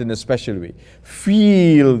this month in a special way.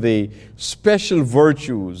 Feel the special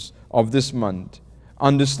virtues of this month.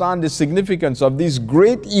 Understand the significance of these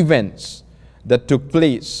great events that took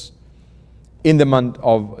place in the month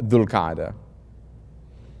of Dhul Qa'dah.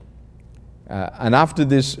 And after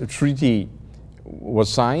this treaty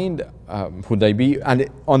was signed, Hudaybiyah, and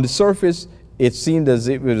on the surface it seemed as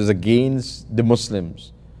if it was against the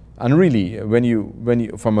Muslims. And really, when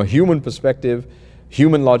you from a human perspective,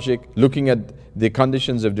 human logic, looking at the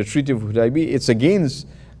conditions of the Treaty of Hudaybiyah, it's against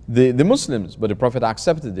the Muslims. But the Prophet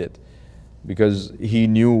accepted it because he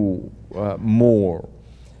knew more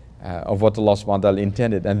of what Allah subhanahu wa ta'ala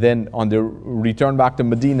intended. And then on the return back to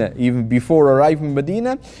Medina, even before arriving in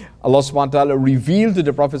Medina, Allah subhanahu wa ta'ala revealed to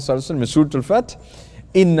the Prophet sallallahu alaihi wasallam in Surah Al-Fath,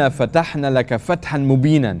 Inna fatahna laka fathan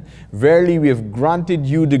mubinan. Verily we have granted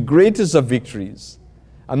you the greatest of victories.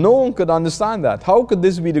 And no one could understand that. How could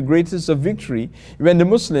this be the greatest of victory when the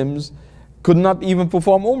Muslims could not even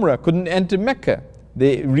perform Umrah, couldn't enter Mecca?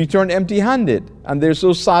 They returned empty-handed and they're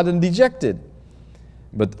so sad and dejected.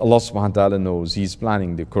 But Allah subhanahu wa ta'ala knows He's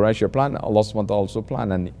planning. The Quraysh are planning, Allah subhanahu wa ta'ala also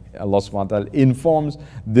planned, and Allah subhanahu wa ta'ala informs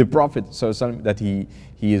the Prophet that he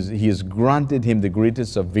has granted him the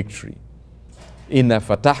greatest of victory. Inna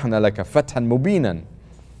fatahna laka fathan mubinan.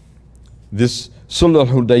 This Sulh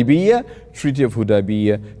al-Hudaybiyah, Treaty of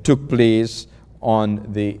Hudaybiyah, took place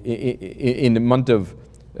in the month of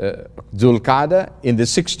Dhul Qa'dah in the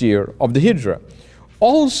 6th year of the Hijrah.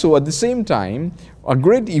 Also at the same time, a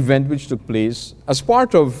great event which took place as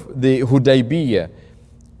part of the Hudaybiyah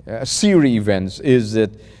series events is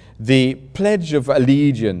that the Pledge of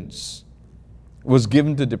Allegiance was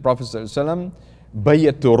given to the Prophet ﷺ,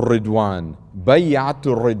 Bayatul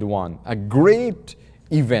Ridwan, a great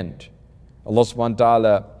event. Allah subhanahu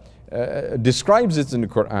wa ta'ala describes it in the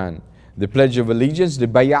Quran. The Pledge of Allegiance, the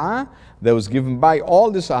Bay'ah, that was given by all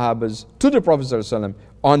the Sahabas to the Prophet ﷺ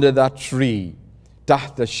under that tree,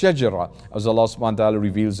 Tahta Shajara, as Allah subhanahu wa ta'ala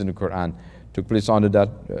reveals in the Quran. Took place under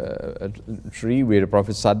that tree where the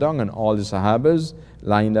Prophet sat down and all the Sahabas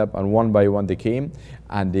lined up, and one by one they came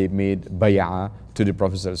and they made Bay'ah to the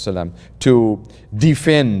Prophet ﷺ to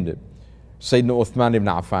defend Sayyidina Uthman ibn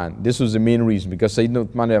Affan. This was the main reason, because Sayyidina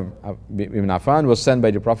Uthman ibn Affan was sent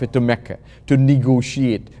by the Prophet to Mecca to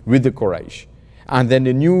negotiate with the Quraysh. And then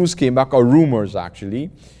the news came back, or rumors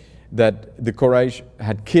actually, that the Quraysh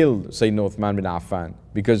had killed Sayyidina Uthman ibn Affan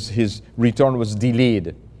because his return was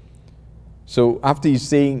delayed. So after he's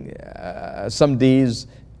staying some days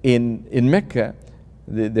in Mecca,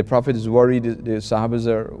 the Prophet is worried, the Sahabas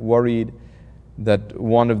are worried that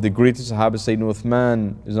one of the greatest Sahabas, Sayyidina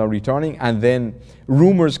Uthman, is now returning, and then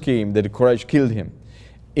rumors came that the Quraysh killed him.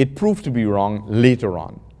 It proved to be wrong later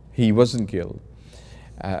on. He wasn't killed.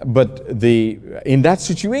 But in that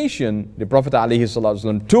situation, the Prophet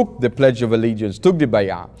ﷺ took the Pledge of Allegiance, took the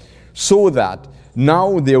Bay'ah, so that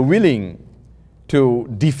now they're willing to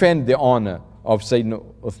defend the honor of Sayyidina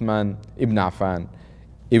Uthman ibn Affan,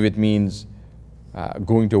 if it means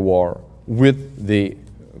going to war with the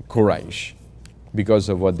Quraysh because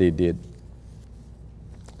of what they did.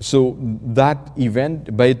 So that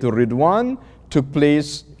event, Baytul Ridwan, took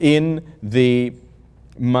place in the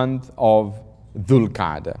month of Dhul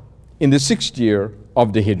Qa'dah, in the 6th year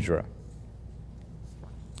of the Hijrah.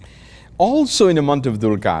 Also in the month of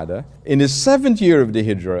Dhul Qa'dah, in the 7th year of the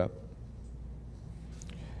Hijrah,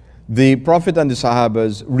 the Prophet and the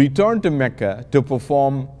Sahabas returned to Mecca to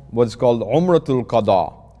perform what's called Umratul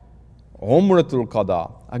Qada. Umratul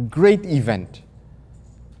Qada, a great event.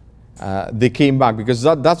 They came back because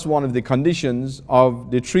that's one of the conditions of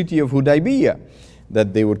the Treaty of Hudaybiyah,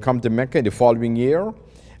 that they would come to Mecca the following year,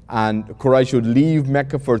 and Quraysh would leave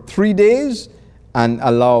Mecca for 3 days and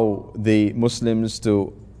allow the Muslims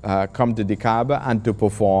to come to the Kaaba and to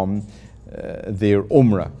perform their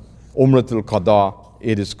Umrah. Umratul Qada,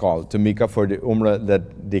 it is called, to make up for the Umrah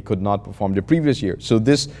that they could not perform the previous year. So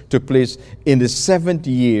this took place in the 7th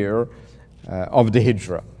year of the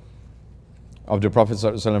Hijrah of the Prophet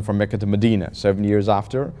ﷺ from Mecca to Medina. 7 years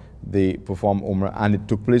after, they performed Umrah, and it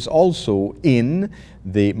took place also in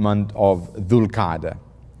the month of Dhul Qa'dah.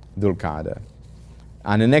 Dhul Qa'dah.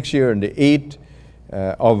 And the next year, in the 8th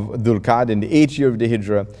of Dhul Qa'dah, in the 8th year of the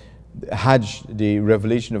Hijrah, Hajj, the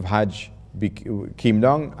revelation of Hajj came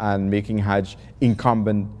down, and making Hajj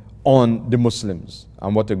incumbent on the Muslims.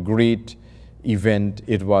 And what a great event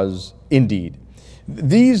it was indeed.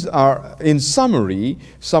 These are, in summary,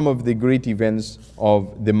 some of the great events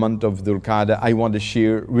of the month of Dhul Qa'dah I want to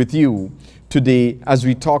share with you today as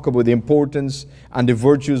we talk about the importance and the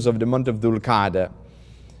virtues of the month of Dhul Qa'dah,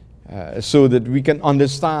 so that we can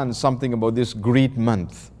understand something about this great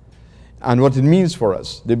month and what it means for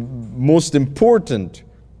us. The most important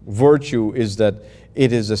virtue is that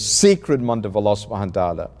it is a sacred month of Allah subhanahu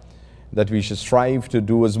wa ta'ala, that we should strive to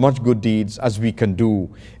do as much good deeds as we can do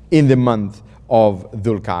in the month of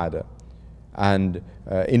Dhul Qa'dah. And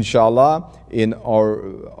inshallah, in our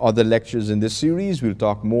other lectures in this series, we'll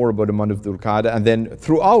talk more about the month of Dhul Qa'dah, and then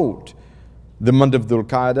throughout the month of Dhul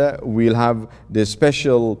Qa'dah, we'll have the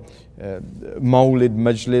special Mawlid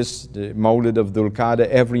Majlis, the Mawlid of Dhul Qa'dah,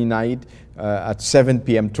 every night at 7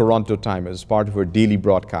 p.m. Toronto time as part of our daily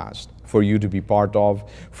broadcast, for you to be part of,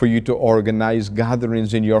 for you to organize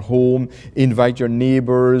gatherings in your home, invite your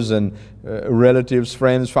neighbors and relatives,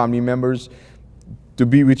 friends, family members to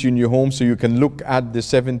be with you in your home, so you can look at the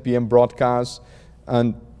 7 p.m. broadcast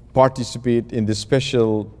and participate in the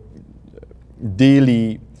special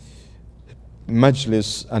daily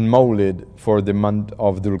majlis and mawlid for the month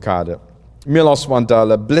of Dhul Qa'dah. May Allah subhanahu wa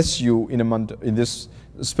ta'ala bless you in this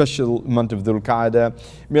special month of Dhul Qa'dah.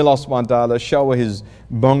 May Allah subhanahu wa ta'ala shower His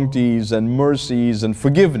bounties and mercies and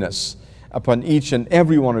forgiveness upon each and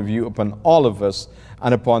every one of you, upon all of us,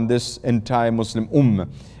 and upon this entire Muslim ummah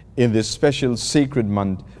in this special sacred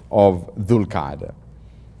month of Dhul Qa'dah.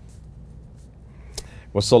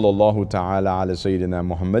 وصلى الله تعالى على سيدنا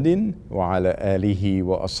محمد وعلى آله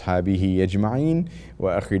وأصحابه أجمعين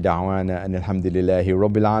وآخر دعوانا أن الحمد لله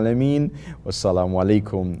رب العالمين والسلام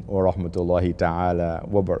عليكم ورحمة الله تعالى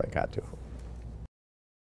وبركاته.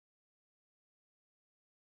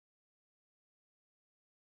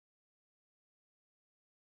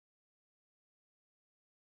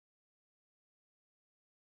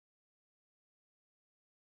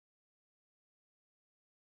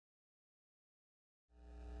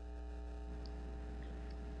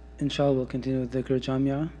 Inshallah, we'll continue with Dhikr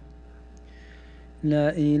Jamia.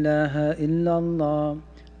 La ilaha illallah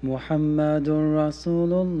Muhammadun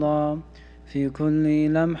Rasulullah fi kulli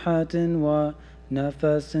lamhatin wa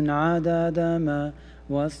nafasin adada ma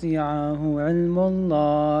wasi'ahu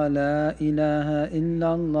ilmullah. La ilaha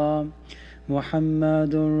illallah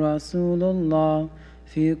Muhammadun Rasulullah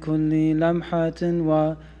fi kulli lamhatin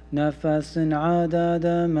wa nafasin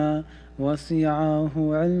adada ma وسعه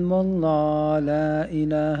علم الله. لا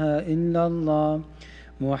إله إلا الله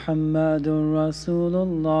محمد رسول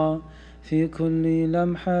الله في كل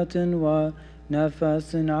لمحة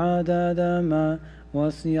ونفس عدد ما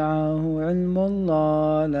وسعه علم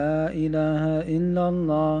الله. لا إله إلا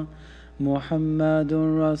الله محمد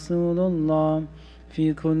رسول الله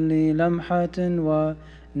في كل لمحة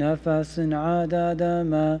ونفس عدد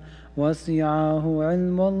ما وسعه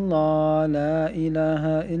علم الله. لا إله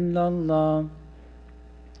إلا الله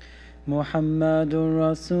محمد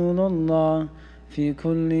رسول الله في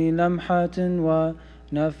كل لمحة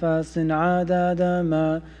ونفس عدد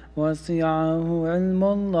ما وسعه علم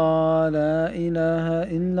الله. لا إله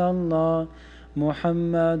إلا الله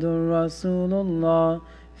محمد رسول الله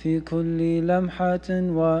في كل لمحة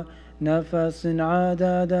ونفس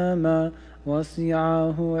عدد ما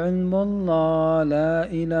وسعه علم الله. لا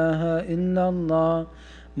إله إلا الله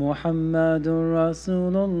محمد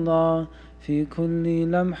رسول الله في كل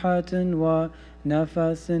لمحة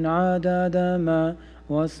ونفس عدد ما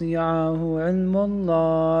وسعه علم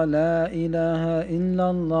الله. لا إله إلا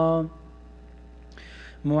الله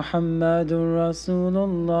محمد رسول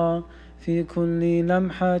الله في كل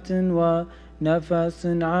لمحة ونفس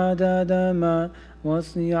عدد ما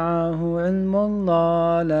وسعه علم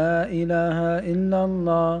الله. لا إله إلا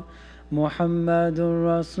الله محمد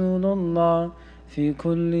رسول الله في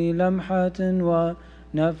كل لمحة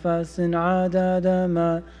ونفس عدد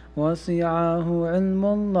ما وسعه علم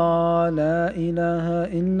الله. لا إله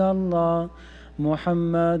إلا الله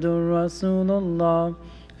محمد رسول الله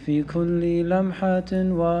في كل لمحة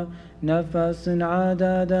ونفس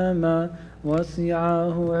عدد ما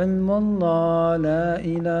وسعه علم الله. لا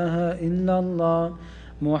إله إلا الله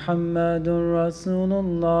محمد رسول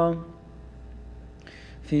الله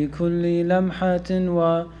في كل لمحة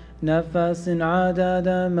ونفس عدد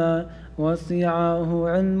ما وسعه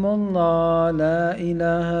علم الله. لا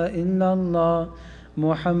إله إلا الله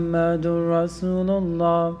محمد رسول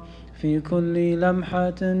الله في كل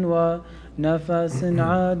لمحة ونفس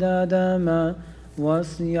عدد ما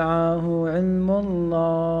وسعه علم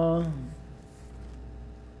الله.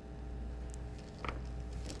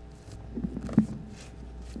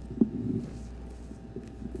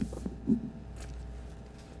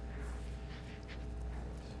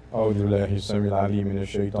 أعوذ بالله السميع العليم من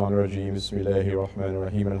الشيطان الرجيم. بسم الله الرحمن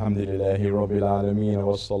الرحيم. الحمد لله رب العالمين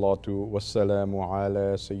والصلاة والسلام على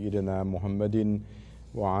سيدنا محمد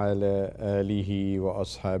وعلى آله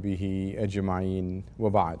وأصحابه أجمعين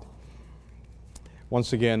وبعد.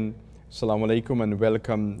 Once again, Assalamu alaikum and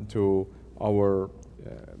welcome to our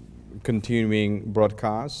continuing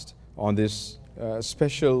broadcast on this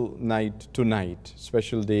special night tonight,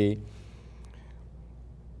 special day.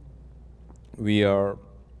 We are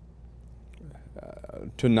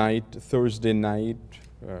tonight, Thursday night,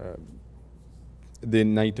 the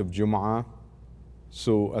night of Jum'ah,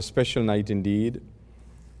 so a special night indeed.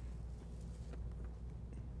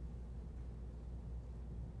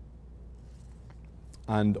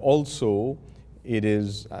 And also, it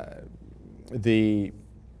is the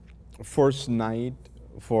first night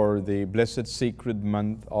for the blessed sacred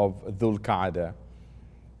month of Dhul Qa'dah.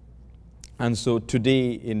 And so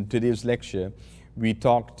today, in today's lecture, we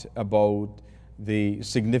talked about the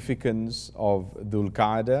significance of Dhul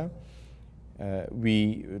Qa'dah.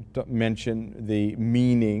 We mentioned the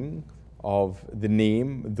meaning of the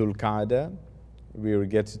name Dhul Qa'dah, where it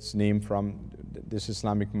gets its name from this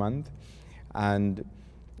Islamic month. And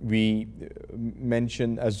we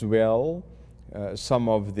mentioned as well some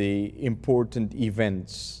of the important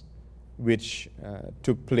events which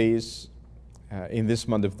took place in this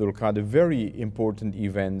month of Dhul Qa'dah, very important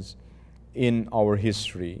events in our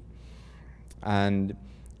history. And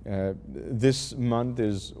this month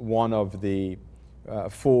is one of the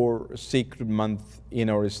 4 sacred months in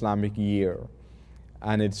our Islamic year.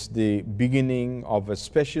 And it's the beginning of a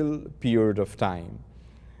special period of time.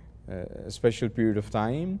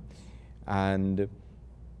 And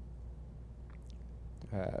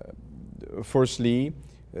firstly,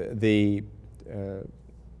 the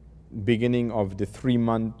beginning of the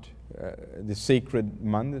 3-month, the sacred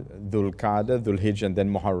month, Dhul Qa'dah, Dhul Hijjah, and then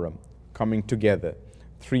Muharram, coming together,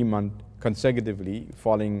 3 months consecutively,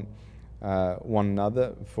 following one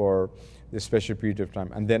another for this special period of time.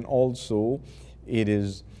 And then also, it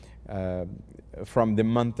is from the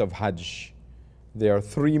month of Hajj. There are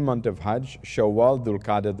 3 months of Hajj: Shawwal, Dhul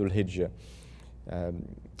Qa'dah, Dhul Hijjah.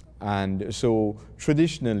 And so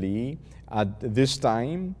traditionally, at this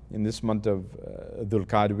time, in this month of Dhul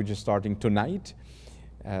Qa'dah, which is starting tonight,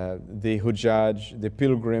 the Hujjaj, the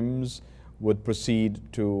pilgrims, would proceed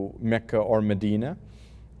to Mecca or Medina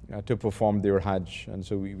to perform their Hajj. And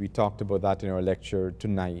so we talked about that in our lecture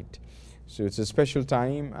tonight. So it's a special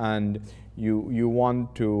time, and you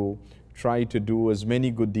want to try to do as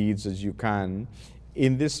many good deeds as you can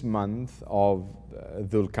in this month of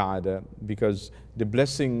Dhul Qa'dah, because the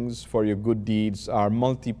blessings for your good deeds are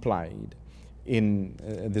multiplied in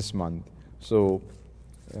this month. So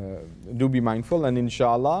do be mindful, and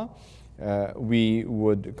inshallah we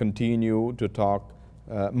would continue to talk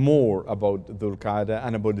more about Dhul Qa'dah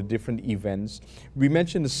and about the different events. We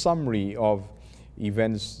mentioned a summary of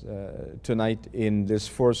events tonight in this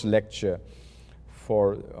first lecture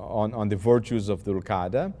on the virtues of Dhul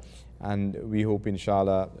Qa'dah, and we hope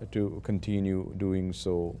inshallah to continue doing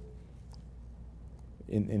so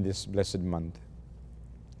in this blessed month.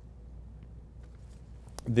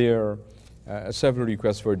 There are several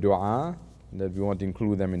requests for dua that we want to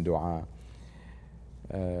include them in dua.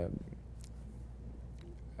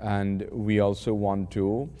 And we also want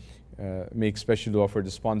to make special dua for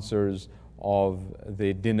the sponsors of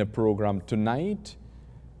the dinner program tonight,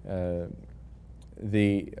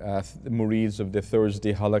 the Murids of the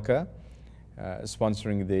Thursday Halaqah,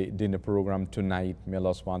 sponsoring the dinner program tonight. May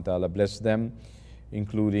Allah subhanahu wa ta'ala bless them,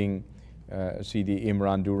 including Sidi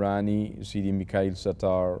Imran Durrani, Sidi Mikhail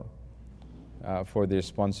Sattar, for their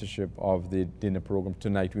sponsorship of the dinner program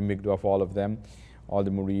tonight. We make dua for all of them, all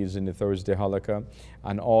the Murids in the Thursday Halaqah,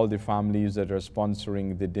 and all the families that are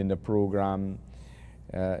sponsoring the dinner program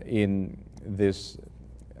in this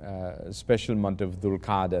special month of Dhul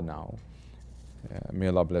Qa'dah now. May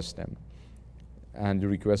Allah bless them. And the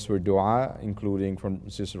requests for dua, including from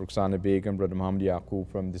Sister Rukhsana Begum, Brother Muhammad Yaqub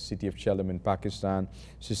from the city of Chelm in Pakistan,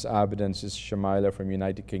 Sister Abid and Sister Shamaila from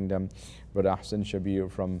United Kingdom, Brother Ahsan Shabir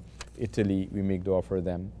from Italy. We make dua for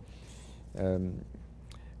them.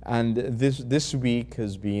 And this week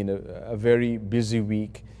has been a very busy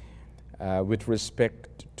week with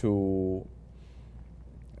respect to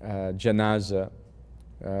janazah.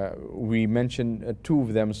 We mentioned 2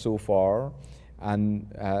 of them so far, and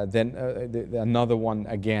then another one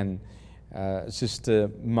again. Sister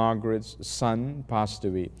Margaret's son passed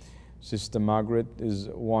away. Sister Margaret is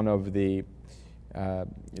one of the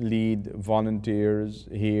lead volunteers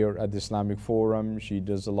here at the Islamic Forum. She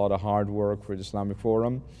does a lot of hard work for the Islamic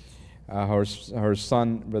Forum. Her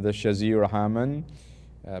son, Brother Shazir Rahman,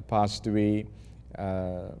 passed away,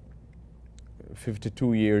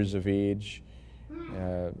 52 years of age.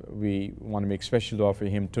 We want to make special dua for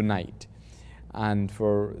him tonight. And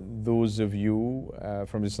for those of you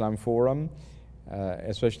from the Islam Forum,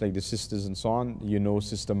 especially like the sisters and so on, you know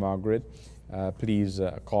Sister Margaret, please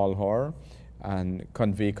call her and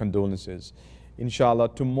convey condolences. Inshallah,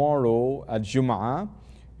 tomorrow at Jum'ah,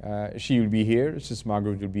 she will be here, Sister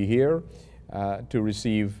Margaret will be here to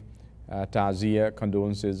receive ta'ziyah,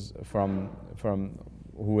 condolences from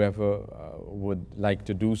whoever would like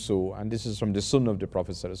to do so. And this is from the Sunnah of the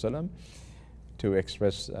Prophet ﷺ, to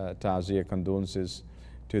express ta'ziyah, condolences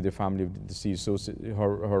to the family of the deceased. So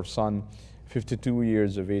her son, 52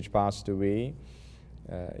 years of age, passed away.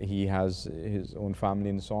 He has his own family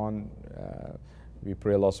and so on. We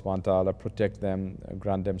pray Allah subhanahu wa ta'ala protect them,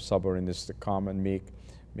 grant them sabr in this to come and make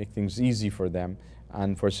things easy for them.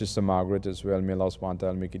 And for Sister Margaret as well, may Allah subhanahu wa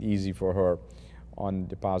ta'ala make it easy for her on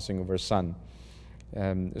the passing of her son.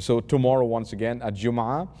 So tomorrow, once again, at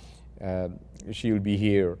Jum'ah, she will be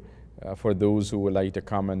here for those who would like to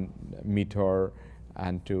come and meet her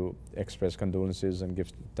and to express condolences and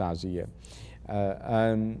give ta'ziyah.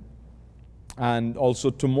 And also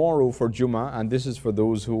tomorrow for Jummah, and this is for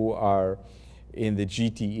those who are in the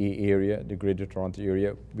GTA area, the Greater Toronto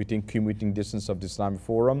area, within commuting distance of the Islamic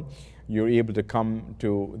Forum, you're able to come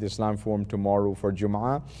to the Islamic Forum tomorrow for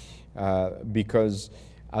Jummah, because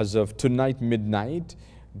as of tonight midnight,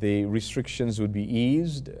 the restrictions would be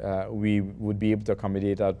eased. We would be able to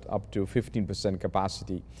accommodate up to 15%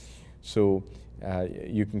 capacity. So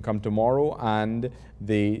you can come tomorrow, and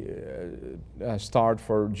the start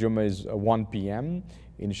for Jummah is 1 p.m.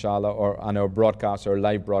 inshallah, and our broadcast, our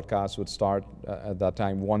live broadcast would start at that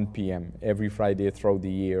time, 1 p.m. every Friday throughout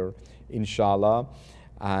the year, inshallah.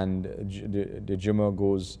 And the Jummah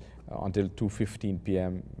goes until 2:15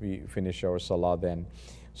 p.m. We finish our salah then.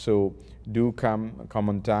 So do come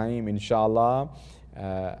on time, inshallah.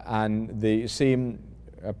 And the same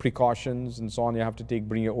precautions and so on you have to take.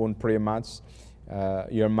 Bring your own prayer mats,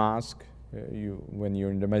 your mask. When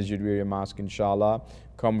you're in the masjid, wear your mask, inshallah.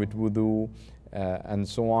 Come with wudu and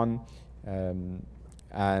so on.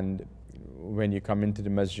 And when you come into the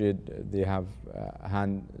masjid, they have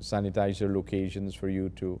hand sanitizer locations for you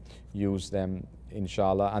to use them,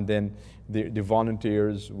 inshallah. And then the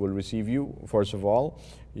volunteers will receive you. First of all,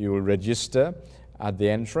 you will register at the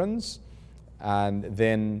entrance, and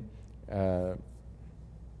then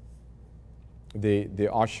the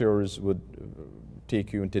ushers would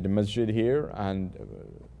take you into the masjid here and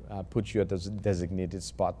put you at a designated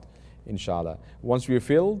spot, inshallah. Once we are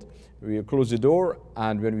filled, we close the door,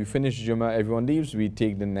 and when we finish Jummah, everyone leaves, we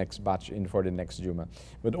take the next batch in for the next Jummah.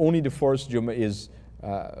 But only the first Jummah is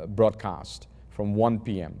broadcast from 1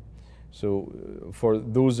 p.m. So for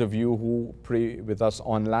those of you who pray with us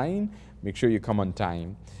online, make sure you come on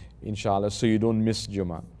time, inshallah, so you don't miss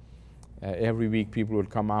Jummah. Every week people will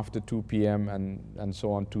come after 2 p.m. and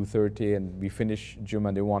so on, 2:30, and we finish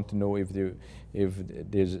Jummah. They want to know if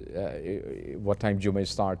there's what time Jummah is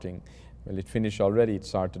starting. Well, it finished already. It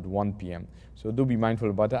started 1 p.m. So do be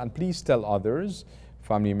mindful about that, and please tell others,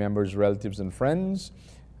 family members, relatives, and friends,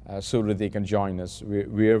 so that they can join us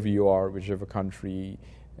wherever you are, whichever country,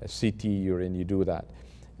 city you're in. You do that.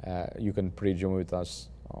 You can pray Jummah with us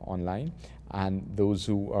online. And those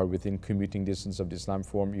who are within commuting distance of the Islam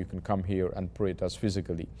Forum, you can come here and pray with us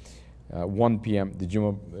physically. 1 p.m. the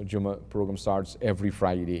Jummah program starts every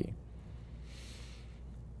Friday.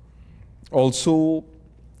 Also,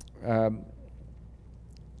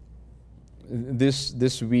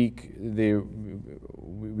 this week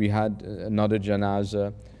we had another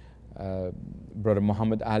janazah. Brother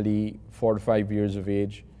Muhammad Ali, 45 years of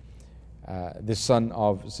age, the son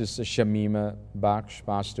of Sister Shamima Baksh,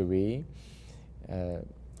 passed away.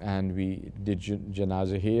 And we did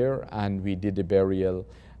janazah here, and we did the burial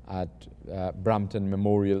at Brampton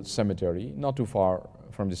Memorial Cemetery, not too far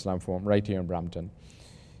from the Islam Forum, right here in Brampton.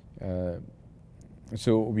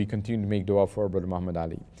 So we continue to make dua for Brother Muhammad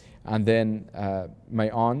Ali. And then my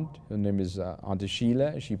aunt, her name is Aunt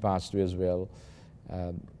Sheila, she passed away as well.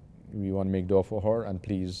 We want to make dua for her, and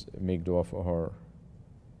please make dua for her,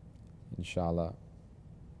 inshallah.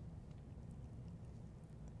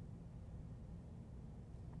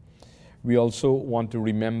 We also want to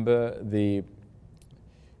remember the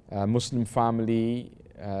Muslim family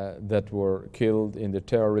that were killed in the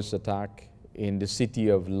terrorist attack in the city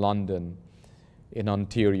of London in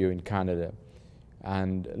Ontario in Canada.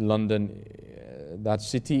 And London, that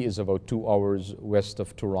city is about 2 hours west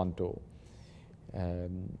of Toronto.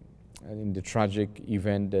 And in the tragic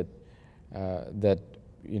event that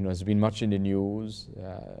has been much in the news,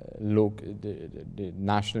 the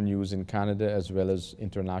national news in Canada as well as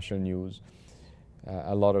international news.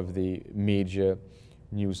 A lot of the major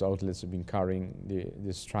news outlets have been carrying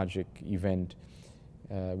this tragic event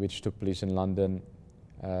which took place in London.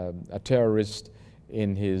 a terrorist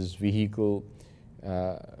in his vehicle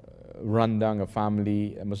run down a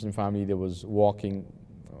family, a Muslim family that was walking,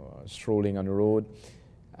 strolling on the road,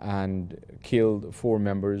 and killed 4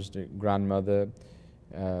 members, the grandmother,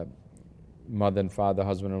 mother and father,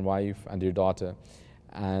 husband and wife, and their daughter.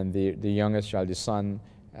 And the youngest child, the son,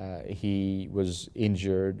 he was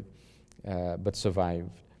injured but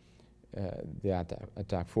survived the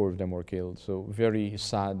attack. 4 of them were killed. So very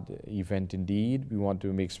sad event indeed. We want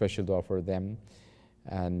to make special dua for them.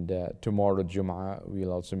 And tomorrow, Jum'ah,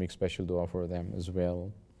 we'll also make special dua for them as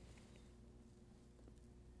well.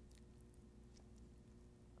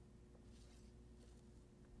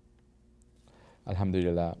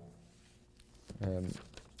 Alhamdulillah.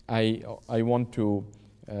 I want to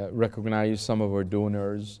recognize some of our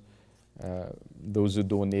donors, those who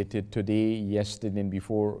donated today, yesterday, and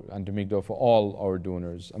before, and to make dua for all our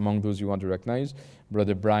donors. Among those you want to recognize,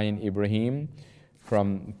 Brother Brian Ibrahim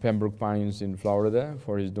from Pembroke Pines in Florida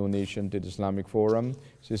for his donation to the Islamic Forum.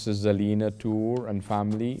 Sister Zalina Tour and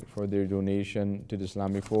family for their donation to the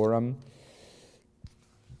Islamic Forum.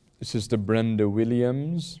 Sister Brenda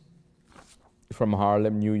Williams from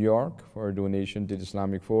Harlem, New York for a donation to the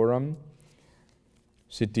Islamic Forum.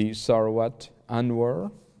 Siti Sarwat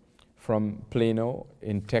Anwar from Plano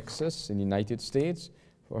in Texas in the United States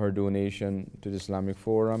for her donation to the Islamic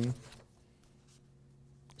Forum.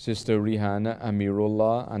 Sister Rihanna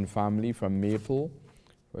Amirullah and family from Maple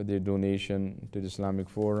for their donation to the Islamic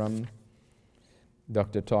Forum.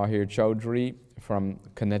 Dr. Tahir Chowdhury from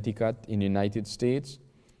Connecticut in the United States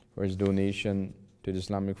for his donation to the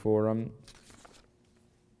Islamic Forum.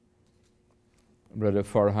 Brother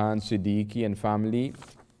Farhan Siddiqui and family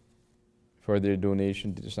for their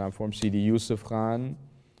donation to the Islamic Forum. Sidi Yusuf Khan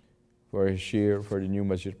for his share for the new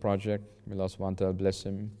masjid project. May Allah subhanahu wa ta'ala bless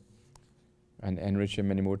him and enrich him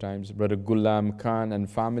many more times. Brother Ghulam Khan and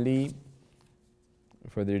family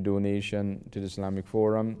for their donation to the Islamic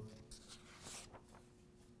Forum.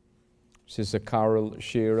 Sister Carol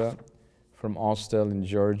Shearer from Austell in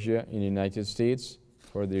Georgia in the United States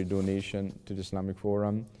for their donation to the Islamic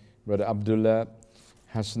Forum. Brother Abdullah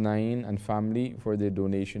Hasnain and family for their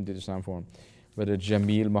donation to the Islamic Forum. Brother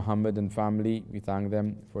Jamil Muhammad and family, we thank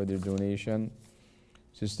them for their donation.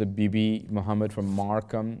 Sister Bibi Muhammad from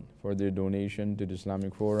Markham for their donation to the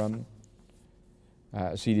Islamic Forum.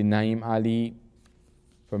 Sidi Naim Ali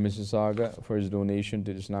from Mississauga for his donation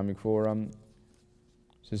to the Islamic Forum.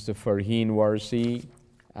 Sister Farheen Warsi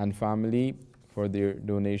and family for their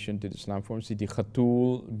donation to the Islamic Forum. Sidi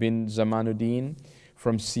Khatul bin Zamanuddin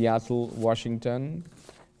from Seattle, Washington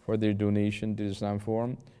for their donation to the Islamic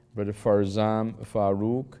Forum. Brother Farzam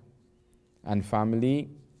Farouk and family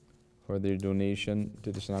for their donation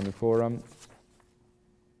to the Islamic Forum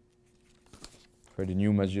for the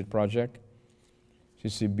new masjid project.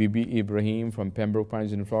 Sister Bibi Ibrahim from Pembroke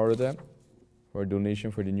Pines in Florida for a donation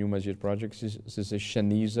for the new masjid project. Sister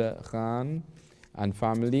Shaniza Khan and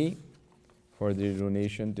family for their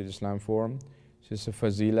donation to the Islamic Forum. Sister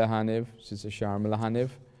Fazila Hanif, Sister Sharmila Hanif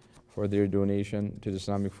for their donation to the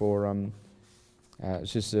Islamic Forum.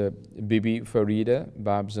 Sister Bibi Farida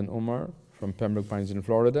Babs and Umar from Pembroke Pines in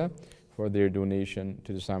Florida for their donation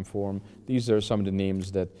to the Islamic Forum. These are some of the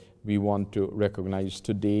names that we want to recognize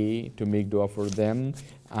today to make dua for them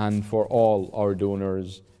and for all our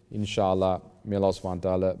donors. Inshallah, may Allah subhanahu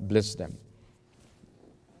wa ta'ala bless them.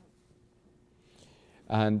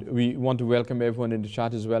 And we want to welcome everyone in the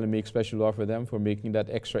chat as well and make special dua for them for making that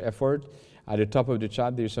extra effort. At the top of the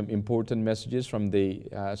chat, there's some important messages from the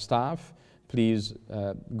staff. Please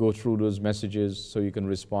go through those messages so you can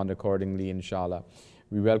respond accordingly, inshallah.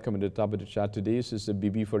 We welcome at the top of the chat today Sister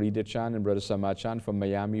Bibi Farida Chan and Brother Sama Chan from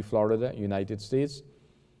Miami, Florida, United States.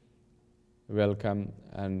 Welcome,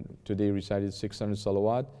 and today recited 600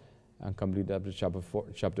 salawat and completed up to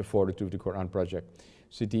chapter 42 of the Quran project.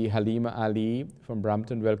 Siti Halima Ali from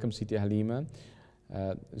Brampton, welcome Siti Halima.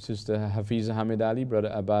 Sister Hafiza Hamid Ali,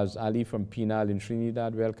 Brother Abbas Ali from Penal in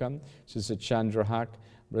Trinidad, welcome. Sister Chandra Haq,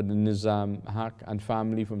 Brother Nizam Haq and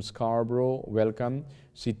family from Scarborough, welcome.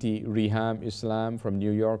 Siti Riham Islam from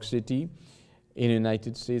New York City in the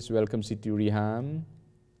United States, welcome Siti Riham.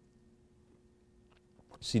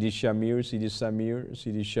 Sidi Shamir, Sidi Samir,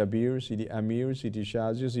 Sidi Shabir, Sidi Amir, Sidi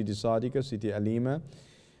Shazia, Sidi Sadika, Sidi Alima,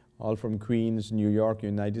 all from Queens, New York,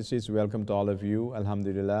 United States. Welcome to all of you,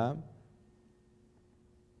 alhamdulillah.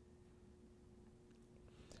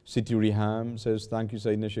 Siti Riham says, thank you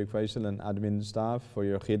Sayyidina Shaykh Faisal and admin staff for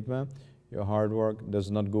your khidmah. Your hard work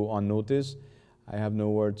does not go unnoticed. I have no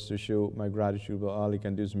words to show my gratitude, but all I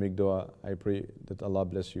can do is make dua. I pray that Allah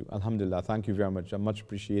bless you. Alhamdulillah, thank you very much. I'm much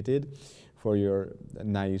appreciated for your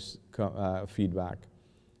nice feedback.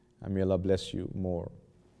 and may Allah bless you more.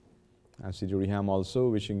 And Sidi Riham also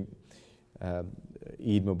wishing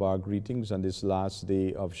Eid Mubarak greetings on this last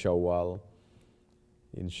day of Shawwal,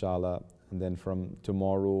 inshallah. And then from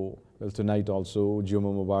tomorrow, well, tonight also,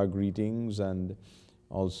 Jummah Mubarak greetings, and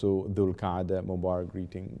also Dhul Mubarak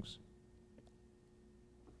greetings.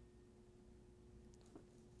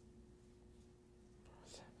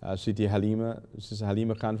 Siti Halima, Sister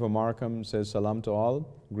Halima Khan from Markham says, Salam to all.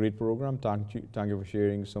 Great program. Thank you for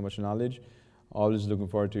sharing so much knowledge. Always looking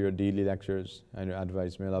forward to your daily lectures and your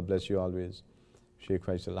advice. May Allah bless you always. Shaykh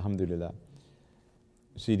Faisal, Alhamdulillah.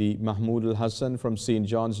 Sidi Mahmoud Al Hassan from St.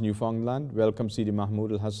 John's, Newfoundland. Welcome, Sidi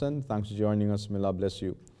Mahmoud Al Hassan. Thanks for joining us. May Allah bless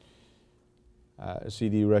you.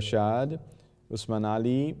 Sidi Rashad, Usman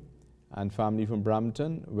Ali, and family from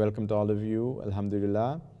Brampton. Welcome to all of you.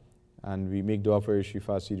 Alhamdulillah. And we make dua for your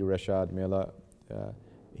Shifa, Sidi Rashad. May Allah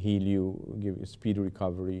heal you, give you speedy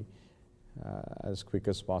recovery as quick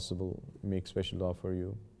as possible. Make special dua for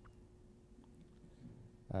you.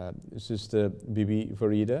 Sister Bibi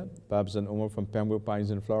Farida, Babs and Umar from Pembroke Pines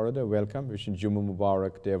in Florida. Welcome. Wishing Jummah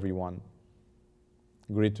Mubarak to everyone.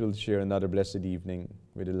 Grateful to share another blessed evening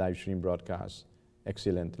with a live stream broadcast.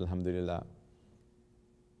 Excellent. Alhamdulillah.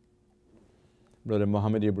 Brother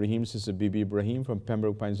Muhammad Ibrahim, Sister Bibi Ibrahim from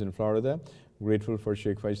Pembroke Pines in Florida. Grateful for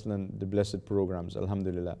Shaykh Faisal and the blessed programs.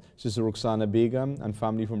 Alhamdulillah. Sister Ruxana Begum and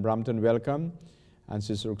family from Brampton, welcome. And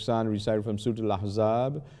Sister Ruxana recited from Surah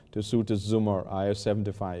Al-Ahzab to Surah Al-Zumar, ayah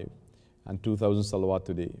 75. And 2,000 salawat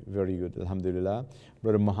today. Very good. Alhamdulillah.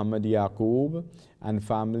 Brother Muhammad Yaqub and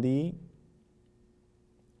family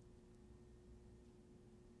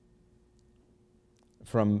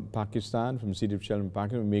from Pakistan, from City of Chelm,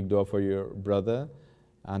 Pakistan. We make dua for your brother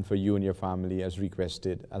and for you and your family as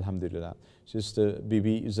requested. Alhamdulillah. Sister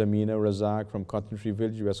Bibi Zamina Razak from Cotton Tree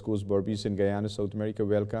Village, West Coast, Berbice in Guyana, South America.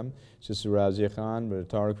 Welcome. Sister Razia Khan, Brother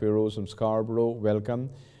Tariq Feroz from Scarborough. Welcome.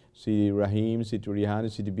 Sidi Rahim, Sidi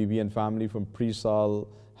Rihan, Sidi Bibi and family from Presal,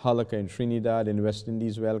 Halaka in Trinidad in West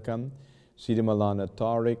Indies. Welcome. Sidi Malana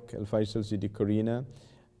Tariq, Al Faisal, Sidi Karina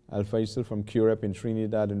Al Faisal from Curep in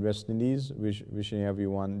Trinidad and West Indies, wishing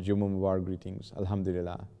everyone Jummah Mubarak greetings.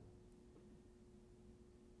 Alhamdulillah.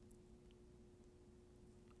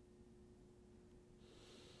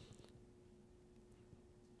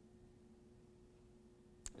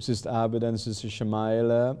 Sister Abed and Sister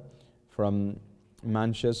Shamaila from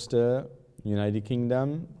Manchester, United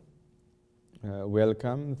Kingdom.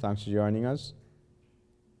 Welcome. Thanks for joining us.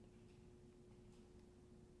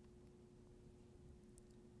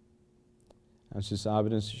 And Sister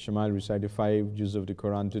Abed and Sister Shamaila recited 5 juz of the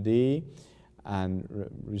Quran today and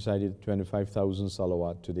recited 25,000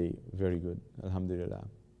 salawat today. Very good. Alhamdulillah.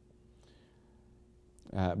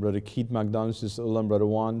 Brother Keith McDonald, Sister Ulam, Brother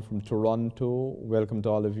Juan from Toronto. Welcome to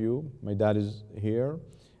all of you. My dad is here.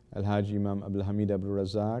 Al-Hajj Imam Abdul Hamid Abdul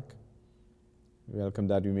Razak. Welcome,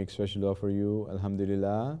 Dad. We make special dua for you.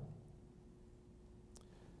 Alhamdulillah.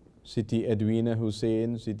 Siti Edwina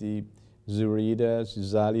Hussein, Siti Zurida,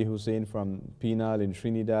 Zali Hussein from Penal in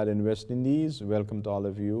Trinidad and West Indies. Welcome to all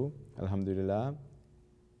of you. Alhamdulillah.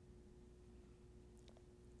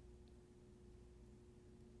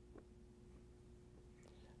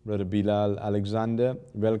 Brother Bilal Alexander,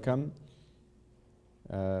 welcome.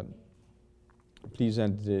 Please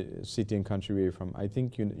enter the city and country where you're from. I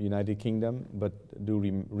think United Kingdom, but do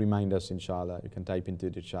remind us, inshallah. You can type into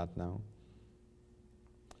the chat now.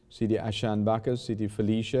 Sidi Ashan Bakas, Sidi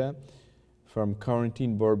Felicia from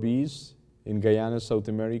Quarantine Berbice in Guyana, South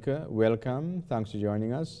America. Welcome. Thanks for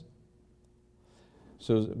joining us.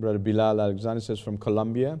 So Brother Bilal Alexander says from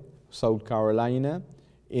Columbia, South Carolina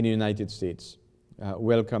in the United States.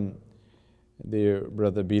 Welcome, dear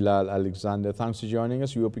Brother Bilal Alexander. Thanks for joining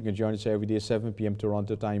us. We hope you can join us every day, 7 p.m.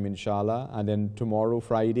 Toronto time, inshallah. And then tomorrow,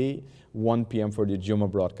 Friday, 1 p.m. for the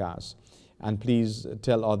Jummah broadcast. And please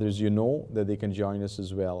tell others you know that they can join us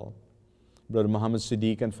as well. Brother Muhammad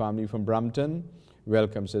Siddiq and family from Brampton,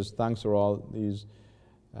 welcome. Says, thanks for all these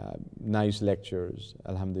nice lectures.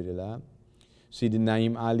 Alhamdulillah. Sidi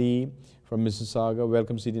Naeem Ali from Mississauga,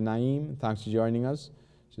 welcome, Sidi Naeem. Thanks for joining us.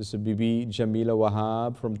 Sister Bibi Jamila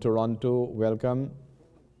Wahab from Toronto, welcome.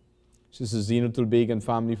 Sister Zinatul Beg and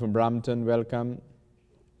family from Brampton, welcome.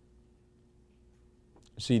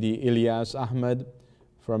 Sidi Ilyas Ahmed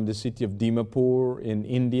from the city of Dimapur in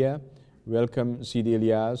India, welcome, Sidi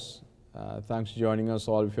Ilyas. Thanks for joining us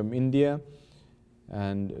all from India.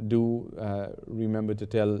 And do remember to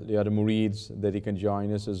tell the other Murids that they can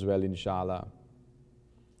join us as well, inshallah.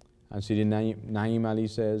 And Sidi Naeem Ali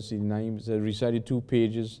says, Sidi Naeem says, recited 2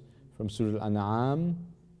 pages from Surah Al-An'am,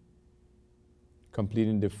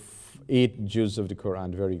 completing the 8 juz of the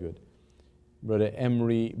Quran. Very good. Brother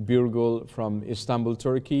Emre Birgul from Istanbul,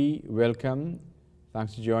 Turkey, welcome.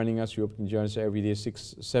 Thanks for joining us. You can join us every day,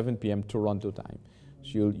 7 p.m. Toronto time.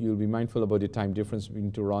 So you'll be mindful about the time difference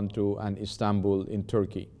between Toronto and Istanbul in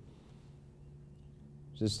Turkey.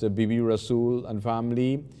 Sister Bibi Rasul and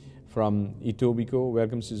family from Etobicoke,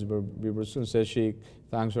 welcome Sister Bibi Rasul. Says Sheikh,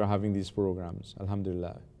 thanks for having these programs.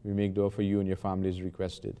 Alhamdulillah. We make dua for you and your family as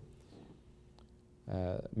requested.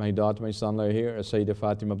 My daughter, my son are here, Sayyidah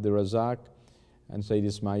Fatima Abdul Razak and Sayyid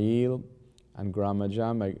Ismail and Grandma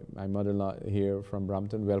Jam, my mother-in-law here from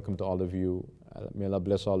Brampton. Welcome to all of you. May Allah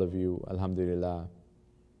bless all of you. Alhamdulillah.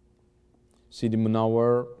 Sidi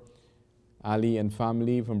Munawar, Ali and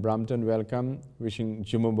family from Brampton, welcome. Wishing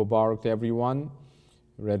Jummah Mubarak to everyone.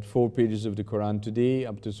 Read 4 pages of the Quran today,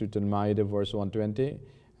 up to Surah Al-Ma'idah, verse 120,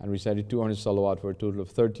 and recited 200 salawat for a total of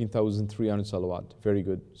 13,300 salawat. Very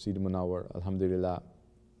good, Sidi Munawar, alhamdulillah.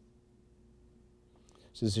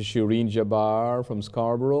 Sister Shireen Jabbar from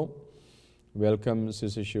Scarborough, welcome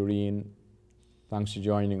Sister Shireen. Thanks for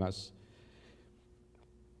joining us.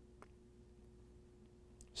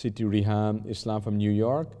 Siti Riham Islam from New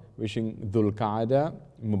York, wishing Dhul Qaada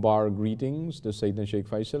Mubarak greetings to Sayyidina Shaykh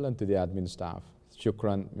Faisal and to the admin staff.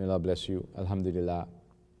 Shukran, may Allah bless you. Alhamdulillah.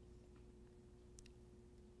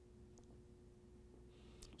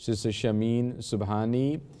 Sister Shameen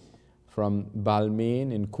Subhani from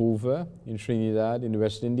Balmain in Couva in Trinidad in the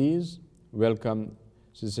West Indies. Welcome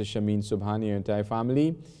Sister Shameen Subhani and your entire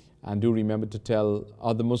family. And do remember to tell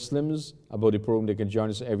other Muslims about the program. They can join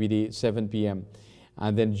us every day, 7 p.m.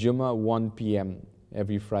 And then Jummah, 1 p.m.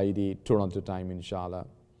 every Friday, Toronto time, inshallah.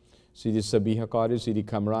 Sidi Sabiha Qari, Sidi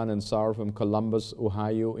Kamran Ansar from Columbus,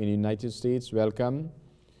 Ohio in the United States, welcome.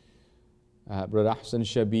 Brother Ahsan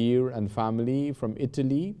Shabir and family from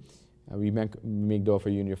Italy. We make dua for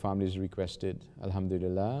you and your family as requested.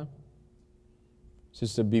 Alhamdulillah.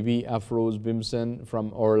 Sister Bibi Afroz Bimson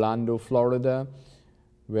from Orlando, Florida.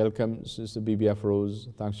 Welcome, Sister Bibi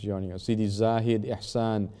Afroz. Thanks for joining us. Sidi Zahid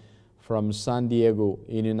Ihsan from San Diego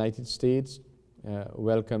in the United States.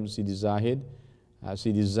 Welcome, Sidi Zahid.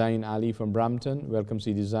 Sidi Zain Ali from Brampton. Welcome,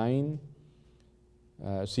 Sidi Zain.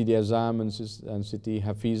 Sidi Azam and Sidi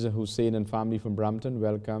Hafiza Hussein and family from Brampton.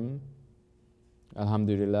 Welcome.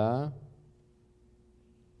 Alhamdulillah.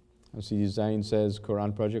 And Sidi Zain says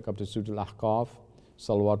Quran project up to Surah Al-Ahqaf.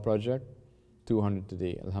 Salawat project, 200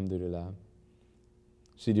 today. Alhamdulillah.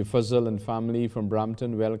 Sidi Fazal and family from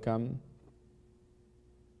Brampton. Welcome.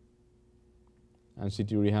 And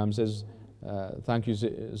Sidi Riham says, thank you,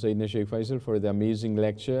 Sayyidina Shaykh Faisal, for the amazing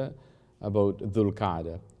lecture about Dhul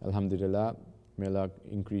Qaada. Alhamdulillah. May Allah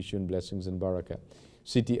increase you in blessings and barakah.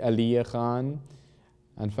 Siti Aliyah Khan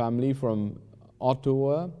and family from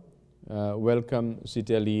Ottawa. Welcome,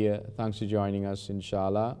 Siti Aliyah. Thanks for joining us,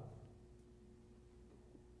 inshallah.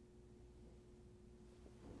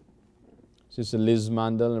 Sister Liz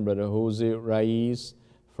Mandel and Brother Jose Raiz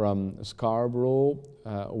from Scarborough.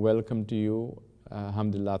 Welcome to you.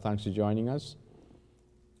 Alhamdulillah, thanks for joining us.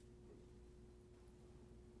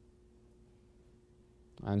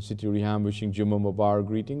 And Siti Riham wishing Jummah Mubarak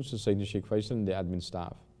greetings to Sayyidina Shaykh Faisal and the admin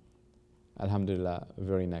staff. Alhamdulillah,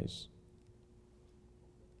 very nice.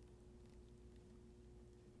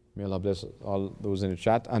 May Allah bless all those in the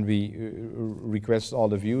chat. And we request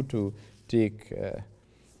all of you to take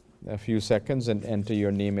a few seconds and enter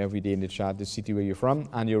your name every day in the chat, the city where you're from,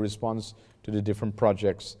 and your response to the different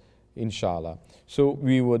projects, inshallah. So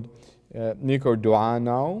we would make our dua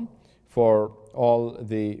now for all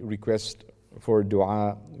the requests for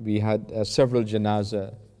dua. We had several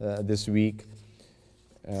janazah this week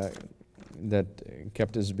that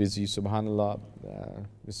kept us busy. Subhanallah,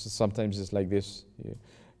 sometimes it's like this.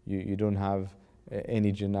 You don't have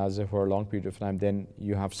any janazah for a long period of time, then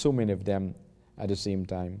you have so many of them at the same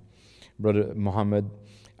time. Brother Muhammad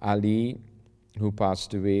Ali, who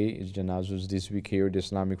passed away, his janazah was this week here at the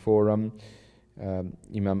Islamic Forum.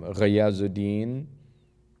 Imam Ghayazuddin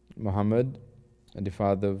Muhammad, and the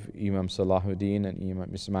father of Imam Salahuddin and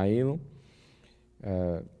Imam Ismail.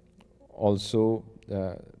 Also,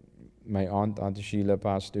 my aunt, Auntie Sheila,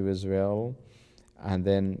 passed away as well. And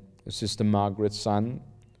then Sister Margaret's son,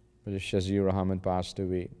 Brother Shazir Rahman, passed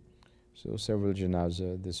away. So several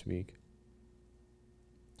janazah this week.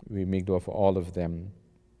 We make dua for all of them,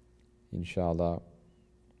 inshallah.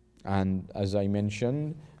 And as I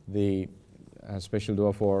mentioned, the special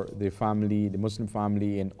dua for the family, the Muslim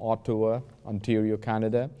family in Ottawa, Ontario,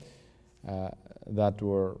 Canada, that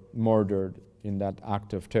were murdered in that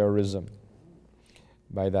act of terrorism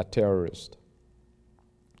by that terrorist.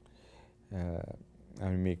 And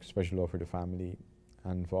we make special dua for the family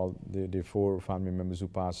and for all the 4 family members who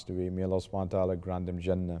passed away. May Allah subhanahu wa ta'ala grant them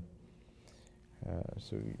Jannah.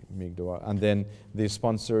 So we make dua. And then the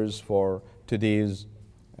sponsors for today's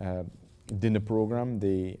dinner program,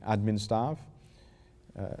 the admin staff,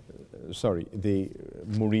 the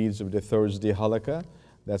Murids of the Thursday Halaqah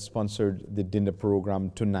that sponsored the dinner program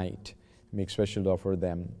tonight. Make special dua for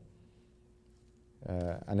them.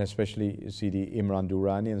 And especially Sidi Imran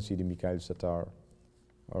Durrani and Sidi Mikhail Sattar,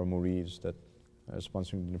 our Murids that are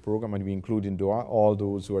sponsoring the program, and we include in dua all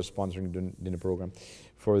those who are sponsoring the dinner program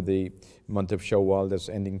for the month of Shawwal that's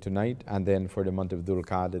ending tonight, and then for the month of Dhul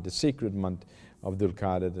Qa'dah, the sacred month of Dhul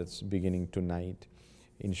Qa'dah that's beginning tonight,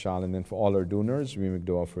 inshallah. And then for all our donors, we make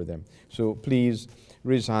dua for them. So please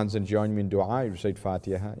raise hands and join me in dua. Recite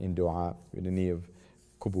Fatiha in dua with the need of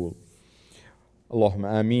Qabul.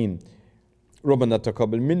 Allahumma ameen. ربنا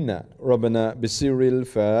تقبل منا ربنا بسر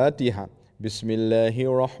الفاتحة بسم الله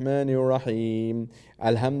الرحمن الرحيم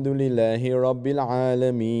الحمد لله رب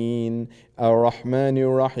العالمين الرحمن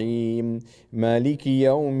الرحيم مالك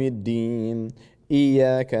يوم الدين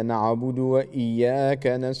إياك نعبد وإياك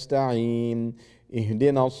نستعين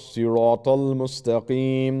اهدنا الصراط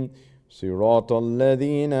المستقيم صراط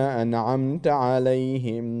الذين أنعمت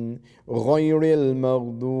عليهم غير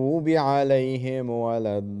المغضوب عليهم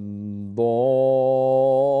ولا الضالين.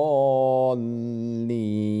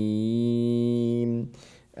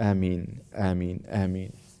 Ameen, Ameen,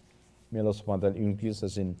 Ameen. May Allah subhanahu wa ta'ala increase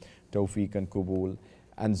us in tawfiq and qabul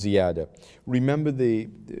and ziyada. Remember the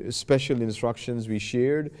special instructions we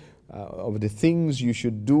shared of the things you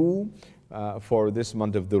should do for this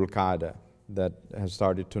month of Dhul Qa'dah that has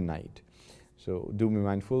started tonight. So do be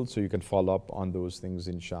mindful so you can follow up on those things,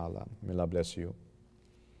 inshallah. May Allah bless you.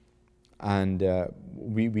 And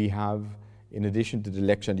we have, in addition to the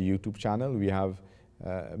lecture on the YouTube channel, we have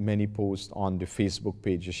many posts on the Facebook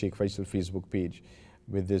page, the Shaykh Faisal Facebook page,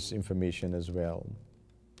 with this information as well.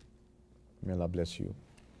 May Allah bless you.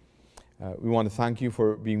 We want to thank you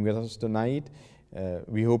for being with us tonight.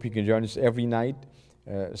 We hope you can join us every night.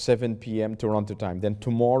 7 p.m. Toronto time. Then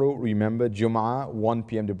tomorrow, remember, Jum'ah, 1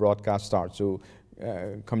 p.m. the broadcast starts. So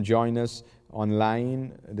come join us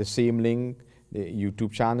online, the same link, the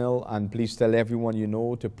YouTube channel, and please tell everyone you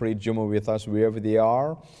know to pray Jummah with us wherever they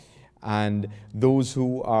are. And those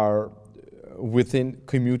who are within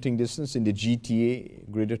commuting distance in the GTA,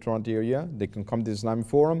 Greater Toronto area, they can come to the Islamic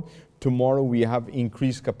Forum. Tomorrow we have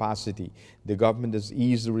increased capacity. The government has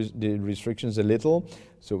eased the restrictions a little,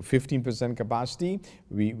 so 15% capacity.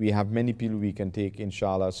 We have many people we can take,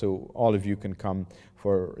 inshallah, so all of you can come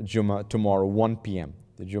for Jummah tomorrow, 1 p.m.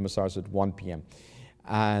 The Jummah starts at 1 p.m.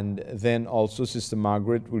 And then also Sister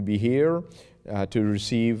Margaret will be here to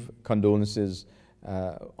receive condolences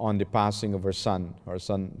on the passing of her son. Her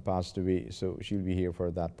son passed away, so she'll be here for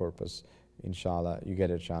that purpose. Inshallah, you get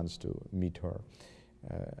a chance to meet her.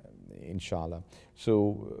 Inshallah.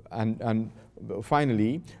 So, and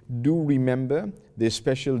finally, do remember the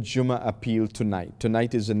special Jummah appeal tonight.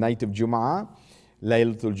 Tonight is the night of Jum'ah,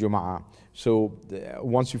 Laylatul Jum'ah. So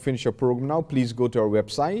once you finish your program now, please go to our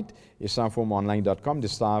website, islamforumonline.com. The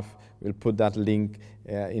staff will put that link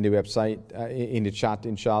in the website, in the chat,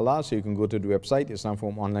 inshallah. So you can go to the website,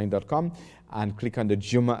 islamforumonline.com, and click on the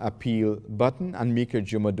Jummah appeal button and make your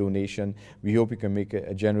Jummah donation. We hope you can make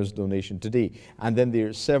a generous donation today. And then there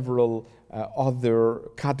are several other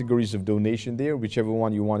categories of donation there. Whichever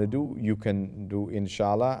one you want to do, you can do,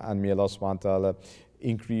 inshallah. And may Allah subhanahu wa ta'ala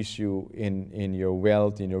increase you in your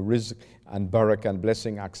wealth, in your rizq and barakah and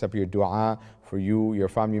blessing. Accept your dua for you, your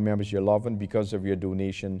family members, your loved ones, because of your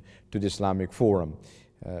donation to the Islamic Forum.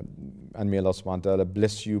 And may Allah subhanahu wa ta'ala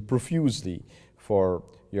bless you profusely for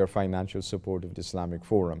your financial support of the Islamic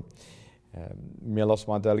Forum. May Allah subhanahu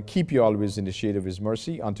wa ta'ala keep you always in the shade of His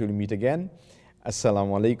mercy until we meet again.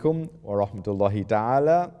 Assalamu alaikum wa rahmatullahi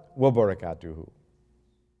ta'ala wa barakatuhu.